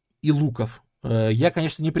и луков. Я,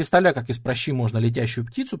 конечно, не представляю, как из пращи можно летящую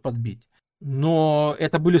птицу подбить. Но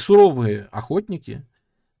это были суровые охотники,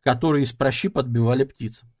 которые из пращи подбивали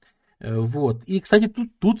птиц. Вот. И, кстати,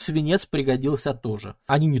 тут свинец пригодился тоже.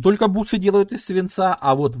 Они не только бусы делают из свинца,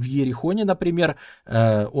 а вот в Иерихоне, например,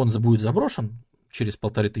 он будет заброшен через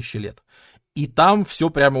 1500 лет. И там все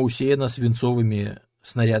прямо усеяно свинцовыми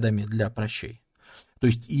снарядами для пращей. То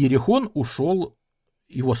есть Иерихон ушел,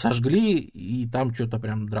 его сожгли, и там что-то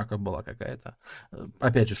прям драка была какая-то.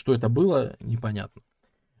 Опять же, что это было, непонятно.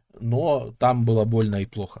 Но там было больно и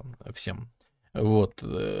плохо всем. Вот,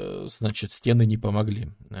 значит, стены не помогли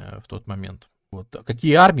в тот момент. Вот.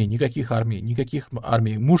 Какие армии? Никаких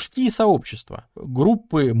армий. Мужские сообщества,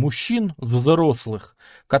 группы мужчин взрослых,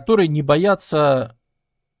 которые не боятся,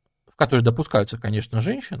 в которые допускаются, конечно,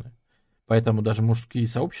 женщины, поэтому даже мужские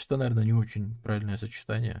сообщества, наверное, не очень правильное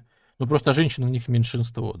сочетание. Ну, просто женщины в них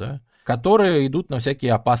меньшинство, да, которые идут на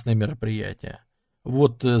всякие опасные мероприятия.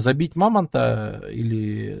 Вот забить мамонта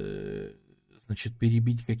или, значит,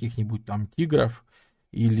 перебить каких-нибудь там тигров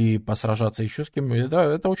или посражаться еще с кем-нибудь,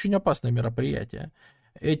 это очень опасное мероприятие.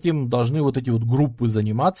 Этим должны вот эти вот группы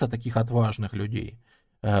заниматься, таких отважных людей.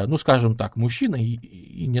 Ну, скажем так, мужчина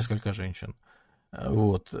и несколько женщин.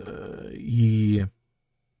 Вот. И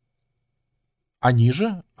они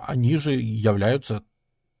же являются,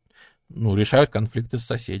 ну, решают конфликты с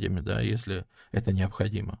соседями, да, если это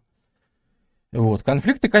необходимо. Вот.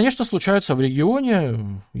 Конфликты, конечно, случаются в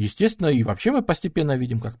регионе, естественно, и вообще мы постепенно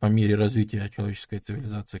видим, как по мере развития человеческой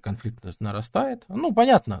цивилизации конфликтность нарастает. Ну,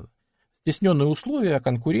 понятно, стесненные условия,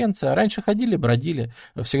 конкуренция. Раньше ходили, бродили,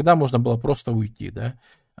 всегда можно было просто уйти, да.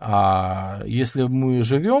 А если мы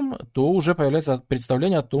живем, то уже появляется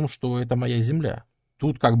представление о том, что это моя земля.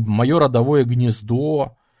 Тут как бы мое родовое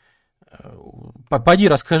гнездо. Поди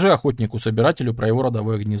расскажи охотнику-собирателю про его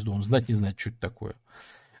родовое гнездо. Он знать не знает, что это такое.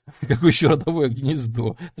 Какое еще родовое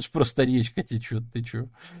гнездо? Это же просто речка течет, ты че?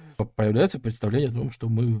 Появляется представление о том, что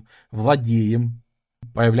мы владеем.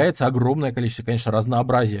 Появляется огромное количество, конечно,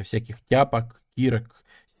 разнообразия всяких тяпок, кирок,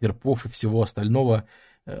 серпов и всего остального.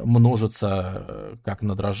 Множится как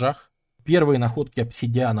на дрожжах. Первые находки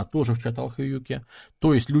обсидиана тоже в Чаталхаюке.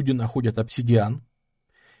 То есть люди находят обсидиан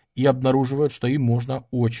и обнаруживают, что им можно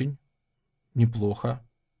очень неплохо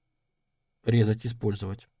резать,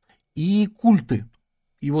 использовать. И культы.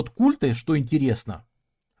 И вот культы, что интересно,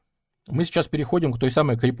 мы сейчас переходим к той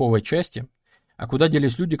самой криповой части, а куда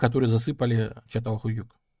делись люди, которые засыпали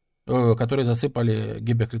Чаталхаюк, которые засыпали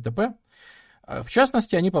Гебекли-Тепе. В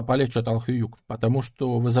частности, они попали в Чаталхаюк, потому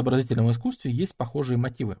что в изобразительном искусстве есть похожие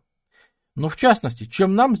мотивы. Но в частности,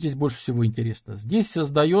 чем нам здесь больше всего интересно, здесь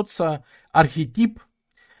создается архетип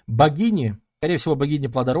богини, скорее всего, богини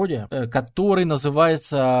плодородия, который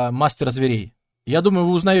называется мастер зверей. Я думаю,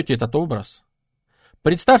 вы узнаете этот образ.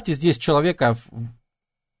 Представьте здесь человека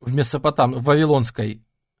в вавилонской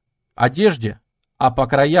одежде, а по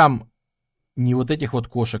краям не вот этих вот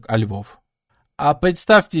кошек, а львов. А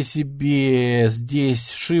представьте себе здесь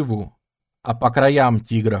Шиву, а по краям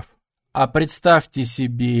тигров. А представьте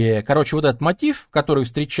себе, короче, вот этот мотив, который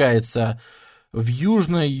встречается в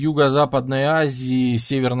Южной, Юго-Западной Азии,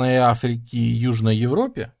 Северной Африке, Южной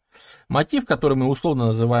Европе, мотив, который мы условно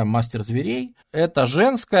называем мастер зверей, это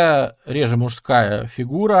женская, реже мужская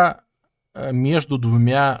фигура между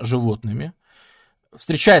двумя животными.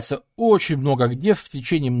 Встречается очень много где в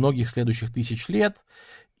течение многих следующих тысяч лет,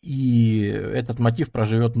 и этот мотив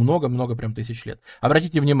проживет много-много прям тысяч лет.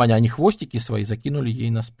 Обратите внимание, они хвостики свои закинули ей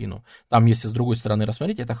на спину. Там, если с другой стороны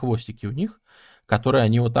рассмотреть, это хвостики у них, которые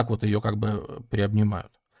они вот так вот ее как бы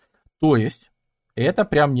приобнимают. То есть, это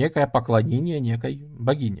прям некое поклонение некой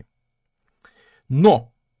богине.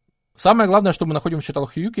 Но, самое главное, что мы находим в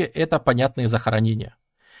Чаталхаюке, это понятные захоронения.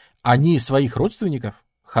 Они своих родственников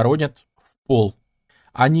хоронят в пол.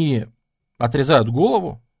 Они отрезают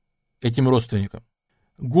голову этим родственникам,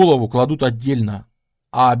 голову кладут отдельно,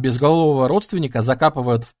 а безголового родственника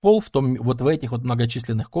закапывают в пол вот в этих вот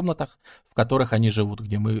многочисленных комнатах, в которых они живут,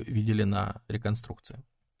 где мы видели на реконструкции.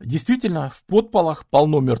 Действительно, в подполах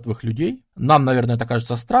полно мертвых людей. Нам, наверное, это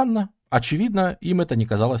кажется странно. Очевидно, им это не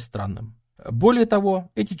казалось странным. Более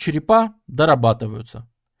того, эти черепа дорабатываются.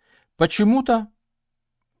 Почему-то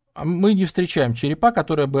мы не встречаем черепа,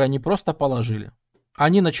 которые бы они просто положили.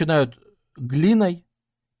 Они начинают глиной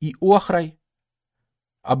и охрой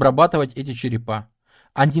обрабатывать эти черепа.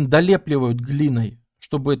 Они долепливают глиной,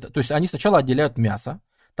 чтобы это... То есть они сначала отделяют мясо,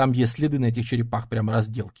 там есть следы на этих черепах, прям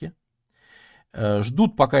разделки.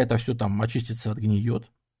 Ждут, пока это все там очистится, отгниет.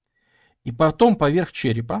 И потом поверх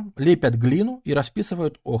черепа лепят глину и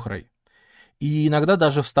расписывают охрой. И иногда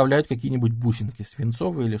даже вставляют какие-нибудь бусинки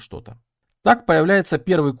свинцовые или что-то. Так появляется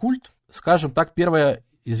первый культ, скажем так, первая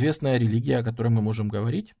известная религия, о которой мы можем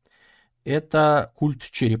говорить. Это культ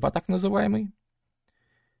черепа, так называемый,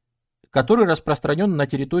 который распространен на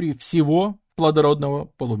территории всего плодородного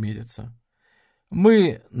полумесяца.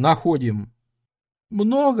 Мы находим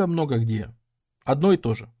много-много где одно и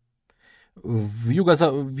то же. В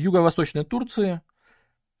юго-восточной Турции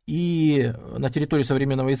и на территории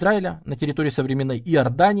современного Израиля, на территории современной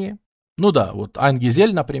Иордании. Ну да, вот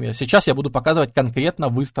Айн-Гизель, например. Сейчас я буду показывать конкретно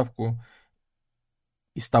выставку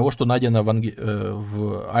из того, что найдено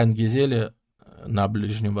в Айн-Гизеле на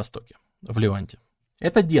Ближнем Востоке, в Ливанте.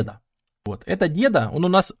 Это деда. Вот. Это деда, он у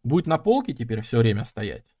нас будет на полке теперь все время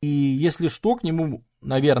стоять. И если что, к нему,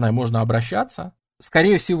 наверное, можно обращаться.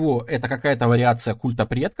 Скорее всего, это какая-то вариация культа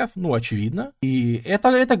предков, ну, очевидно. И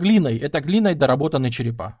это глиной доработаны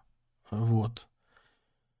черепа. Вот.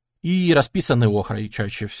 И расписаны охрой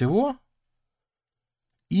чаще всего.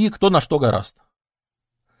 И кто на что гораст.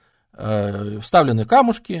 Вставлены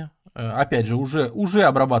камушки. Опять же, уже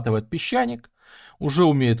обрабатывает песчаник. Уже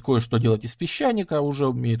умеет кое-что делать из песчаника. Уже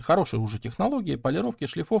умеет хорошие уже технологии, полировки,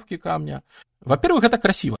 шлифовки камня. Во-первых, это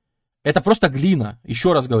красиво. Это просто глина.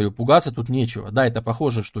 Еще раз говорю, пугаться тут нечего. Да, это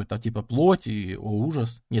похоже, что это типа плоть и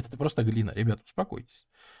ужас. Нет, это просто глина. Ребята, успокойтесь.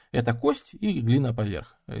 Это кость и глина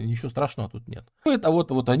поверх. Ничего страшного тут нет. Это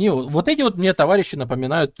вот эти вот мне товарищи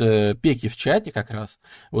напоминают пеки в чате как раз.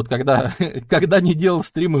 Вот когда не делал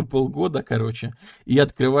стримы полгода, короче, и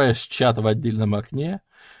открываешь чат в отдельном окне.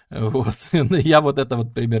 Вот. Я вот это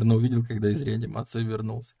вот примерно увидел, когда из реанимации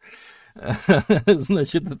вернулся.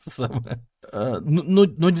 Значит, это самое. Но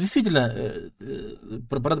действительно,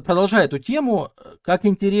 продолжая эту тему, как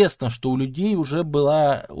интересно, что у людей уже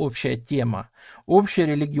была общая тема, общая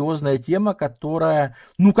религиозная тема, которая,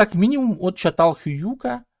 ну, как минимум, от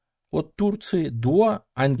Чаталхаюка, от Турции до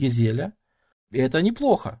Айн-Гизеля, это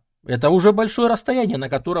неплохо. Это уже большое расстояние, на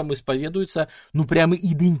котором исповедуется, ну, прямо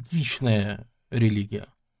идентичная религия.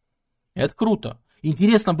 Это круто.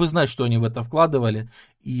 Интересно бы знать, что они в это вкладывали,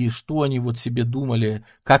 и что они вот себе думали,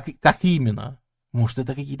 как именно. Может,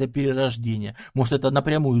 это какие-то перерождения, может, это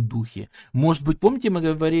напрямую духи. Может быть, помните, мы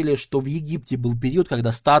говорили, что в Египте был период,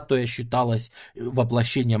 когда статуя считалась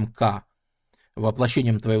воплощением Ка,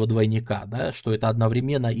 воплощением твоего двойника, да, что это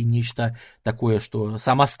одновременно и нечто такое, что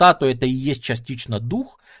сама статуя это и есть частично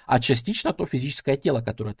дух, а частично то физическое тело,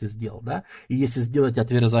 которое ты сделал, да. И если сделать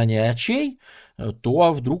отверзание очей,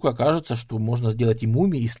 то вдруг окажется, что можно сделать и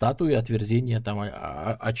мумии, и статуи отверзения там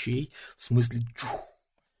очей, в смысле...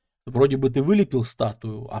 Вроде бы ты вылепил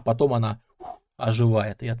статую, а потом она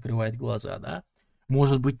оживает и открывает глаза, да?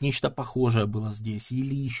 Может быть, нечто похожее было здесь,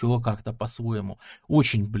 или еще как-то по-своему.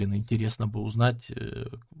 Очень, интересно бы узнать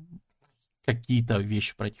какие-то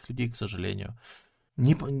вещи про этих людей, к сожалению.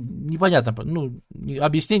 Непонятно,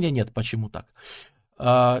 объяснения нет, почему так.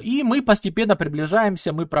 И мы постепенно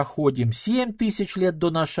приближаемся, мы проходим 7 тысяч лет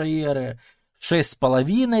до нашей эры,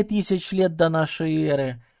 6,5 тысяч лет до нашей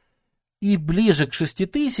эры. И ближе к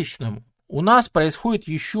 6000-м у нас происходит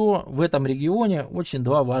еще в этом регионе очень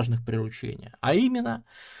два важных приручения. А именно,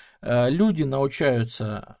 люди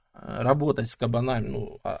научаются работать с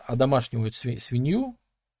кабанами, одомашнивают свинью.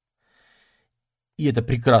 И это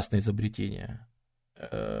прекрасное изобретение.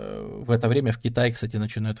 В это время в Китае, кстати,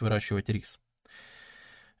 начинают выращивать рис.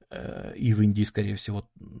 И в Индии, скорее всего,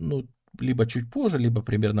 либо чуть позже, либо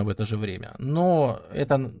примерно в это же время. Но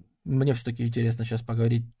это... Мне все-таки интересно сейчас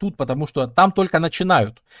поговорить тут, потому что там только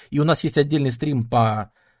начинают. И у нас есть отдельный стрим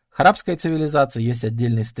по арабской цивилизации, есть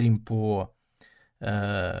отдельный стрим по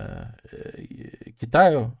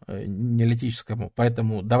Китаю неолитическому.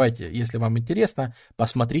 Поэтому давайте, если вам интересно,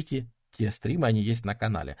 посмотрите те стримы, они есть на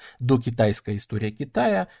канале. Докитайская история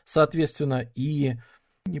Китая, соответственно, и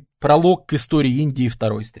пролог к истории Индии,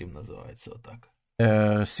 второй стрим называется вот так.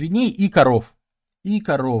 Свиней и коров.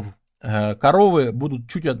 Коровы будут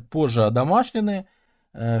чуть позже одомашнены,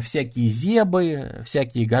 всякие зебы,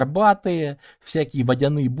 всякие горбатые, всякие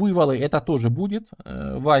водяные буйволы, это тоже будет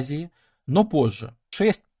в Азии, но позже.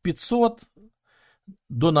 6500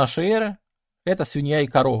 до нашей эры это свинья и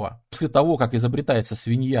корова. После того, как изобретается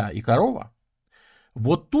свинья и корова,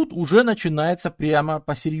 вот тут уже начинается прямо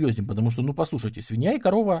посерьезнее, потому что, послушайте, свинья и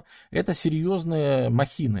корова это серьезные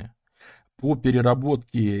махины по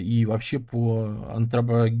переработке и вообще по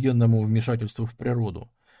антропогенному вмешательству в природу.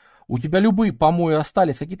 У тебя любые помои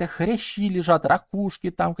остались, какие-то хрящи лежат, ракушки,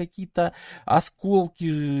 там какие-то осколки,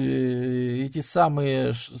 эти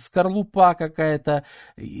самые, скорлупа какая-то,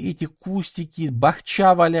 эти кустики,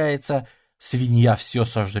 бахча валяется. Свинья все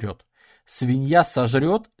сожрет. Свинья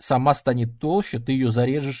сожрет, сама станет толще, ты ее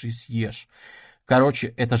зарежешь и съешь.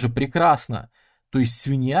 Короче, это же прекрасно. То есть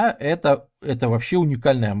свинья это вообще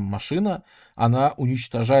уникальная машина, она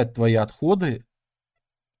уничтожает твои отходы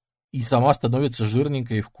и сама становится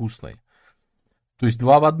жирненькой и вкусной. То есть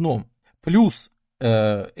два в одном. Плюс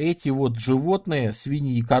эти вот животные,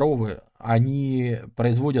 свиньи и коровы, они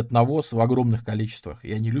производят навоз в огромных количествах,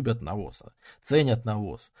 и они любят навоз, ценят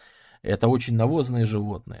навоз. Это очень навозные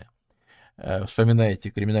животные. Вспоминаете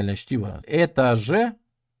 «Криминальное чтиво». Это же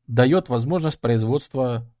дает возможность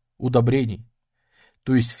производства удобрений.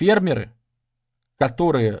 То есть фермеры,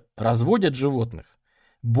 которые разводят животных,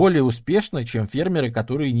 более успешны, чем фермеры,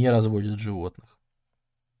 которые не разводят животных.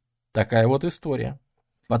 Такая вот история.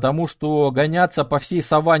 Потому что гоняться по всей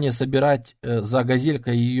саванне, собирать за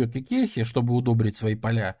газелькой ее кекехи, чтобы удобрить свои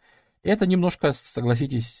поля, это немножко,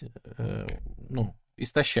 согласитесь,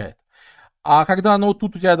 истощает. А когда оно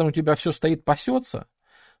тут рядом у тебя все стоит, пасется,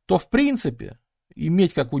 то в принципе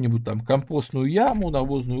иметь какую-нибудь там компостную яму,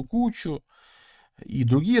 навозную кучу и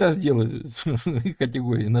другие разделы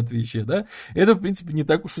категории на Твиче, да, это, в принципе, не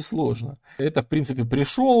так уж и сложно. Это, в принципе,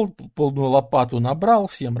 пришел, полную лопату набрал,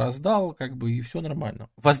 всем раздал, и все нормально.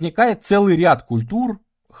 Возникает целый ряд культур: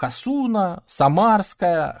 хасуна,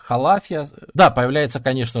 самарская, халафия. Да, появляется,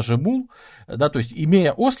 конечно же, мул, да, то есть,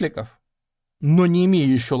 имея осликов, но не имея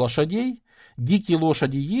еще лошадей, дикие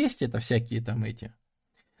лошади есть, это всякие там эти.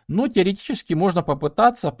 Но теоретически можно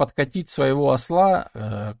попытаться подкатить своего осла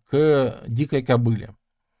к дикой кобыле.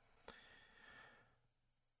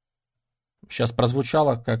 Сейчас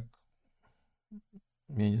прозвучало как,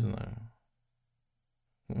 я не знаю,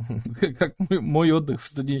 как мой отдых в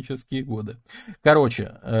студенческие годы.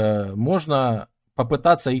 Короче, можно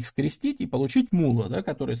попытаться их скрестить и получить мула, да,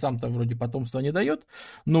 который сам-то вроде потомства не дает,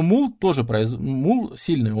 но мул тоже мул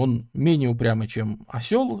сильный, он менее упрямый, чем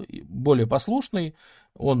осел, более послушный,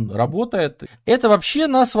 он работает. Это вообще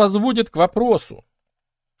нас возводит к вопросу: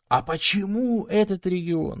 а почему этот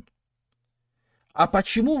регион? А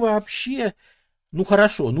почему вообще,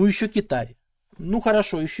 хорошо, еще Китай,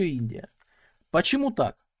 хорошо, еще Индия. Почему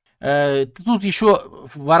так? Тут еще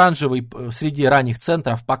в оранжевый среди ранних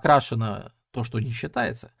центров покрашено то, что не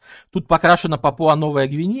считается. Тут покрашена Папуа-Новая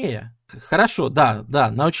Гвинея. Хорошо, да,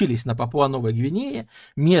 научились на Папуа-Новой Гвинее.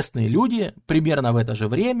 Местные люди примерно в это же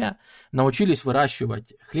время научились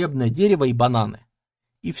выращивать хлебное дерево и бананы.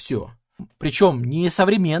 И все. Причем не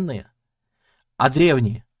современные, а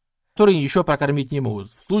древние, которые еще прокормить не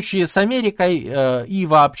могут. В случае с Америкой и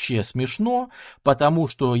вообще смешно, потому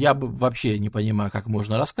что я вообще не понимаю, как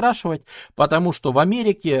можно раскрашивать, потому что в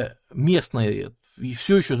Америке местные и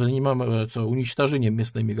все еще занимаются уничтожением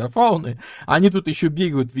местной мегафауны, они тут еще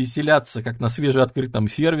бегают, веселятся, как на свежеоткрытом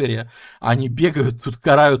сервере, они бегают, тут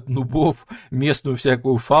карают нубов, местную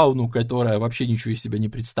всякую фауну, которая вообще ничего из себя не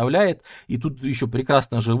представляет, и тут еще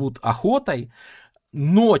прекрасно живут охотой,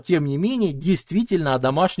 но, тем не менее, действительно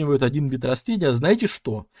одомашнивают один вид растения. Знаете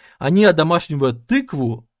что? Они одомашнивают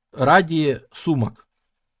тыкву ради сумок.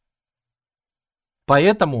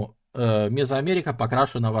 Поэтому Мезоамерика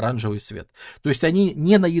покрашена в оранжевый цвет. То есть они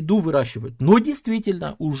не на еду выращивают, но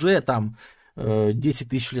действительно уже там 10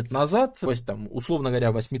 тысяч лет назад, там, условно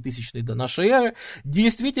говоря, 8000 до нашей эры,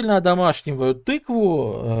 действительно одомашнивают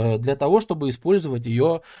тыкву для того, чтобы использовать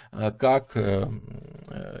ее как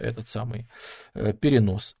этот самый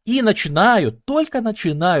перенос. И только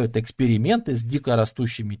начинают эксперименты с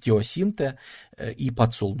дикорастущими теосинте и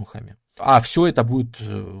подсолнухами. А все это будет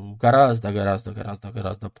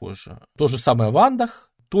гораздо позже. То же самое в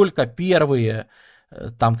Андах, только первые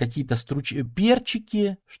там какие-то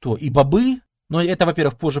перчики, и бобы. Но это,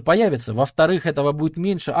 во-первых, позже появится. Во-вторых, этого будет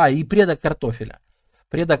меньше. И предок картофеля.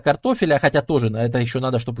 Предок картофеля, хотя тоже это еще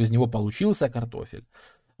надо, чтобы из него получился картофель.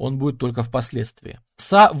 Он будет только впоследствии.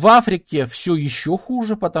 В Африке все еще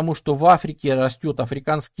хуже, потому что в Африке растет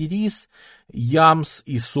африканский рис, ямс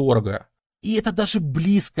и сорго. И это даже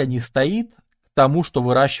близко не стоит к тому, что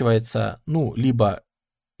выращивается, либо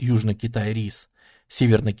Южный Китай рис,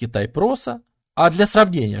 Северный Китай проса. А для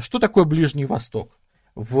сравнения, что такое Ближний Восток?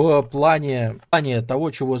 В плане того,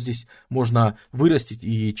 чего здесь можно вырастить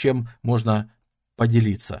и чем можно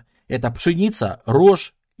поделиться. Это пшеница,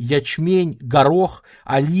 рожь, ячмень, горох,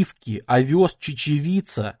 оливки, овес,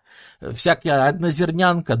 чечевица, всякая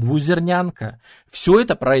однозернянка, двузернянка. Все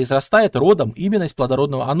это произрастает родом именно из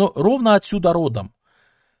плодородного. Оно ровно отсюда родом.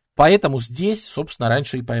 Поэтому здесь, собственно,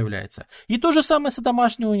 раньше и появляется. И то же самое с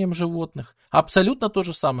одомашниванием животных. Абсолютно то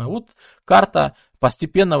же самое. Вот карта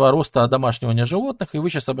постепенного роста одомашнивания животных. И вы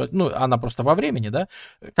сейчас, она просто во времени, да.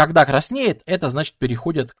 Когда краснеет, это значит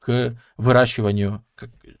переходят к выращиванию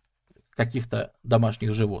каких-то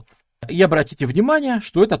домашних животных. И обратите внимание,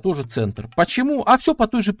 что это тоже центр. Почему? А все по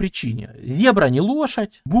той же причине. Зебра не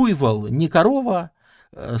лошадь, буйвол не корова,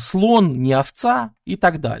 слон не овца и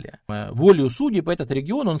так далее. Волею судеб этот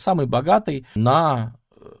регион, он самый богатый на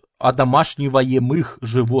одомашниваемых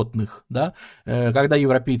животных. Да? Когда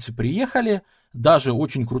европейцы приехали, даже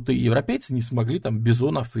очень крутые европейцы не смогли там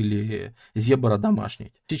бизонов или зебр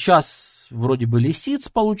одомашнить. Сейчас вроде бы лисиц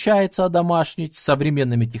получается одомашнить с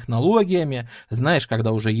современными технологиями. Знаешь,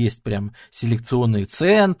 когда уже есть прям селекционные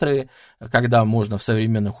центры, когда можно в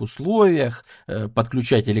современных условиях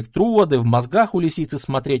подключать электроды, в мозгах у лисицы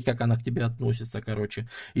смотреть, как она к тебе относится,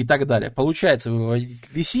 и так далее. Получается выводить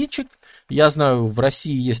лисичек. Я знаю, в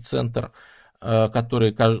России есть центр,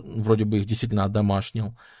 который вроде бы их действительно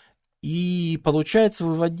одомашнил. И получается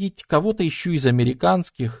выводить кого-то еще из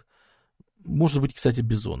американских, может быть, кстати,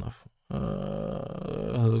 бизонов.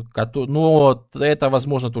 Но это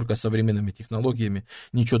возможно только с современными технологиями,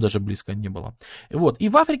 ничего даже близко не было. И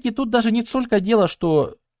в Африке тут даже не столько дело,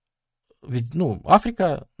 что ведь,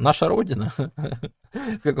 Африка наша родина,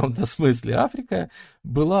 в каком-то смысле. Африка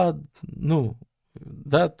была, тут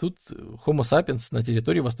Homo sapiens на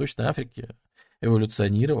территории Восточной Африки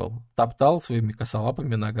эволюционировал, топтал своими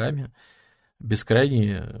косолапыми ногами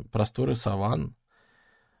бескрайние просторы саванн.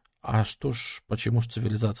 А почему же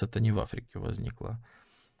цивилизация-то не в Африке возникла?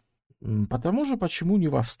 Потому же, почему не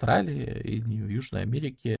в Австралии и не в Южной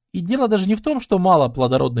Америке? И дело даже не в том, что мало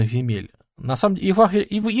плодородных земель. На самом деле,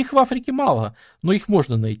 их в Африке мало, но их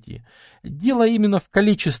можно найти. Дело именно в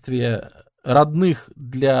количестве родных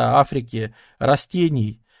для Африки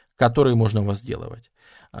растений, которые можно возделывать.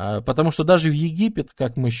 Потому что даже в Египет,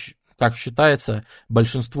 как считается,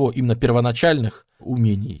 большинство именно первоначальных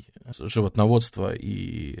умений животноводства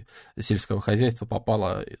и сельского хозяйства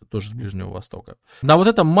попало тоже с Ближнего Востока. На вот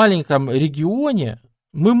этом маленьком регионе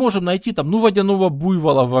мы можем найти там, водяного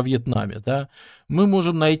буйвола во Вьетнаме, да? Мы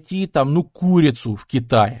можем найти там, курицу в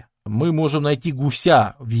Китае, мы можем найти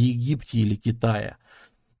гуся в Египте или Китае.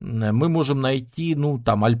 Мы можем найти,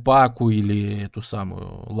 альпаку или эту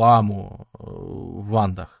самую ламу в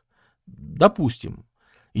Андах. Допустим,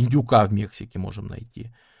 индюка в Мексике можем найти.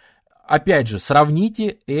 Опять же,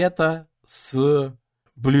 сравните это с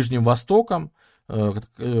Ближним Востоком,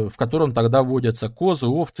 в котором тогда водятся козы,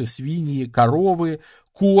 овцы, свиньи, коровы,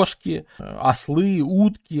 кошки, ослы,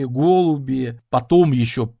 утки, голуби. Потом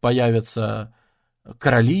еще появятся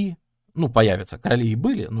короли. Короли и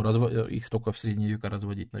были, но их только в средние века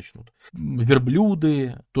разводить начнут.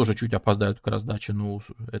 Верблюды тоже чуть опоздают к раздаче,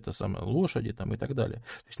 это самое, лошади там и так далее.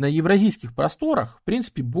 То есть на евразийских просторах, в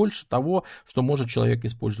принципе, больше того, что может человек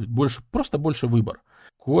использовать. Просто больше выбор.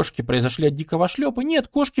 Кошки произошли от дикого шлепа. Нет,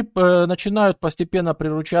 кошки начинают постепенно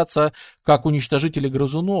приручаться как уничтожители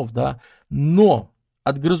грызунов, да. Но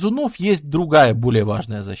от грызунов есть другая, более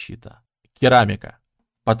важная защита. Керамика.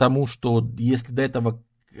 Потому что если до этого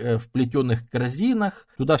в плетеных корзинах,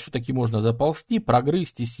 туда все-таки можно заползти,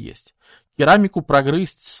 прогрызть и съесть. Керамику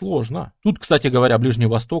прогрызть сложно. Тут, кстати говоря, Ближний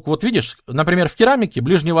Восток. Вот видишь, например, в керамике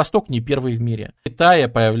Ближний Восток не первый в мире. В Китае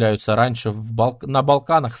появляются раньше, на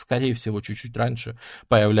Балканах, скорее всего, чуть-чуть раньше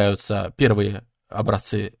появляются первые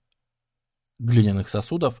образцы глиняных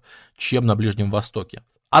сосудов, чем на Ближнем Востоке.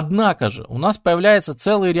 Однако же у нас появляется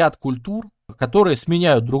целый ряд культур, которые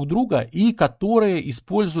сменяют друг друга и которые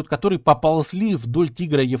поползли вдоль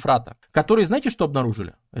Тигра и Ефрата. Которые, знаете, что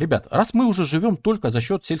обнаружили? Ребят, раз мы уже живем только за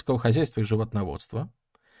счет сельского хозяйства и животноводства,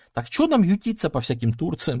 так что нам ютиться по всяким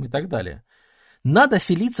Турциям и так далее? Надо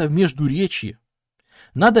селиться в Междуречье.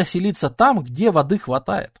 Надо селиться там, где воды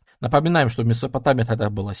хватает. Напоминаем, что Месопотамия тогда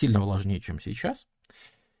была сильно влажнее, чем сейчас.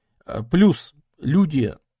 Плюс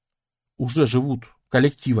люди уже живут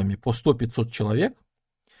коллективами по 100-500 человек,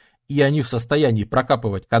 и они в состоянии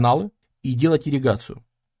прокапывать каналы и делать ирригацию.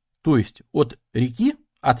 То есть от реки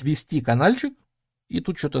отвести канальчик и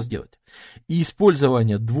тут что-то сделать. И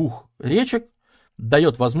использование двух речек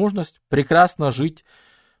дает возможность прекрасно жить,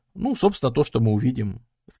 собственно, то, что мы увидим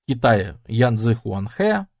в Китае Янцзы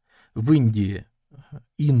Хуанхэ, в Индии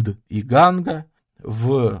Инд и Ганга,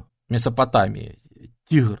 в Месопотамии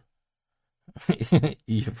Тигр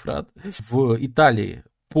и Ефрат, в Италии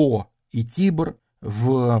По и Тибр,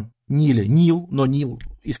 в Ниле Нил, но Нил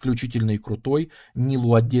исключительно и крутой,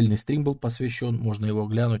 Нилу отдельный стрим был посвящен, можно его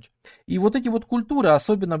глянуть. И вот эти вот культуры,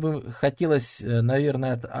 особенно бы хотелось,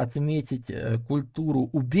 наверное, отметить культуру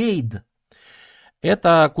Убейд.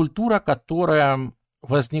 Это культура, которая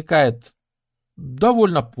возникает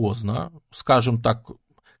довольно поздно, скажем так,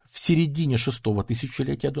 в середине 6-го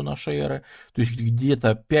тысячелетия до нашей эры, то есть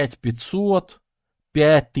где-то 5500,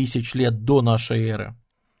 5000 лет до нашей эры.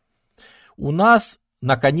 У нас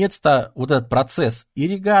наконец-то вот этот процесс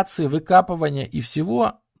ирригации, выкапывания и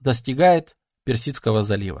всего достигает Персидского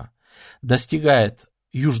залива, достигает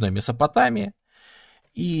Южной Месопотамии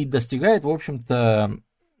и достигает, в общем-то,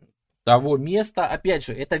 того места. Опять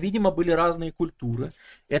же, это, видимо, были разные культуры,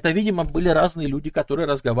 это, видимо, были разные люди, которые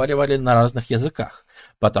разговаривали на разных языках,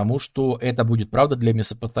 потому что это будет правда для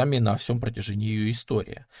Месопотамии на всем протяжении ее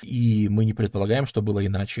истории. И мы не предполагаем, что было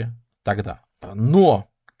иначе тогда. Но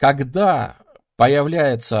когда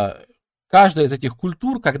появляется каждая из этих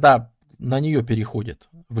культур, когда на нее переходит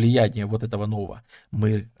влияние вот этого нового,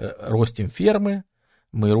 мы ростим фермы,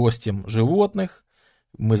 мы ростим животных,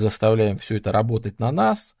 мы заставляем все это работать на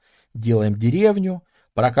нас, делаем деревню,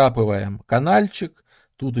 прокапываем канальчик,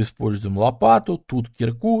 тут используем лопату, тут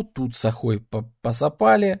кирку, тут сахой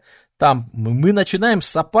посапали, там мы начинаем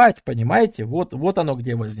сапать, понимаете, вот оно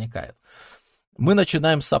где возникает. Мы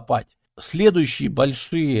начинаем сапать. Следующие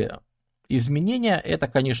большие изменения, это,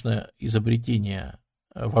 конечно, изобретение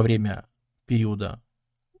во время периода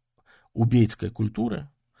убейдской культуры.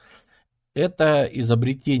 Это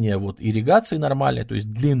изобретение ирригации нормальной, то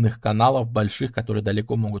есть длинных каналов больших, которые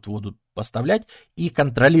далеко могут воду поставлять и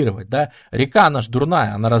контролировать. Да? Река, она ж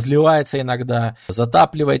дурная, она разливается иногда,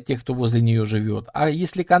 затапливает тех, кто возле нее живет. А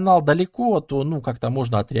если канал далеко, то как-то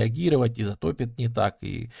можно отреагировать, и затопит не так,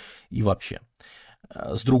 и вообще.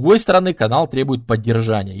 С другой стороны, канал требует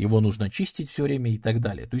поддержания, его нужно чистить все время и так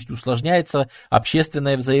далее. То есть усложняется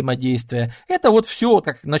общественное взаимодействие. Это все,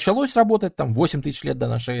 как началось работать 8 тысяч лет до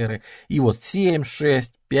нашей эры, и 7,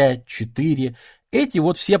 6, 5, 4.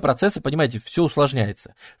 Эти все процессы, понимаете, все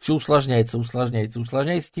усложняется. Все усложняется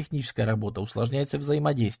техническая работа, усложняется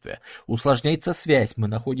взаимодействие, усложняется связь. Мы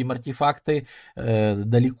находим артефакты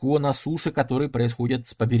далеко на суше, которые происходят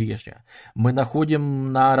с побережья. Мы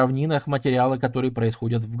находим на равнинах материалы, которые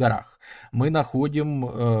происходят в горах. Мы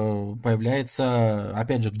находим, появляется,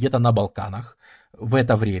 опять же, где-то на Балканах в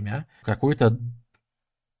это время какой-то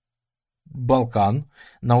Балкан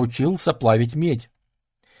научился плавить медь.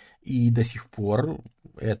 И до сих пор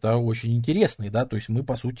это очень интересно, да, то есть мы,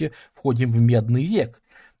 по сути, входим в медный век.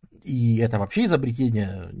 И это вообще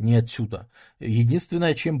изобретение не отсюда.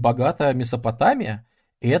 Единственное, чем богата Месопотамия,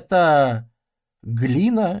 это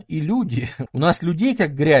глина и люди. У нас людей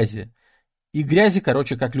как грязи, и грязи,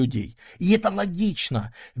 как людей. И это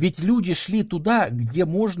логично, ведь люди шли туда, где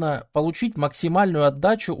можно получить максимальную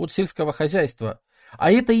отдачу от сельского хозяйства. А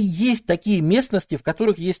это и есть такие местности, в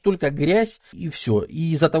которых есть только грязь и все.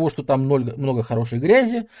 И из-за того, что там много хорошей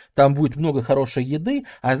грязи, там будет много хорошей еды,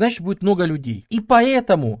 а значит будет много людей. И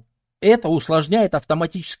поэтому это усложняет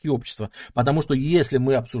автоматически общество. Потому что если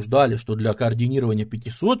мы обсуждали, что для координирования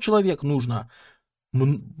 500 человек нужно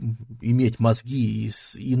иметь мозги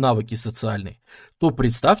и навыки социальные, то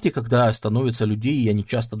представьте, когда становятся людей, и они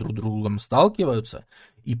часто друг с другом сталкиваются,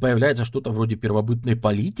 и появляется что-то вроде первобытной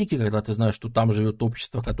политики, когда ты знаешь, что там живет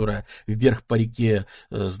общество, которое вверх по реке,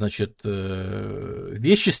 значит,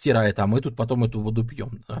 вещи стирает, а мы тут потом эту воду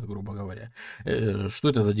пьем, да, грубо говоря. Что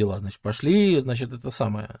это за дела? Значит, пошли, значит, это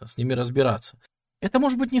самое, с ними разбираться. Это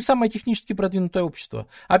может быть не самое технически продвинутое общество.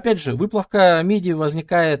 Опять же, выплавка меди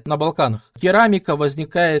возникает на Балканах. Керамика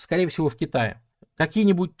возникает, скорее всего, в Китае.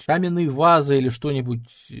 Какие-нибудь каменные вазы или что-нибудь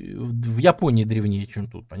в Японии древнее, чем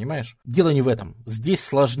тут, понимаешь? Дело не в этом. Здесь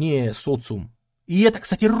сложнее социум. И это,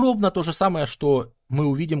 кстати, ровно то же самое, что мы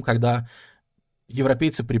увидим, когда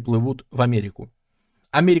европейцы приплывут в Америку.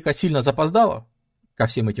 Америка сильно запоздала ко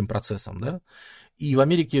всем этим процессам, да? И в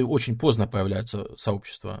Америке очень поздно появляются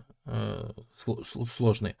сообщества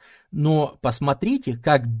сложные. Но посмотрите,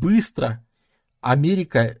 как быстро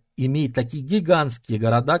Америка имеет такие гигантские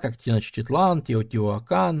города, как Теночтитлан,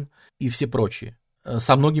 Теотиуакан и все прочие,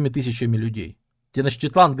 со многими тысячами людей.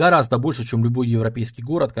 Теночтитлан гораздо больше, чем любой европейский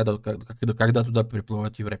город, когда туда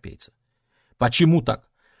приплывают европейцы. Почему так?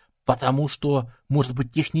 Потому что, может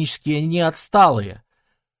быть, технически они отсталые,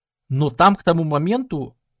 но там к тому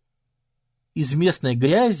моменту из местной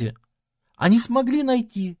грязи они смогли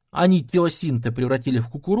найти. Они теосинты превратили в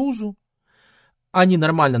кукурузу, они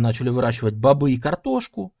нормально начали выращивать бобы и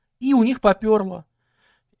картошку, и у них поперло.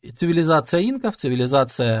 Цивилизация инков,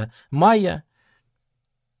 цивилизация майя,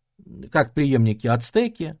 как преемники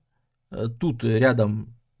ацтеки, тут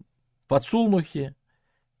рядом подсолнухи,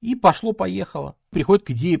 и пошло-поехало. Приходит к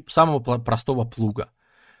идее самого простого плуга.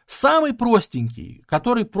 Самый простенький,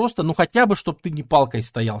 который просто, хотя бы, чтобы ты не палкой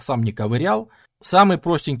стоял, сам не ковырял. Самый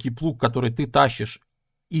простенький плуг, который ты тащишь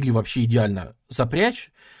или вообще идеально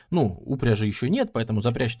запрячь. Упряжи еще нет, поэтому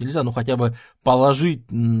запрячь нельзя, но хотя бы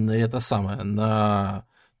положить это самое на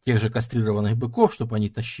тех же кастрированных быков, чтобы они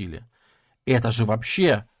тащили. Это же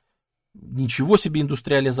вообще ничего себе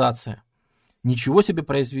индустриализация, ничего себе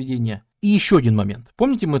произведение. И еще один момент.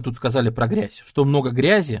 Помните, мы тут сказали про грязь, что много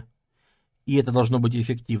грязи, и это должно быть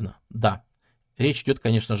эффективно. Да, речь идет,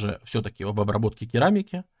 конечно же, все-таки об обработке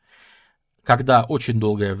керамики. Когда очень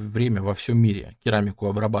долгое время во всем мире керамику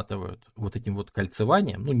обрабатывают вот этим вот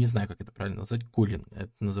кольцеванием, не знаю, как это правильно назвать, кулинг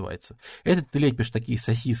это называется. Это ты лепишь такие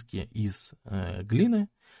сосиски из глины,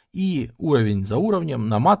 и уровень за уровнем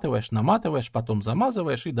наматываешь, потом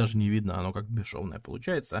замазываешь, и даже не видно, оно как бесшовное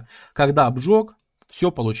получается. Когда обжег, все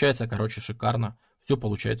получается, шикарно, все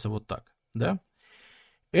получается вот так, да.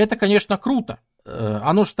 Это, конечно, круто.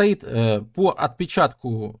 Оно стоит по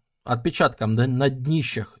отпечаткам на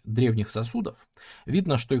днищах древних сосудов.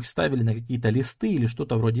 Видно, что их ставили на какие-то листы или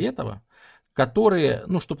что-то вроде этого, которые,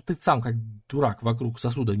 чтобы ты сам как дурак вокруг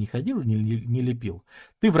сосуда не ходил и не лепил.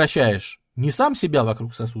 Ты вращаешь не сам себя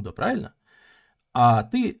вокруг сосуда, правильно? А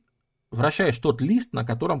ты вращаешь тот лист, на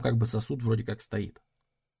котором сосуд вроде как стоит.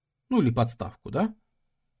 Или подставку, да?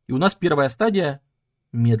 И у нас первая стадия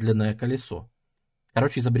 – медленное колесо.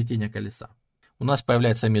 Изобретение колеса. У нас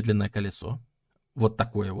появляется медленное колесо. Вот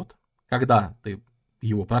такое вот. Когда ты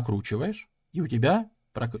его прокручиваешь, и у тебя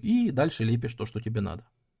и дальше лепишь то, что тебе надо.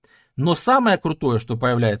 Но самое крутое, что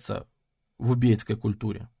появляется в убейской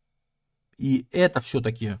культуре, и это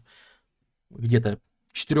все-таки где-то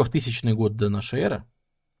 4000 год до нашей эры,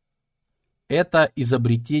 это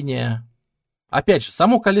изобретение, опять же,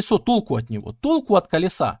 само колесо, толку от него, толку от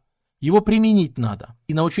колеса, его применить надо,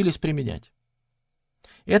 и научились применять.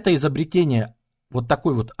 Это изобретение вот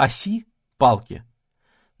такой вот оси, палки,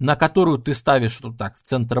 на которую ты ставишь вот так в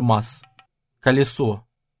центр масс колесо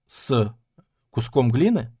с куском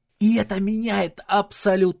глины, и это меняет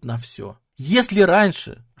абсолютно все. Если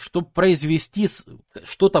раньше, чтобы произвести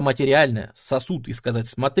что-то материальное, сосуд, и сказать: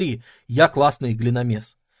 смотри, я классный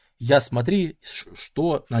глиномес, смотри,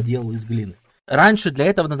 что наделал из глины. Раньше для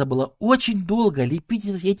этого надо было очень долго лепить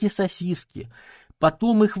эти сосиски,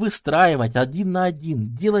 потом их выстраивать один на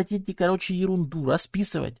один, делать ерунду,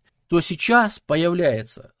 расписывать, то сейчас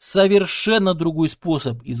появляется совершенно другой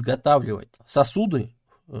способ изготавливать сосуды,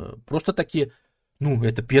 просто такие,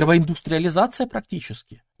 это первая индустриализация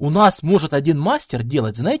практически. У нас может один мастер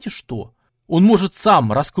делать, знаете что? Он может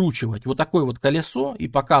сам раскручивать вот такое вот колесо, и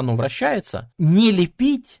пока оно вращается, не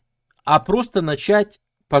лепить, а просто начать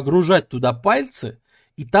погружать туда пальцы,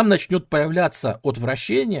 и там начнет появляться от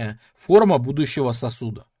вращения форма будущего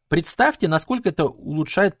сосуда. Представьте, насколько это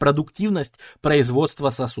улучшает продуктивность производства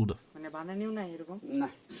сосудов.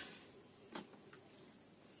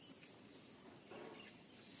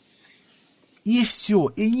 И все,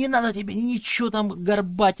 и не надо тебе ничего там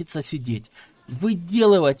горбатиться сидеть,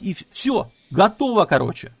 выделывать, и все, готово,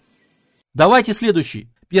 короче. Давайте следующий.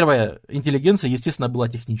 Первая интеллигенция, естественно, была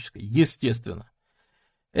технической, естественно.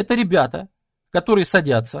 Это ребята, которые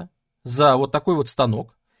садятся за вот такой вот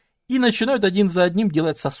станок и начинают один за одним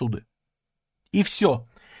делать сосуды. И все.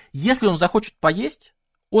 Если он захочет поесть,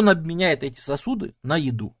 он обменяет эти сосуды на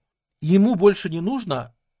еду. Ему больше не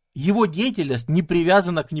нужно, его деятельность не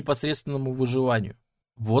привязана к непосредственному выживанию.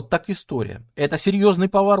 Вот так история. Это серьезный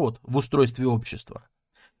поворот в устройстве общества.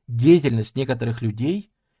 Деятельность некоторых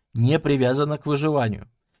людей не привязана к выживанию.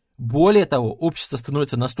 Более того, общество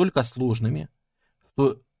становится настолько сложными,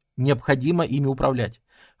 что необходимо ими управлять.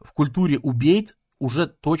 В культуре убейт уже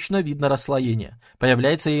точно видно расслоение.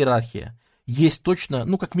 Появляется иерархия. Есть точно,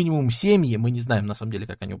 как минимум семьи, мы не знаем на самом деле,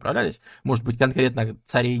 как они управлялись. Может быть, конкретно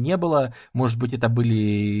царей не было, может быть, это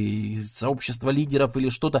были сообщества лидеров или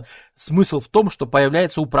что-то. Смысл в том, что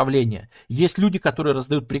появляется управление. Есть люди, которые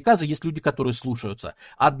раздают приказы, есть люди, которые слушаются.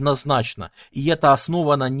 Однозначно. И это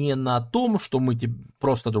основано не на том, что мы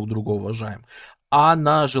просто друг друга уважаем, а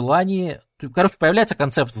на желании... Короче, появляется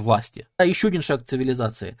концепт власти. Еще один шаг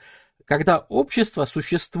цивилизации. Когда общество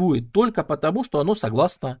существует только потому, что оно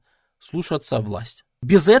согласно слушаться власть.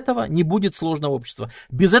 Без этого не будет сложного общества.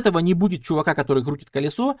 Без этого не будет чувака, который крутит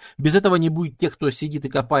колесо. Без этого не будет тех, кто сидит и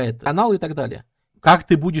копает канал и так далее. Как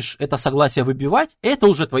ты будешь это согласие выбивать, это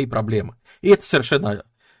уже твои проблемы. И это совершенно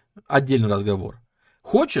отдельный разговор.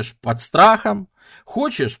 Хочешь под страхом,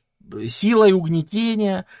 хочешь силой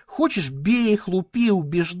угнетения, хочешь бей, хлупи,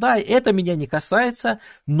 убеждай, это меня не касается,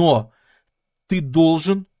 но ты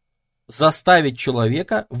должен заставить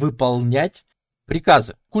человека выполнять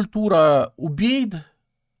приказы. Культура убейд,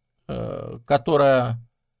 которая,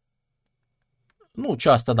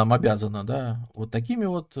 часто нам обязана, вот такими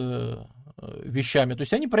вот вещами. То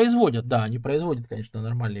есть они производят, конечно,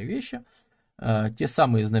 нормальные вещи, те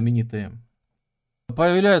самые знаменитые.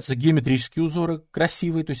 Появляются геометрические узоры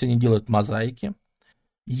красивые, то есть они делают мозаики.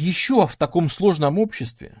 Еще в таком сложном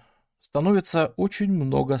обществе становится очень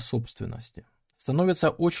много собственности. Становится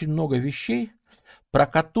очень много вещей, про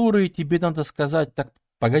которые тебе надо сказать: так,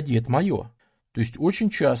 погоди, это мое. То есть очень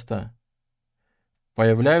часто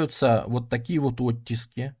появляются вот такие вот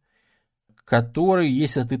оттиски, которые,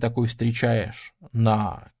 если ты такой встречаешь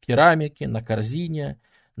на керамике, на корзине,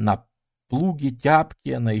 на плуге,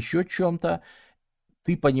 тяпке, на еще чем-то,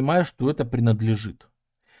 ты понимаешь, что это принадлежит.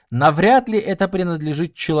 Навряд ли это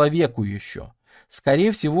принадлежит человеку еще.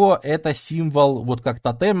 Скорее всего, это символ, вот как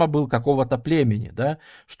тотема был какого-то племени,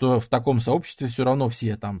 что в таком сообществе все равно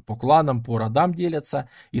все там по кланам, по родам делятся,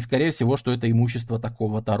 и скорее всего, что это имущество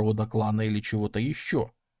такого-то рода, клана или чего-то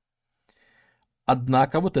еще.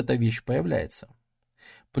 Однако вот эта вещь появляется.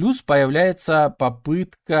 Плюс появляется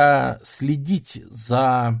попытка следить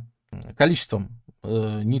за количеством,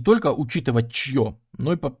 не только учитывать чье,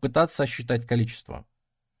 но и попытаться считать количество.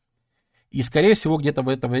 И, скорее всего, где-то в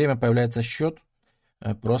это время появляется счет.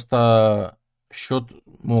 Просто счет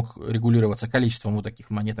мог регулироваться количеством вот таких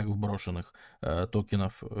монеток вброшенных,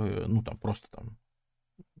 токенов, просто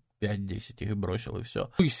 5-10 их бросил и все.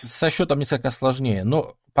 Со счетом несколько сложнее,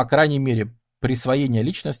 но, по крайней мере, присвоение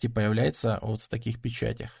личности появляется вот в таких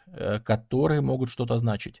печатях, которые могут что-то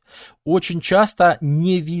значить. Очень часто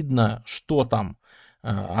не видно, что там.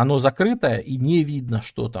 Оно закрытое и не видно,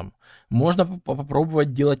 что там. Можно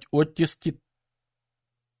попробовать делать оттиски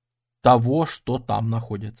того, что там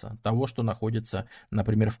находится. Того, что находится,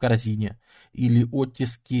 например, в корзине. Или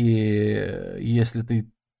оттиски, если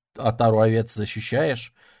ты отару овец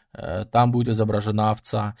защищаешь, там будет изображена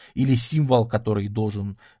овца. Или символ, который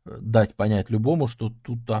должен дать понять любому, что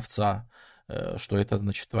тут овца, что это,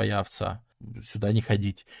 значит, твоя овца. Сюда не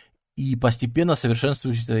ходить. И постепенно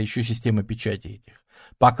совершенствуется еще система печати этих.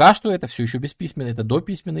 Пока что это все еще бесписьменный, это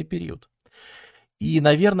дописьменный период. И,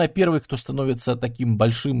 наверное, первый, кто становится таким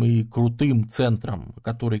большим и крутым центром,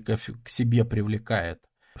 который к себе привлекает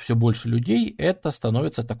все больше людей, это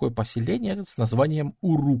становится такое поселение с названием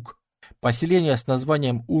Урук. Поселение с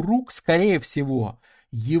названием Урук, скорее всего,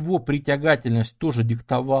 его притягательность тоже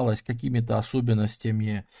диктовалась какими-то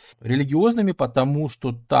особенностями религиозными, потому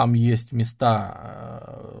что там есть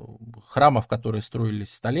места храмов, которые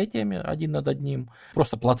строились столетиями один над одним,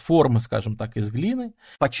 просто платформы, скажем так, из глины,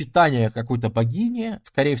 почитание какой-то богини,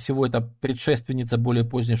 скорее всего, это предшественница более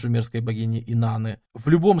поздней шумерской богини Инанны. В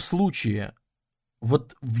любом случае,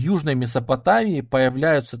 вот в Южной Месопотамии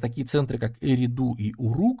появляются такие центры, как Эриду и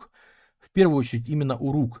Урук, в первую очередь именно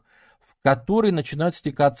Урук, в который начинают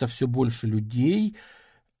стекаться все больше людей,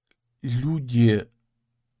 люди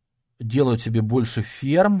делают себе больше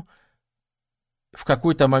ферм, в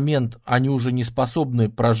какой-то момент они уже не способны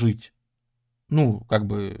прожить,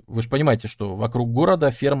 вы же понимаете, что вокруг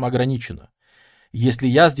города ферма ограничена. Если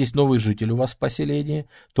я здесь новый житель у вас в поселении,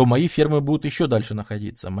 то мои фермы будут еще дальше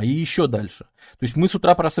находиться, мои еще дальше. То есть мы с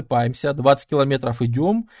утра просыпаемся, 20 километров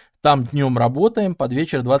идем, там днем работаем, под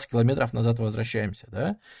вечер 20 километров назад возвращаемся.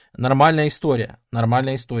 Да? Нормальная история.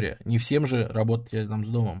 Не всем же работать рядом с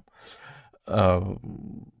домом.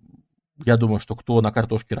 Я думаю, что кто на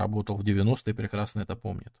картошке работал в 90-е, прекрасно это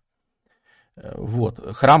помнит. Вот,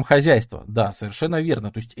 храм хозяйства, да, совершенно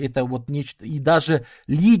верно, то есть это вот нечто, и даже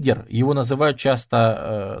лидер, его называют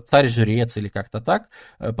часто царь-жрец или как-то так,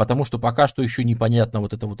 потому что пока что еще непонятно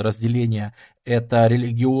вот это вот разделение, это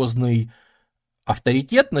религиозный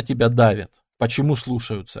авторитет на тебя давит, почему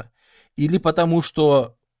слушаются, или потому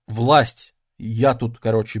что власть, я тут,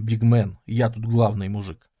 бигмен, я тут главный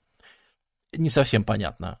мужик. Не совсем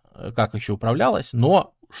понятно, как еще управлялось,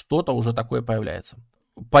 но что-то уже такое появляется.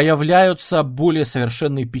 Появляются более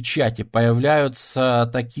совершенные печати, появляются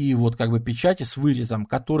такие вот печати с вырезом,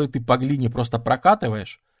 которые ты по глине просто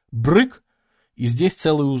прокатываешь, брык, и здесь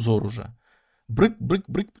целый узор уже. Брык, брык,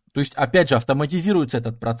 брык. То есть, опять же, автоматизируется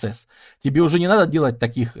этот процесс. Тебе уже не надо делать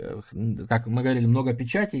таких, как мы говорили, много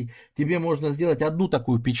печатей. Тебе можно сделать одну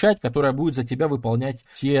такую печать, которая будет за тебя выполнять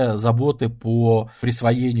все заботы по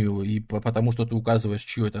присвоению и потому, что ты указываешь,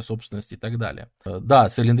 чье это собственность и так далее. Да,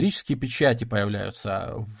 цилиндрические печати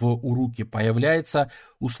появляются в Уруке,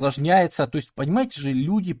 усложняется. То есть, понимаете же,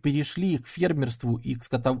 люди перешли к фермерству и к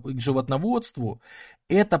животноводству.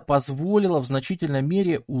 Это позволило в значительной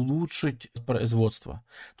мере улучшить производство.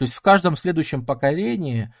 То есть в каждом следующем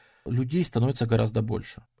поколении людей становится гораздо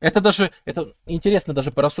больше. Это интересно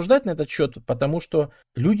даже порассуждать на этот счет, потому что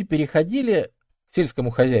люди переходили к сельскому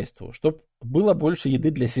хозяйству, чтобы было больше еды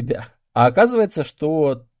для себя. А оказывается,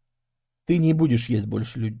 что ты не будешь есть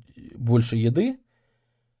больше еды,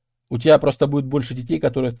 у тебя просто будет больше детей,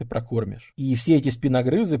 которых ты прокормишь. И все эти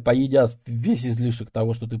спиногрызы поедят весь излишек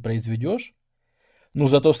того, что ты произведешь, но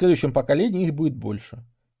зато в следующем поколении их будет больше.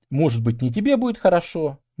 Может быть, не тебе будет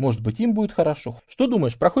хорошо, может быть, им будет хорошо. Что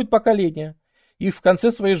думаешь, проходит поколение, и в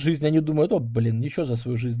конце своей жизни они думают, ничего за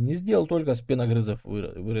свою жизнь не сделал, только спиногрызов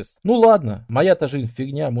вырос. Ну ладно, моя-то жизнь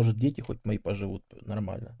фигня, может, дети хоть мои поживут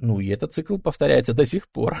нормально. И этот цикл повторяется до сих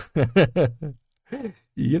пор.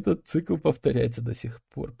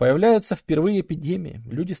 Появляются впервые эпидемии.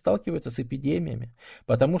 Люди сталкиваются с эпидемиями,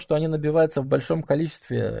 потому что они набиваются в большом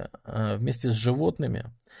количестве вместе с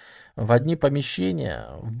животными в одни помещения,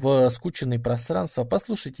 в скученные пространства.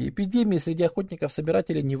 Послушайте, эпидемии среди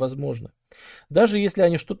охотников-собирателей невозможны. Даже если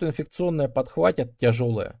они что-то инфекционное подхватят,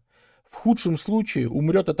 тяжелое, в худшем случае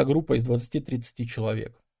умрет эта группа из 20-30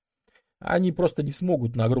 человек. Они просто не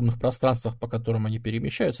смогут на огромных пространствах, по которым они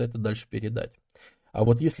перемещаются, это дальше передать. А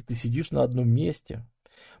вот если ты сидишь на одном месте,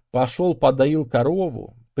 пошел, подоил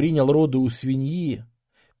корову, принял роды у свиньи,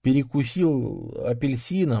 перекусил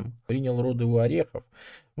апельсином, принял роды у орехов,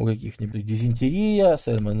 у каких-нибудь дизентерия,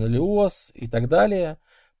 сальмонеллез и так далее,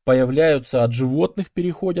 появляются от животных,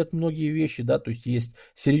 переходят многие вещи, да, то есть есть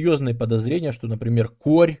серьезные подозрения, что, например,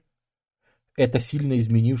 корь – это сильно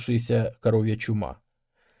изменившаяся коровья чума.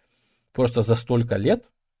 Просто за столько лет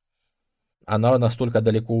она настолько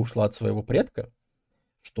далеко ушла от своего предка,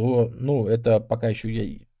 что, это пока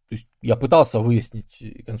еще я пытался выяснить,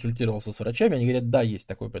 консультировался с врачами, они говорят, да, есть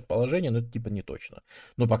такое предположение, но это не точно.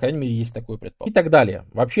 Но, по крайней мере, есть такое предположение. И так далее.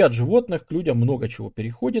 Вообще от животных к людям много чего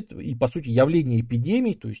переходит. И, по сути, явление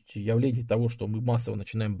эпидемий, то есть явление того, что мы массово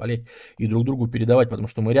начинаем болеть и друг другу передавать, потому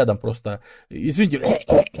что мы рядом просто, извините,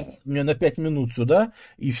 мне на 5 минут сюда,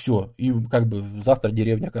 и все. И завтра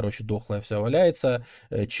деревня, дохлая вся валяется,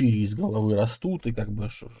 чири из головы растут, и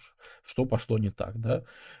что пошло не так, да.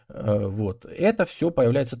 Вот. Это все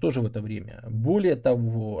появляется тоже в это время. Более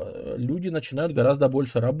того, люди начинают гораздо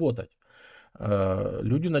больше работать.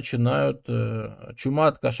 Люди начинают чума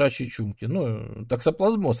от кошачьей чумки.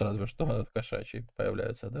 Токсоплазмоз разве что от кошачьей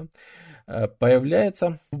появляется, да.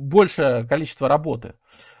 Появляется большее количество работы.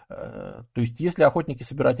 То есть, если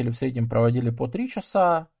охотники-собиратели в среднем проводили по 3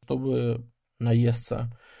 часа, чтобы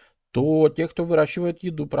наесться, то те, кто выращивает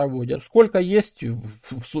еду, проводят. Сколько есть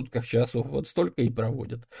в сутках часов, вот столько и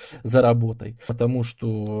проводят за работой. Потому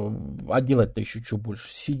что, а делать-то еще что больше?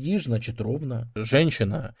 Сидишь, значит, ровно.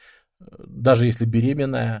 Женщина, даже если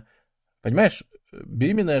беременная, понимаешь,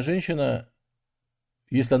 беременная женщина,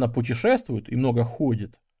 если она путешествует и много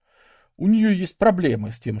ходит, у нее есть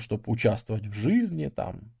проблемы с тем, чтобы участвовать в жизни,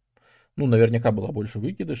 там, ну, наверняка было больше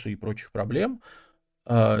выкидышей и прочих проблем.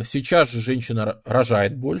 Сейчас же женщина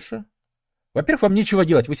рожает больше. Во-первых, вам нечего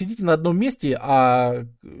делать. Вы сидите на одном месте, а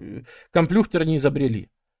компьютер не изобрели.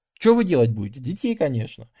 Что вы делать будете? Детей,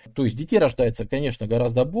 конечно. То есть детей рождается, конечно,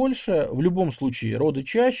 гораздо больше. В любом случае роды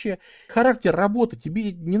чаще. Характер работы.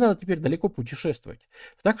 Тебе не надо теперь далеко путешествовать.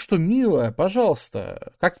 Так что, милая,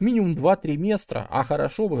 пожалуйста, как минимум 2 триместра, а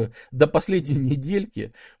хорошо бы до последней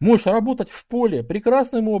недельки, можешь работать в поле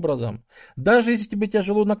прекрасным образом. Даже если тебе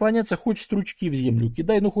тяжело наклоняться, хоть стручки в землю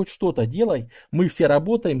кидай, ну хоть что-то делай. Мы все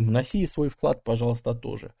работаем, вноси свой вклад, пожалуйста,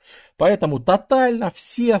 тоже. Поэтому тотально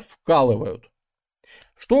все вкалывают.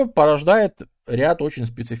 Что порождает ряд очень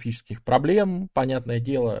специфических проблем, понятное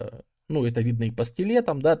дело, ну, это видно и по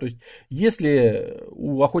скелетам, да, то есть, если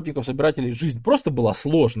у охотников-собирателей жизнь просто была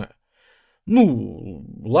сложная, ну,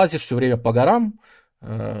 лазишь все время по горам,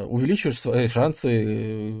 увеличиваешь свои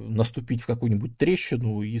шансы наступить в какую-нибудь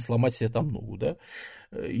трещину и сломать себе там ногу, да,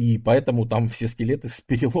 и поэтому там все скелеты с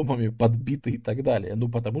переломами подбиты и так далее, ну,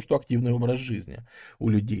 потому что активный образ жизни у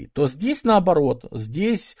людей. То здесь наоборот,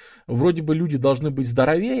 здесь вроде бы люди должны быть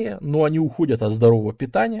здоровее, но они уходят от здорового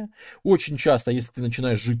питания. Очень часто, если ты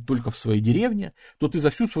начинаешь жить только в своей деревне, то ты за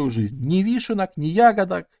всю свою жизнь ни вишенок, ни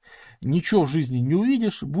ягодок, ничего в жизни не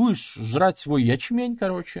увидишь, будешь жрать свой ячмень,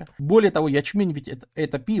 короче. Более того, ячмень ведь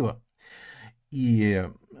это пиво. И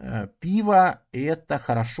пиво это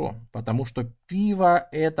хорошо, потому что пиво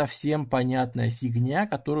это всем понятная фигня,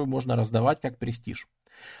 которую можно раздавать как престиж.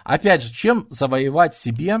 Опять же, чем завоевать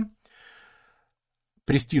себе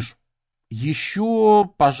престиж? Еще,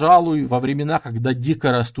 пожалуй, во времена, когда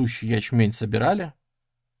дико растущий ячмень собирали,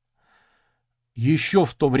 еще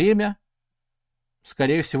в то время,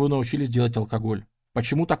 скорее всего, научились делать алкоголь.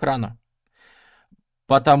 Почему так рано?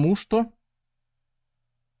 Потому что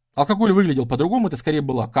алкоголь выглядел по-другому, это скорее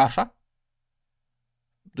была каша,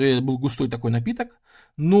 это был густой такой напиток,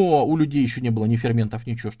 но у людей еще не было ни ферментов,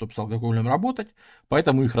 ничего, чтобы с алкоголем работать,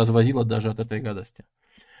 поэтому их развозило даже от этой гадости.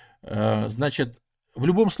 Значит, в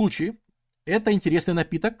любом случае, это интересный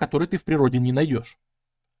напиток, который ты в природе не найдешь.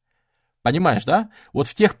 Понимаешь, да? Вот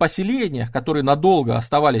в тех поселениях, которые надолго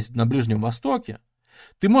оставались на Ближнем Востоке,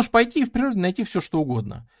 ты можешь пойти и в природе найти все, что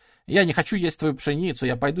угодно. Я не хочу есть твою пшеницу,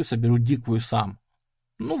 я пойду и соберу дикую сам.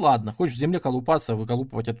 Ну ладно, хочешь в земле колупаться,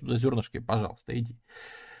 выколупывать оттуда зернышки, пожалуйста, иди.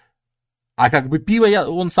 А как бы пиво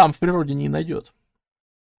он сам в природе не найдет.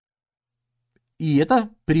 И это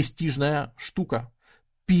престижная штука.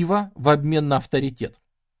 Пиво в обмен на авторитет.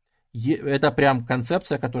 Это прям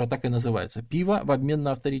концепция, которая так и называется. Пиво в обмен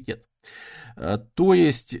на авторитет. То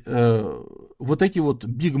есть вот эти вот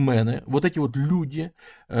бигмены, вот эти вот люди,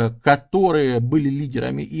 которые были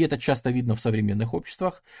лидерами, и это часто видно в современных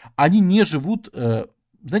обществах, они не живут...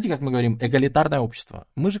 Знаете, как мы говорим, эгалитарное общество.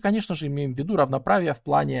 Мы же, конечно же, имеем в виду равноправие в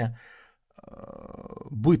плане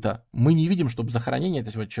быта. Мы не видим, чтобы захоронение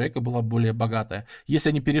этого человека было более богатое. Если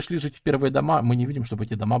они перешли жить в первые дома, мы не видим, чтобы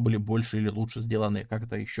эти дома были больше или лучше сделаны, как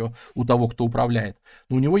это еще у того, кто управляет.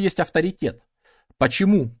 Но у него есть авторитет.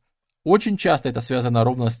 Почему? Очень часто это связано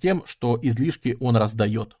ровно с тем, что излишки он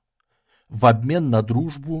раздает. В обмен на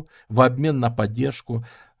дружбу, в обмен на поддержку.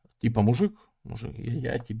 Типа, мужик,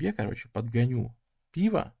 я тебе, короче, подгоню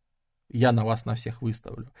пиво, я на вас на всех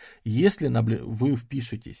выставлю. Если вы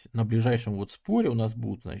впишетесь на ближайшем вот споре, у нас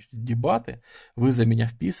будут, значит, дебаты, вы за меня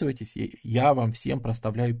вписываетесь, я вам всем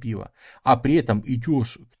проставляю пиво. А при этом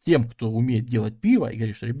идешь к тем, кто умеет делать пиво, и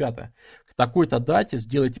говоришь, ребята, к такой-то дате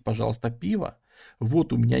сделайте, пожалуйста, пиво.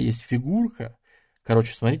 Вот у меня есть фигурка.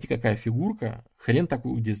 Короче, смотрите, какая фигурка. Хрен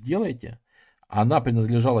такую где сделаете. Она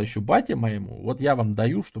принадлежала еще бате моему, вот я вам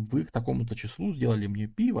даю, чтобы вы к такому-то числу сделали мне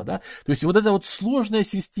пиво, да. То есть вот эта вот сложная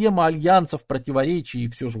система альянсов, противоречий, и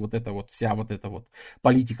все же вот эта вот вся вот эта вот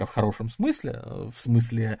политика в хорошем смысле, в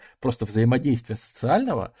смысле просто взаимодействия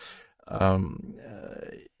социального,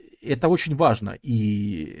 это очень важно,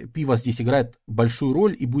 и пиво здесь играет большую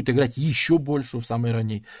роль и будет играть еще большую в самой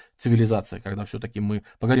ранней цивилизации, когда все-таки мы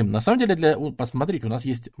поговорим. На самом деле, посмотрите, у нас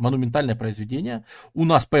есть монументальное произведение, у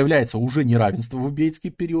нас появляется уже неравенство в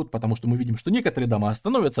убийский период, потому что мы видим, что некоторые дома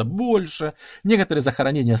становятся больше, некоторые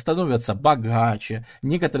захоронения становятся богаче,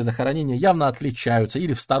 некоторые захоронения явно отличаются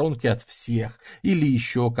или в сторонке от всех, или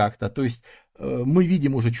еще как-то. То есть мы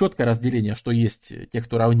видим уже четкое разделение, что есть те,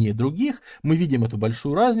 кто равнее других, мы видим эту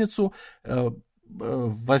большую разницу.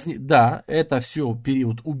 Да, это все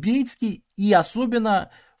период убийский, и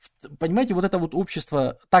особенно, понимаете, вот это вот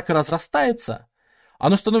общество так и разрастается,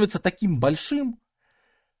 оно становится таким большим,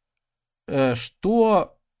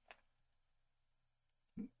 что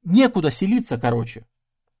некуда селиться, короче.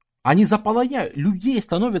 Они заполоняют, людей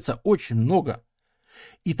становится очень много.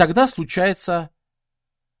 И тогда случается,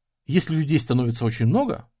 если людей становится очень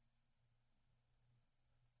много,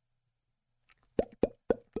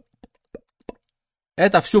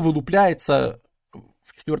 это все вылупляется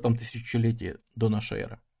в 4 тысячелетии до нашей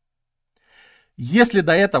эры. Если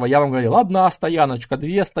до этого, я вам говорил, 1 стояночка,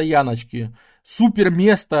 2 стояночки, супер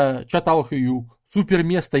место Чаталхаюк, супер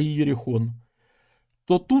место Иерихон,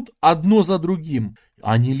 то тут одно за другим.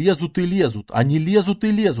 Они лезут и лезут, они лезут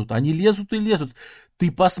и лезут, они лезут и лезут.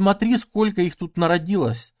 Ты посмотри, сколько их тут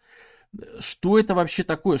народилось. Что это вообще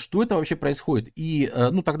такое? Что это вообще происходит? И,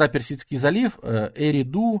 тогда Персидский залив,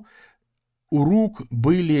 Эриду, Урук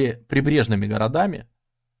были прибрежными городами,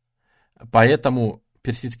 поэтому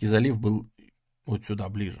Персидский залив был вот сюда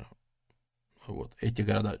ближе. Вот, эти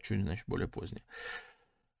города чуть, значит, более поздние.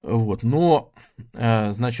 Вот, но,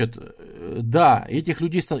 значит, да, этих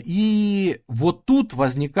людей... И вот тут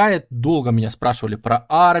возникает, долго меня спрашивали про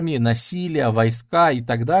армии, насилие, войска и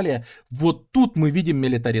так далее. Вот тут мы видим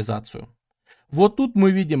милитаризацию. Вот тут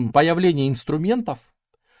мы видим появление инструментов,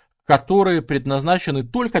 которые предназначены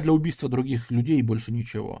только для убийства других людей и больше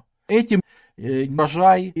ничего. Этим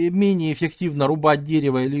урожай, менее эффективно рубать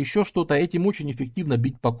дерево или еще что-то, этим очень эффективно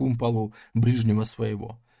бить по кумполу ближнего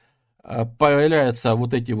своего. Появляются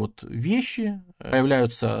вот эти вот вещи,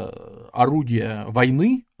 появляются орудия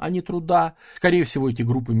войны, а не труда. Скорее всего, эти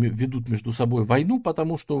группы ведут между собой войну,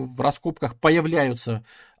 потому что в раскопках появляются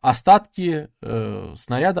остатки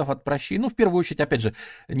снарядов от пращей. В первую очередь, опять же,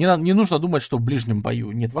 не нужно думать, что в ближнем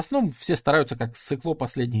бою. Нет, в основном все стараются, как сыкло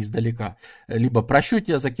последнее, издалека. Либо прощу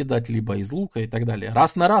тебя закидать, либо из лука и так далее.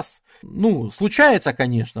 Раз на раз. Случается,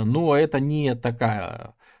 конечно, но это не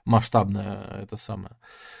такая масштабная, это самое.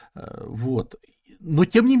 Вот. Но,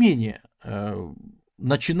 тем не менее,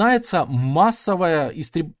 начинается массовое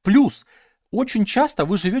истребление. Плюс, очень часто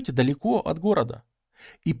вы живете далеко от города.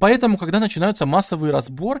 И поэтому, когда начинаются массовые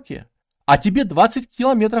разборки, а тебе 20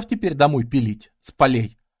 километров теперь домой пилить с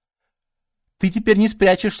полей, ты теперь не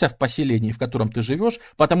спрячешься в поселении, в котором ты живешь,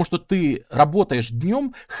 потому что ты работаешь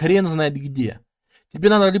днем хрен знает где. Тебе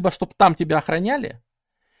надо либо, чтобы там тебя охраняли,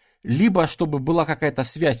 либо чтобы была какая-то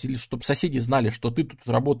связь, или чтобы соседи знали, что ты тут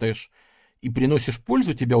работаешь и приносишь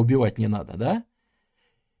пользу, тебя убивать не надо, да?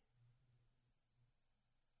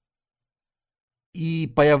 И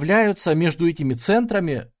появляются между этими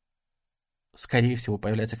центрами, скорее всего,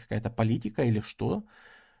 появляется какая-то политика или что,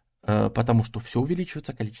 потому что все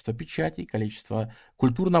увеличивается, количество печатей, количество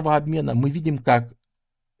культурного обмена. Мы видим, как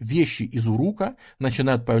вещи из Урука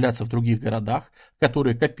начинают появляться в других городах,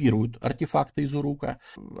 которые копируют артефакты из Урука.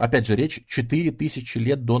 Опять же, речь 4000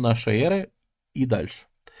 лет до нашей эры и дальше.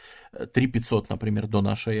 3500, например, до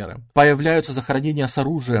нашей эры. Появляются захоронения с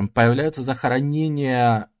оружием, появляются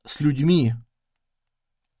захоронения с людьми.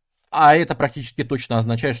 А это практически точно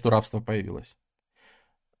означает, что рабство появилось.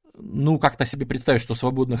 Как-то себе представить, что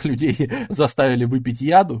свободных людей заставили выпить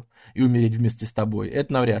яду и умереть вместе с тобой,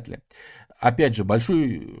 это навряд ли. Опять же,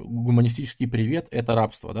 большой гуманистический привет, это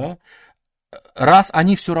рабство, да? Раз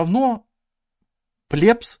они все равно,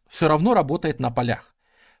 плебс все равно работает на полях.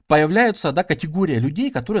 Появляются, да, категория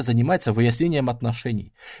людей, которая занимается выяснением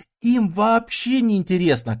отношений. Им вообще не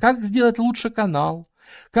интересно, как сделать лучше канал,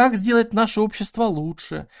 как сделать наше общество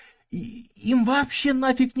лучше. Им вообще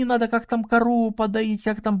нафиг не надо, как там корову подоить,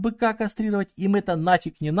 как там быка кастрировать. Им это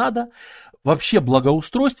нафиг не надо. Вообще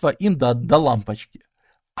благоустройство им до лампочки.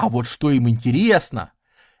 А вот что им интересно,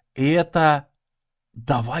 это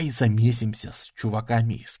давай замесимся с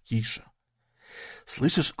чуваками из Киша.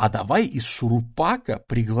 Слышишь, а давай из Шурупака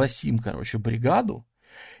пригласим, бригаду.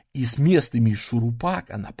 И с местными из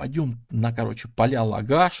Шурупака нападем на, поля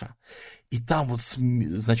Лагаша. И там вот,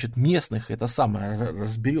 значит, местных это самое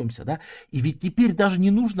разберемся, да. И ведь теперь даже не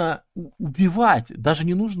нужно убивать,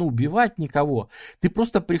 никого. Ты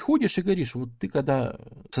просто приходишь и говоришь, вот ты когда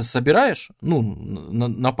собираешь,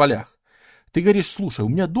 на полях, ты говоришь, слушай, у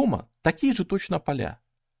меня дома такие же точно поля.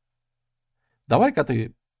 Давай-ка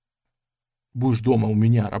ты будешь дома у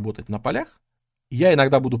меня работать на полях, я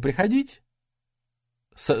иногда буду приходить,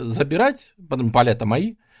 забирать, потом поля-то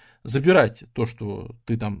мои, забирать то, что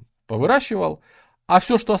ты там повыращивал, а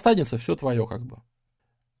все, что останется, все твое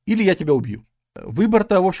Или я тебя убью.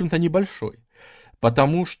 Выбор-то, в общем-то, небольшой.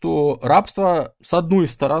 Потому что рабство, с одной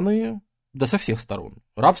стороны, Да со всех сторон.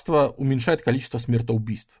 Рабство уменьшает количество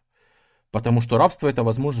смертоубийств. Потому что рабство – это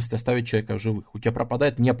возможность оставить человека в живых. У тебя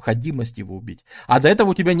пропадает необходимость его убить. А до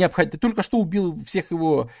этого у тебя необходимость. Ты только что убил всех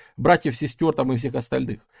его братьев, сестер там, и всех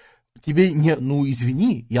остальных. Тебе не... Ну,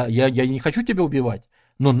 извини, я не хочу тебя убивать.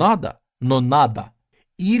 Но надо.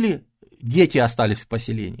 Или дети остались в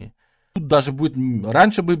поселении. Тут даже будет...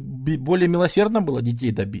 Раньше бы более милосердно было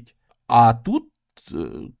детей добить. А тут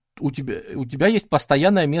у тебя есть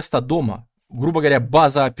постоянное место дома. Грубо говоря,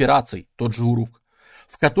 база операций, тот же урук,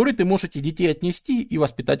 в который ты можешь этих детей отнести и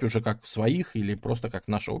воспитать уже как своих, или просто как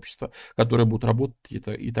наше общество, которое будет работать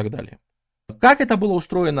и так далее. Как это было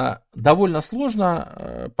устроено, довольно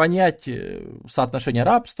сложно понять соотношение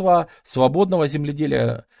рабства, свободного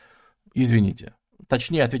земледелия. Извините,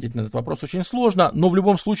 точнее ответить на этот вопрос очень сложно, но в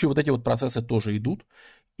любом случае вот эти вот процессы тоже идут,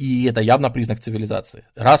 и это явно признак цивилизации.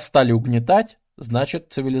 Раз стали угнетать,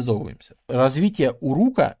 значит цивилизовываемся. Развитие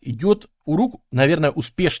урука идет, урук, наверное,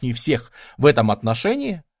 успешнее всех в этом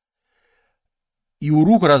отношении, и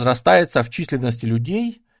урук разрастается в численности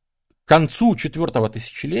людей к концу 4-го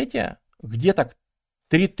тысячелетия, где-то к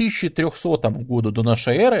 3300 году до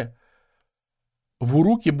нашей эры в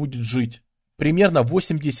уруке будет жить примерно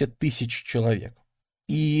 80 тысяч человек.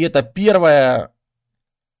 И это первая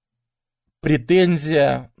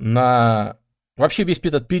претензия на... Вообще весь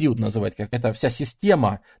этот период называют, как эта вся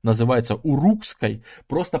система называется урукской,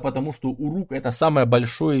 просто потому что урук это самое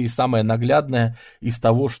большое и самое наглядное из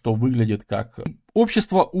того, что выглядит как...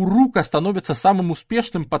 Общество урука становится самым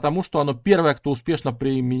успешным, потому что оно первое, кто успешно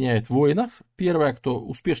применяет воинов, первое, кто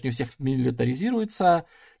успешнее всех милитаризируется,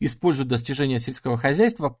 использует достижения сельского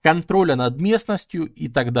хозяйства, контроля над местностью и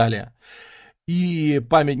так далее. И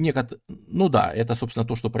память ну да, это, собственно,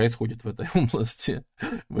 то, что происходит в этой области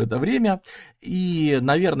в это время. И,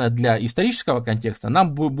 наверное, для исторического контекста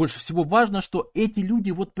нам больше всего важно, что эти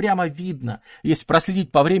люди вот прямо видно. Если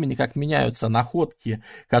проследить по времени, как меняются находки,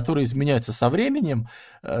 которые изменяются со временем,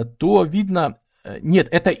 то видно... Нет,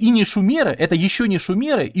 это и не шумеры, это еще не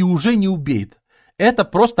шумеры и уже не убейт. Это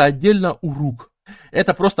просто отдельно урук.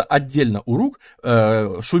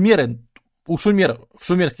 Шумеры... В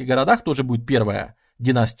шумерских городах тоже будет первая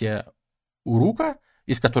династия Урука,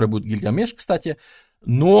 из которой будет Гильгамеш, кстати,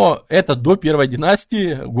 но это до первой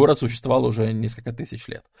династии город существовал уже несколько тысяч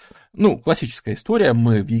лет. Ну, классическая история,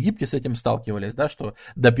 мы в Египте с этим сталкивались, да, что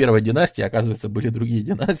до первой династии, оказывается, были другие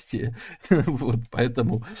династии, вот,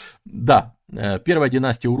 поэтому, да, первая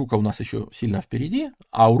династия Урука у нас еще сильно впереди,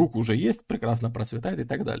 а Урук уже есть, прекрасно процветает и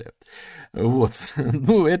так далее. Вот,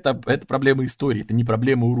 ну, это проблема истории, это не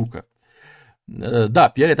проблема Урука.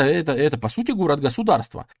 Да, это по сути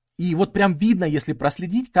город-государство. И вот прям видно, если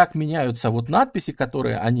проследить, как меняются вот надписи,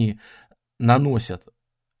 которые они наносят.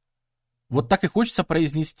 Вот так и хочется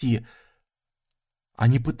произнести.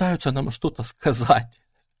 Они пытаются нам что-то сказать.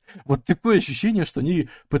 Вот такое ощущение, что они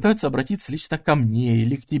пытаются обратиться лично ко мне,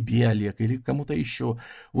 или к тебе, Олег, или к кому-то еще.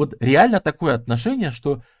 Вот реально такое отношение,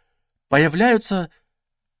 что появляются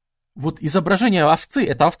вот изображения овцы.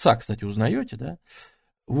 Это овца, кстати, узнаете, да?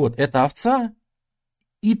 Вот, это овца,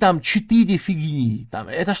 и там 4 фигни. Там,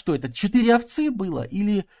 это что, это 4 овцы было?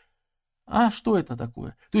 Или, что это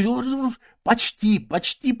такое? То есть,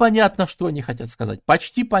 почти понятно, что они хотят сказать.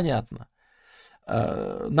 Почти понятно.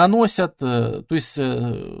 Наносят, то есть,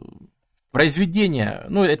 произведения,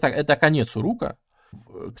 ну, это конец урука.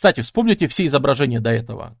 Кстати, вспомните все изображения до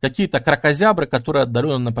этого. Какие-то кракозябры, которые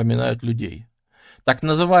отдаленно напоминают людей. Так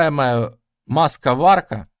называемая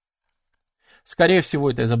маска-варка. Скорее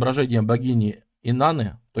всего, это изображение богини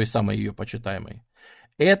Инанны, той самой ее почитаемой.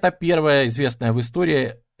 Это первое известное в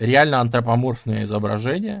истории реально антропоморфное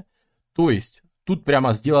изображение. То есть, тут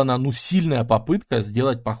прямо сделана сильная попытка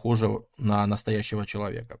сделать похожего на настоящего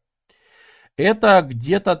человека. Это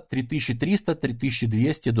где-то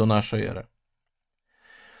 3300-3200 до нашей эры.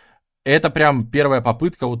 Это прям первая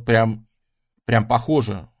попытка, вот прям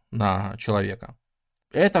похоже на человека.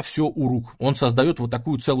 Это все урук. Он создает вот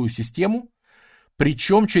такую целую систему.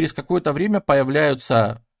 Причем через какое-то время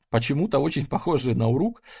появляются почему-то очень похожие на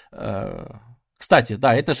урук. Кстати,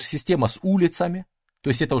 да, это же система с улицами.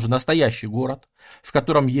 То есть это уже настоящий город, в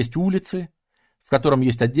котором есть улицы, в котором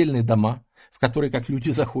есть отдельные дома, в которые как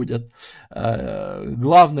люди заходят.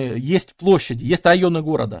 Главное, есть площади, есть районы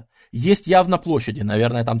города. Есть явно площади,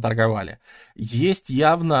 наверное, там торговали. Есть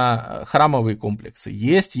явно храмовые комплексы.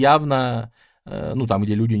 Есть явно... там,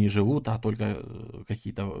 где люди не живут, а только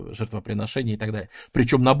какие-то жертвоприношения и так далее.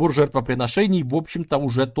 Причем набор жертвоприношений, в общем-то,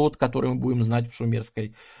 уже тот, который мы будем знать в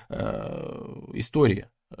шумерской истории.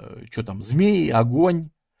 Что там, змеи,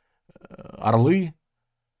 огонь, орлы,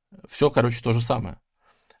 все, короче, то же самое.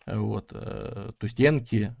 Вот, то есть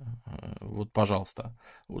энки, вот, пожалуйста.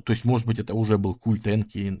 То есть, может быть, это уже был культ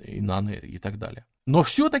энки и наны и так далее. Но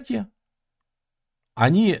все-таки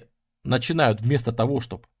они начинают вместо того,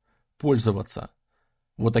 чтобы пользоваться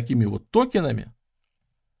вот такими вот токенами,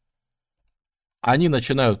 они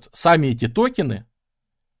начинают сами эти токены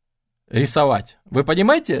рисовать. Вы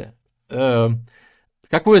понимаете,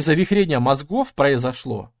 какое завихрение мозгов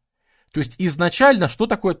произошло? То есть изначально что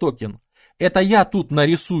такое токен? Это я тут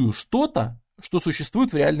нарисую что-то, что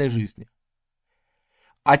существует в реальной жизни.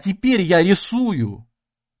 А теперь я рисую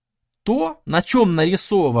то, на чем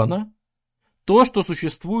нарисовано то, что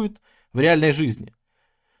существует в реальной жизни.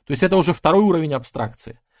 То есть это уже второй уровень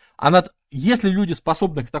абстракции. Если люди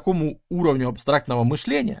способны к такому уровню абстрактного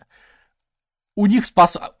мышления,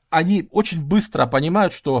 они очень быстро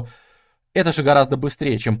понимают, что это же гораздо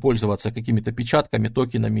быстрее, чем пользоваться какими-то печатками,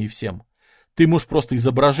 токенами и всем. Ты можешь просто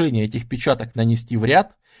изображение этих печаток нанести в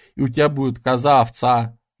ряд, и у тебя будет коза,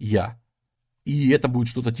 овца, я. И это будет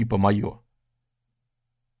что-то типа мое.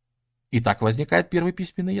 И так возникает первый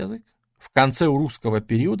письменный язык. В конце русского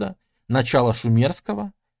периода, начало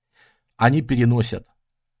шумерского, они переносят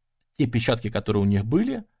те печатки, которые у них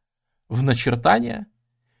были, в начертания.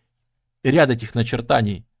 Ряд этих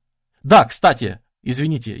начертаний. Да, кстати,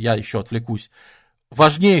 извините, я еще отвлекусь.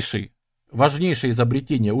 Важнейшее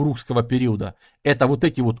изобретение у русского периода — это вот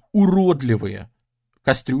эти вот уродливые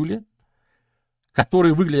кастрюли,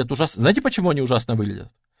 которые выглядят ужасно. Знаете, почему они ужасно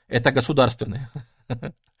выглядят? Это государственные.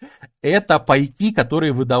 Это пайки,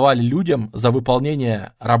 которые выдавали людям за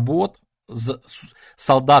выполнение работ,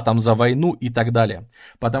 солдатам за войну и так далее.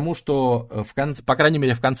 Потому что, по крайней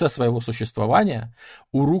мере, в конце своего существования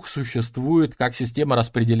урук существует как система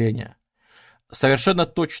распределения. Совершенно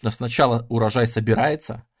точно сначала урожай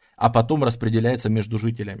собирается, а потом распределяется между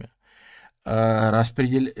жителями. То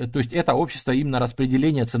есть это общество именно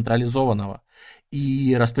распределения централизованного.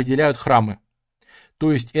 И распределяют храмы.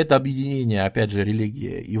 То есть это объединение, опять же,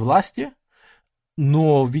 религии и власти,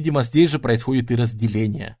 но, видимо, здесь же происходит и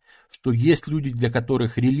разделение, что есть люди, для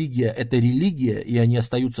которых религия – это религия, и они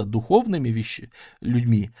остаются духовными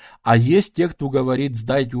людьми, а есть те, кто говорит: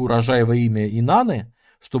 сдайте урожай во имя Инаны,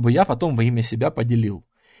 чтобы я потом во имя себя поделил.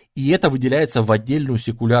 И это выделяется в отдельную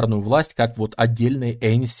секулярную власть, как вот отдельные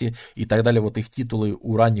энси и так далее. Вот их титулы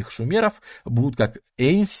у ранних шумеров будут как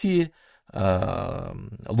энси,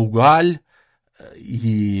 лугаль,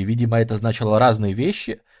 и, видимо, это значило разные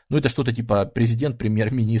вещи. Ну, это что-то типа президент,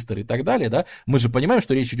 премьер-министр и так далее, да? Мы же понимаем,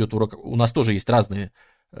 что речь идет у нас тоже есть разные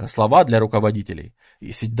слова для руководителей,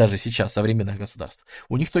 даже сейчас, современных государств.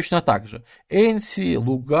 У них точно так же. Энси,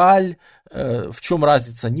 лугаль, в чем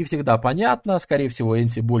разница, не всегда понятно. Скорее всего,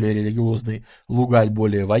 Энси более религиозный, лугаль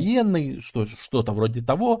более военный, что-то вроде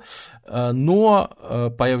того. Но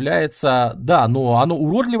появляется, да, но оно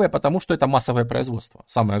уродливое, потому что это массовое производство,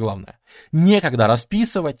 самое главное. Некогда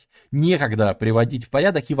расписывать, некогда приводить в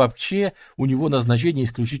порядок, и вообще у него назначение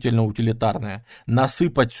исключительно утилитарное.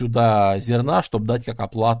 Насыпать сюда зерна, чтобы дать как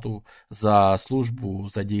оплату за службу,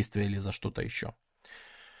 за действие или за что-то еще.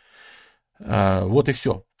 Вот и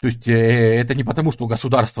все. То есть это не потому, что у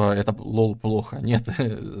государства это плохо. Нет,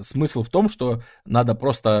 смысл в том, что надо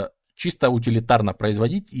просто чисто утилитарно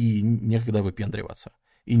производить и некогда выпендриваться.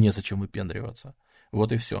 И незачем выпендриваться.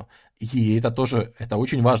 Вот и все. И это тоже, это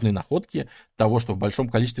очень важные находки того, что в большом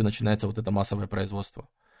количестве начинается вот это массовое производство.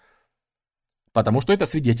 Потому что это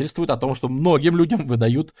свидетельствует о том, что многим людям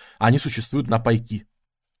выдают, они существуют на пайки.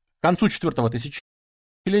 К концу 4-го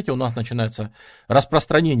тысячелетия у нас начинается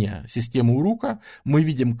распространение системы урука. Мы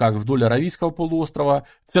видим, как вдоль Аравийского полуострова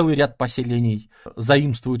целый ряд поселений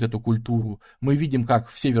заимствуют эту культуру. Мы видим, как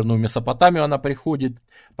в Северную Месопотамию она приходит.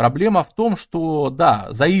 Проблема в том, что, да,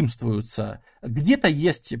 заимствуются. Где-то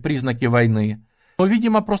есть признаки войны. Но,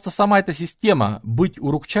 видимо, просто сама эта система, быть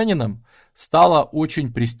урукчанином, стала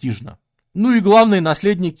очень престижна. Ну и главные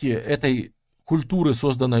наследники этой культуры,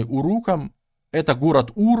 созданной уруком, это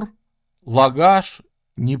город Ур, Лагаш,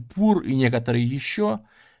 Непур и некоторые еще.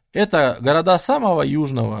 Это города самой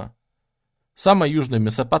южной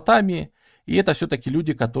Месопотамии. И это все-таки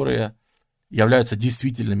люди, которые являются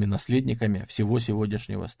действительными наследниками всего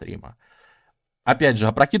сегодняшнего стрима. Опять же,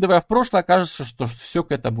 опрокидывая в прошлое, кажется, что все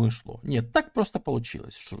к этому и шло. Нет, так просто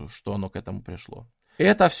получилось, что оно к этому пришло.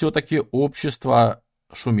 Это все-таки общество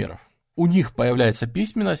шумеров. У них появляется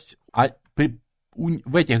письменность, а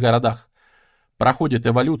в этих городах проходит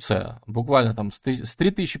эволюция буквально там с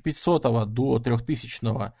 3500 до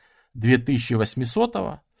 3000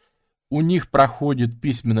 2800. У них проходит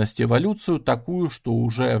письменность эволюцию такую, что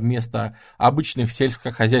уже вместо обычных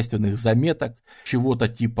сельскохозяйственных заметок, чего-то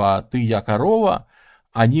типа «ты, я, корова»,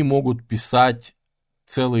 они могут писать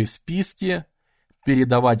целые списки,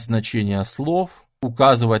 передавать значения слов,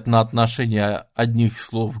 указывать на отношение одних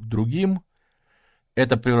слов к другим.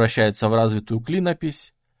 Это превращается в развитую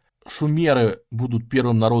клинопись. Шумеры будут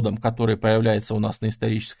первым народом, который появляется у нас на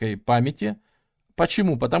исторической памяти.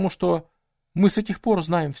 Почему? Потому что мы с этих пор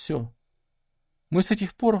знаем все. Мы с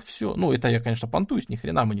этих пор все. Ну, это я, конечно, понтуюсь, ни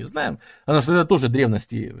хрена мы не знаем, потому что это тоже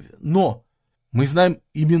древности. Но мы знаем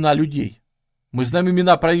имена людей. Мы знаем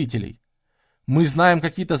имена правителей. Мы знаем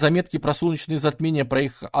какие-то заметки про солнечные затмения, про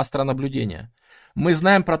их астронаблюдения. Мы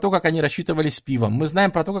знаем про то, как они рассчитывались пивом. Мы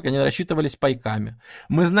знаем про то, как они рассчитывались пайками.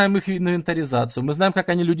 Мы знаем их инвентаризацию. Мы знаем, как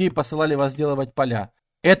они людей посылали возделывать поля.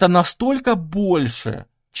 Это настолько больше,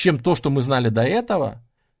 чем то, что мы знали до этого,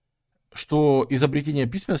 что изобретение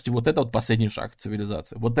письменности вот это вот последний шаг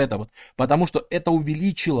цивилизации. Вот это вот. Потому что это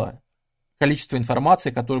увеличило количество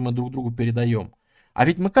информации, которую мы друг другу передаем. А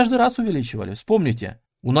ведь мы каждый раз увеличивали. Вспомните,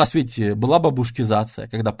 у нас ведь была бабушкизация,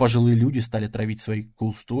 когда пожилые люди стали травить свои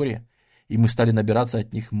cool story, и мы стали набираться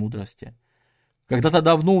от них мудрости. Когда-то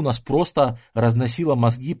давно у нас просто разносило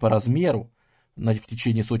мозги по размеру в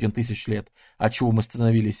течение сотен тысяч лет, от чего мы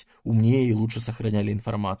становились умнее и лучше сохраняли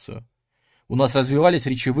информацию. У нас развивались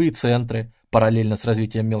речевые центры параллельно с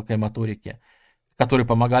развитием мелкой моторики, которые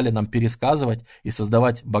помогали нам пересказывать и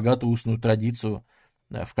создавать богатую устную традицию,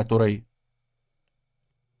 в которой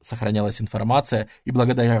сохранялась информация, и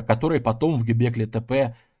благодаря которой потом в Гебекле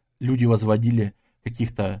ТП люди возводили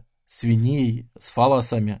каких-то свиней с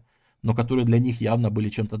фалосами, но которые для них явно были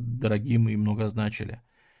чем-то дорогим и много значили.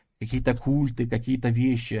 Какие-то культы, какие-то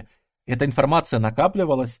вещи. Эта информация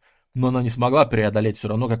накапливалась, но она не смогла преодолеть все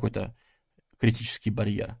равно какой-то критический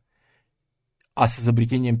барьер. А с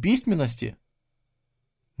изобретением письменности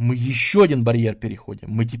мы еще один барьер переходим.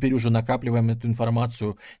 Мы теперь уже накапливаем эту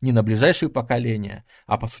информацию не на ближайшие поколения,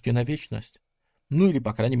 а по сути на вечность. Ну или,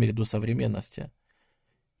 по крайней мере, до современности.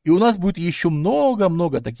 И у нас будет еще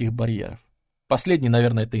много-много таких барьеров. Последний,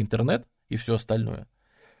 наверное, это интернет и все остальное.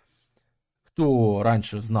 Кто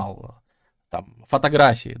раньше знал там,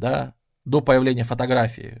 фотографии, да, до появления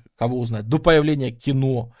фотографии, кого узнать, до появления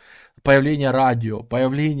кино, появления радио,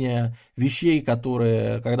 появления вещей,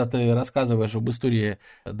 которые, когда ты рассказываешь об истории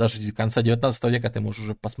даже конца 19 века, ты можешь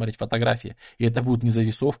уже посмотреть фотографии, и это будут не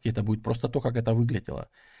зарисовки, это будет просто то, как это выглядело.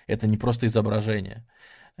 Это не просто изображение.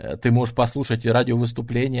 Ты можешь послушать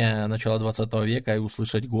радиовыступления начала 20 века и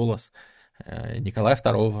услышать голос Николая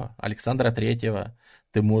II, Александра III.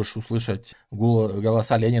 Ты можешь услышать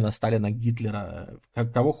голоса Ленина, Сталина, Гитлера,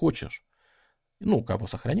 кого хочешь. Ну, кого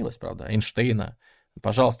сохранилось, правда, Эйнштейна.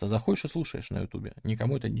 Пожалуйста, заходишь и слушаешь на Ютубе.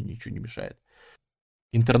 Никому это ничего не мешает.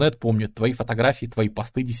 Интернет помнит твои фотографии, твои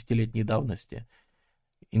посты десятилетней давности.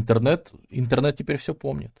 Интернет теперь все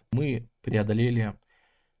помнит. Мы преодолели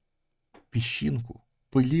песчинку,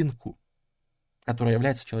 пылинку, которая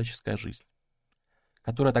является человеческая жизнь.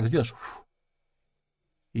 Которая так сделаешь,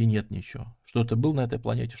 и нет ничего. Что ты был на этой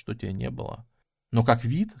планете, что тебя не было. Но как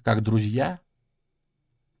вид, как друзья,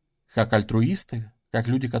 как альтруисты, как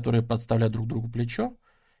люди, которые подставляют друг другу плечо,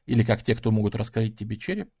 или как те, кто могут раскроить тебе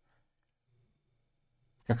череп,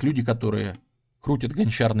 как люди, которые крутят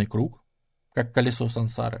гончарный круг, как колесо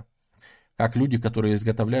сансары, как люди, которые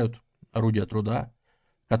изготовляют орудия труда,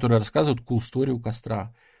 которые рассказывают cool story у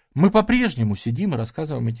костра. Мы по-прежнему сидим и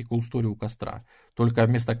рассказываем эти cool story у костра, только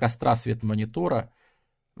вместо костра свет монитора,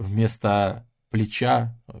 вместо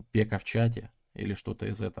плеча пека в чате или что-то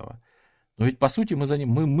из этого. Но ведь по сути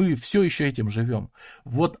мы все еще этим живем.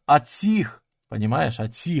 Вот от сих, понимаешь,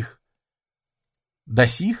 от сих до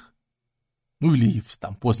сих, ну или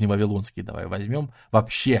там поздневавилонский давай возьмем,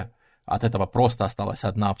 вообще от этого просто осталась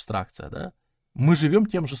одна абстракция, да? Мы живем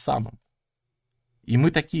тем же самым. И мы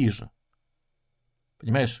такие же.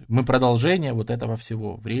 Понимаешь, мы продолжение вот этого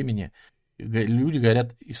всего времени. Люди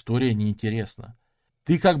говорят, история неинтересна.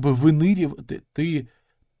 Ты как бы выныриваешь, ты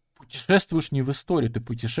путешествуешь не в историю, ты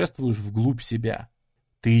путешествуешь вглубь себя.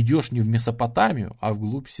 Ты идешь не в Месопотамию, а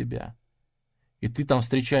вглубь себя. И ты там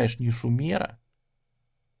встречаешь не Шумера,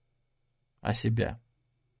 а себя.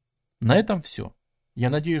 На этом все.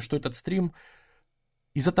 Я надеюсь, что этот стрим,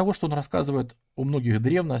 из-за того, что он рассказывает о многих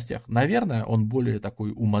древностях, наверное, он более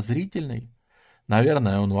такой умозрительный,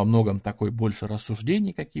 наверное, он во многом такой больше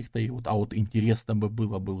рассуждений каких-то, а вот интересно бы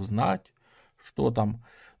было бы узнать, что там.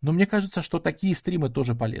 Но мне кажется, что такие стримы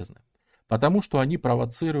тоже полезны, потому что они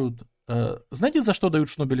провоцируют... знаете, за что дают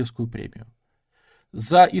Шнобелевскую премию?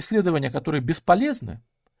 За исследования, которые бесполезны,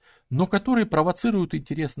 но которые провоцируют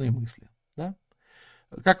интересные мысли. Да?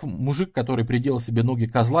 Как мужик, который приделал себе ноги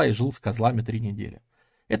козла и жил с козлами 3 недели.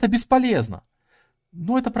 Это бесполезно,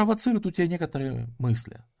 но это провоцирует у тебя некоторые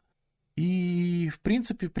мысли. И, в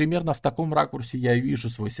принципе, примерно в таком ракурсе я и вижу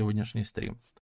свой сегодняшний стрим.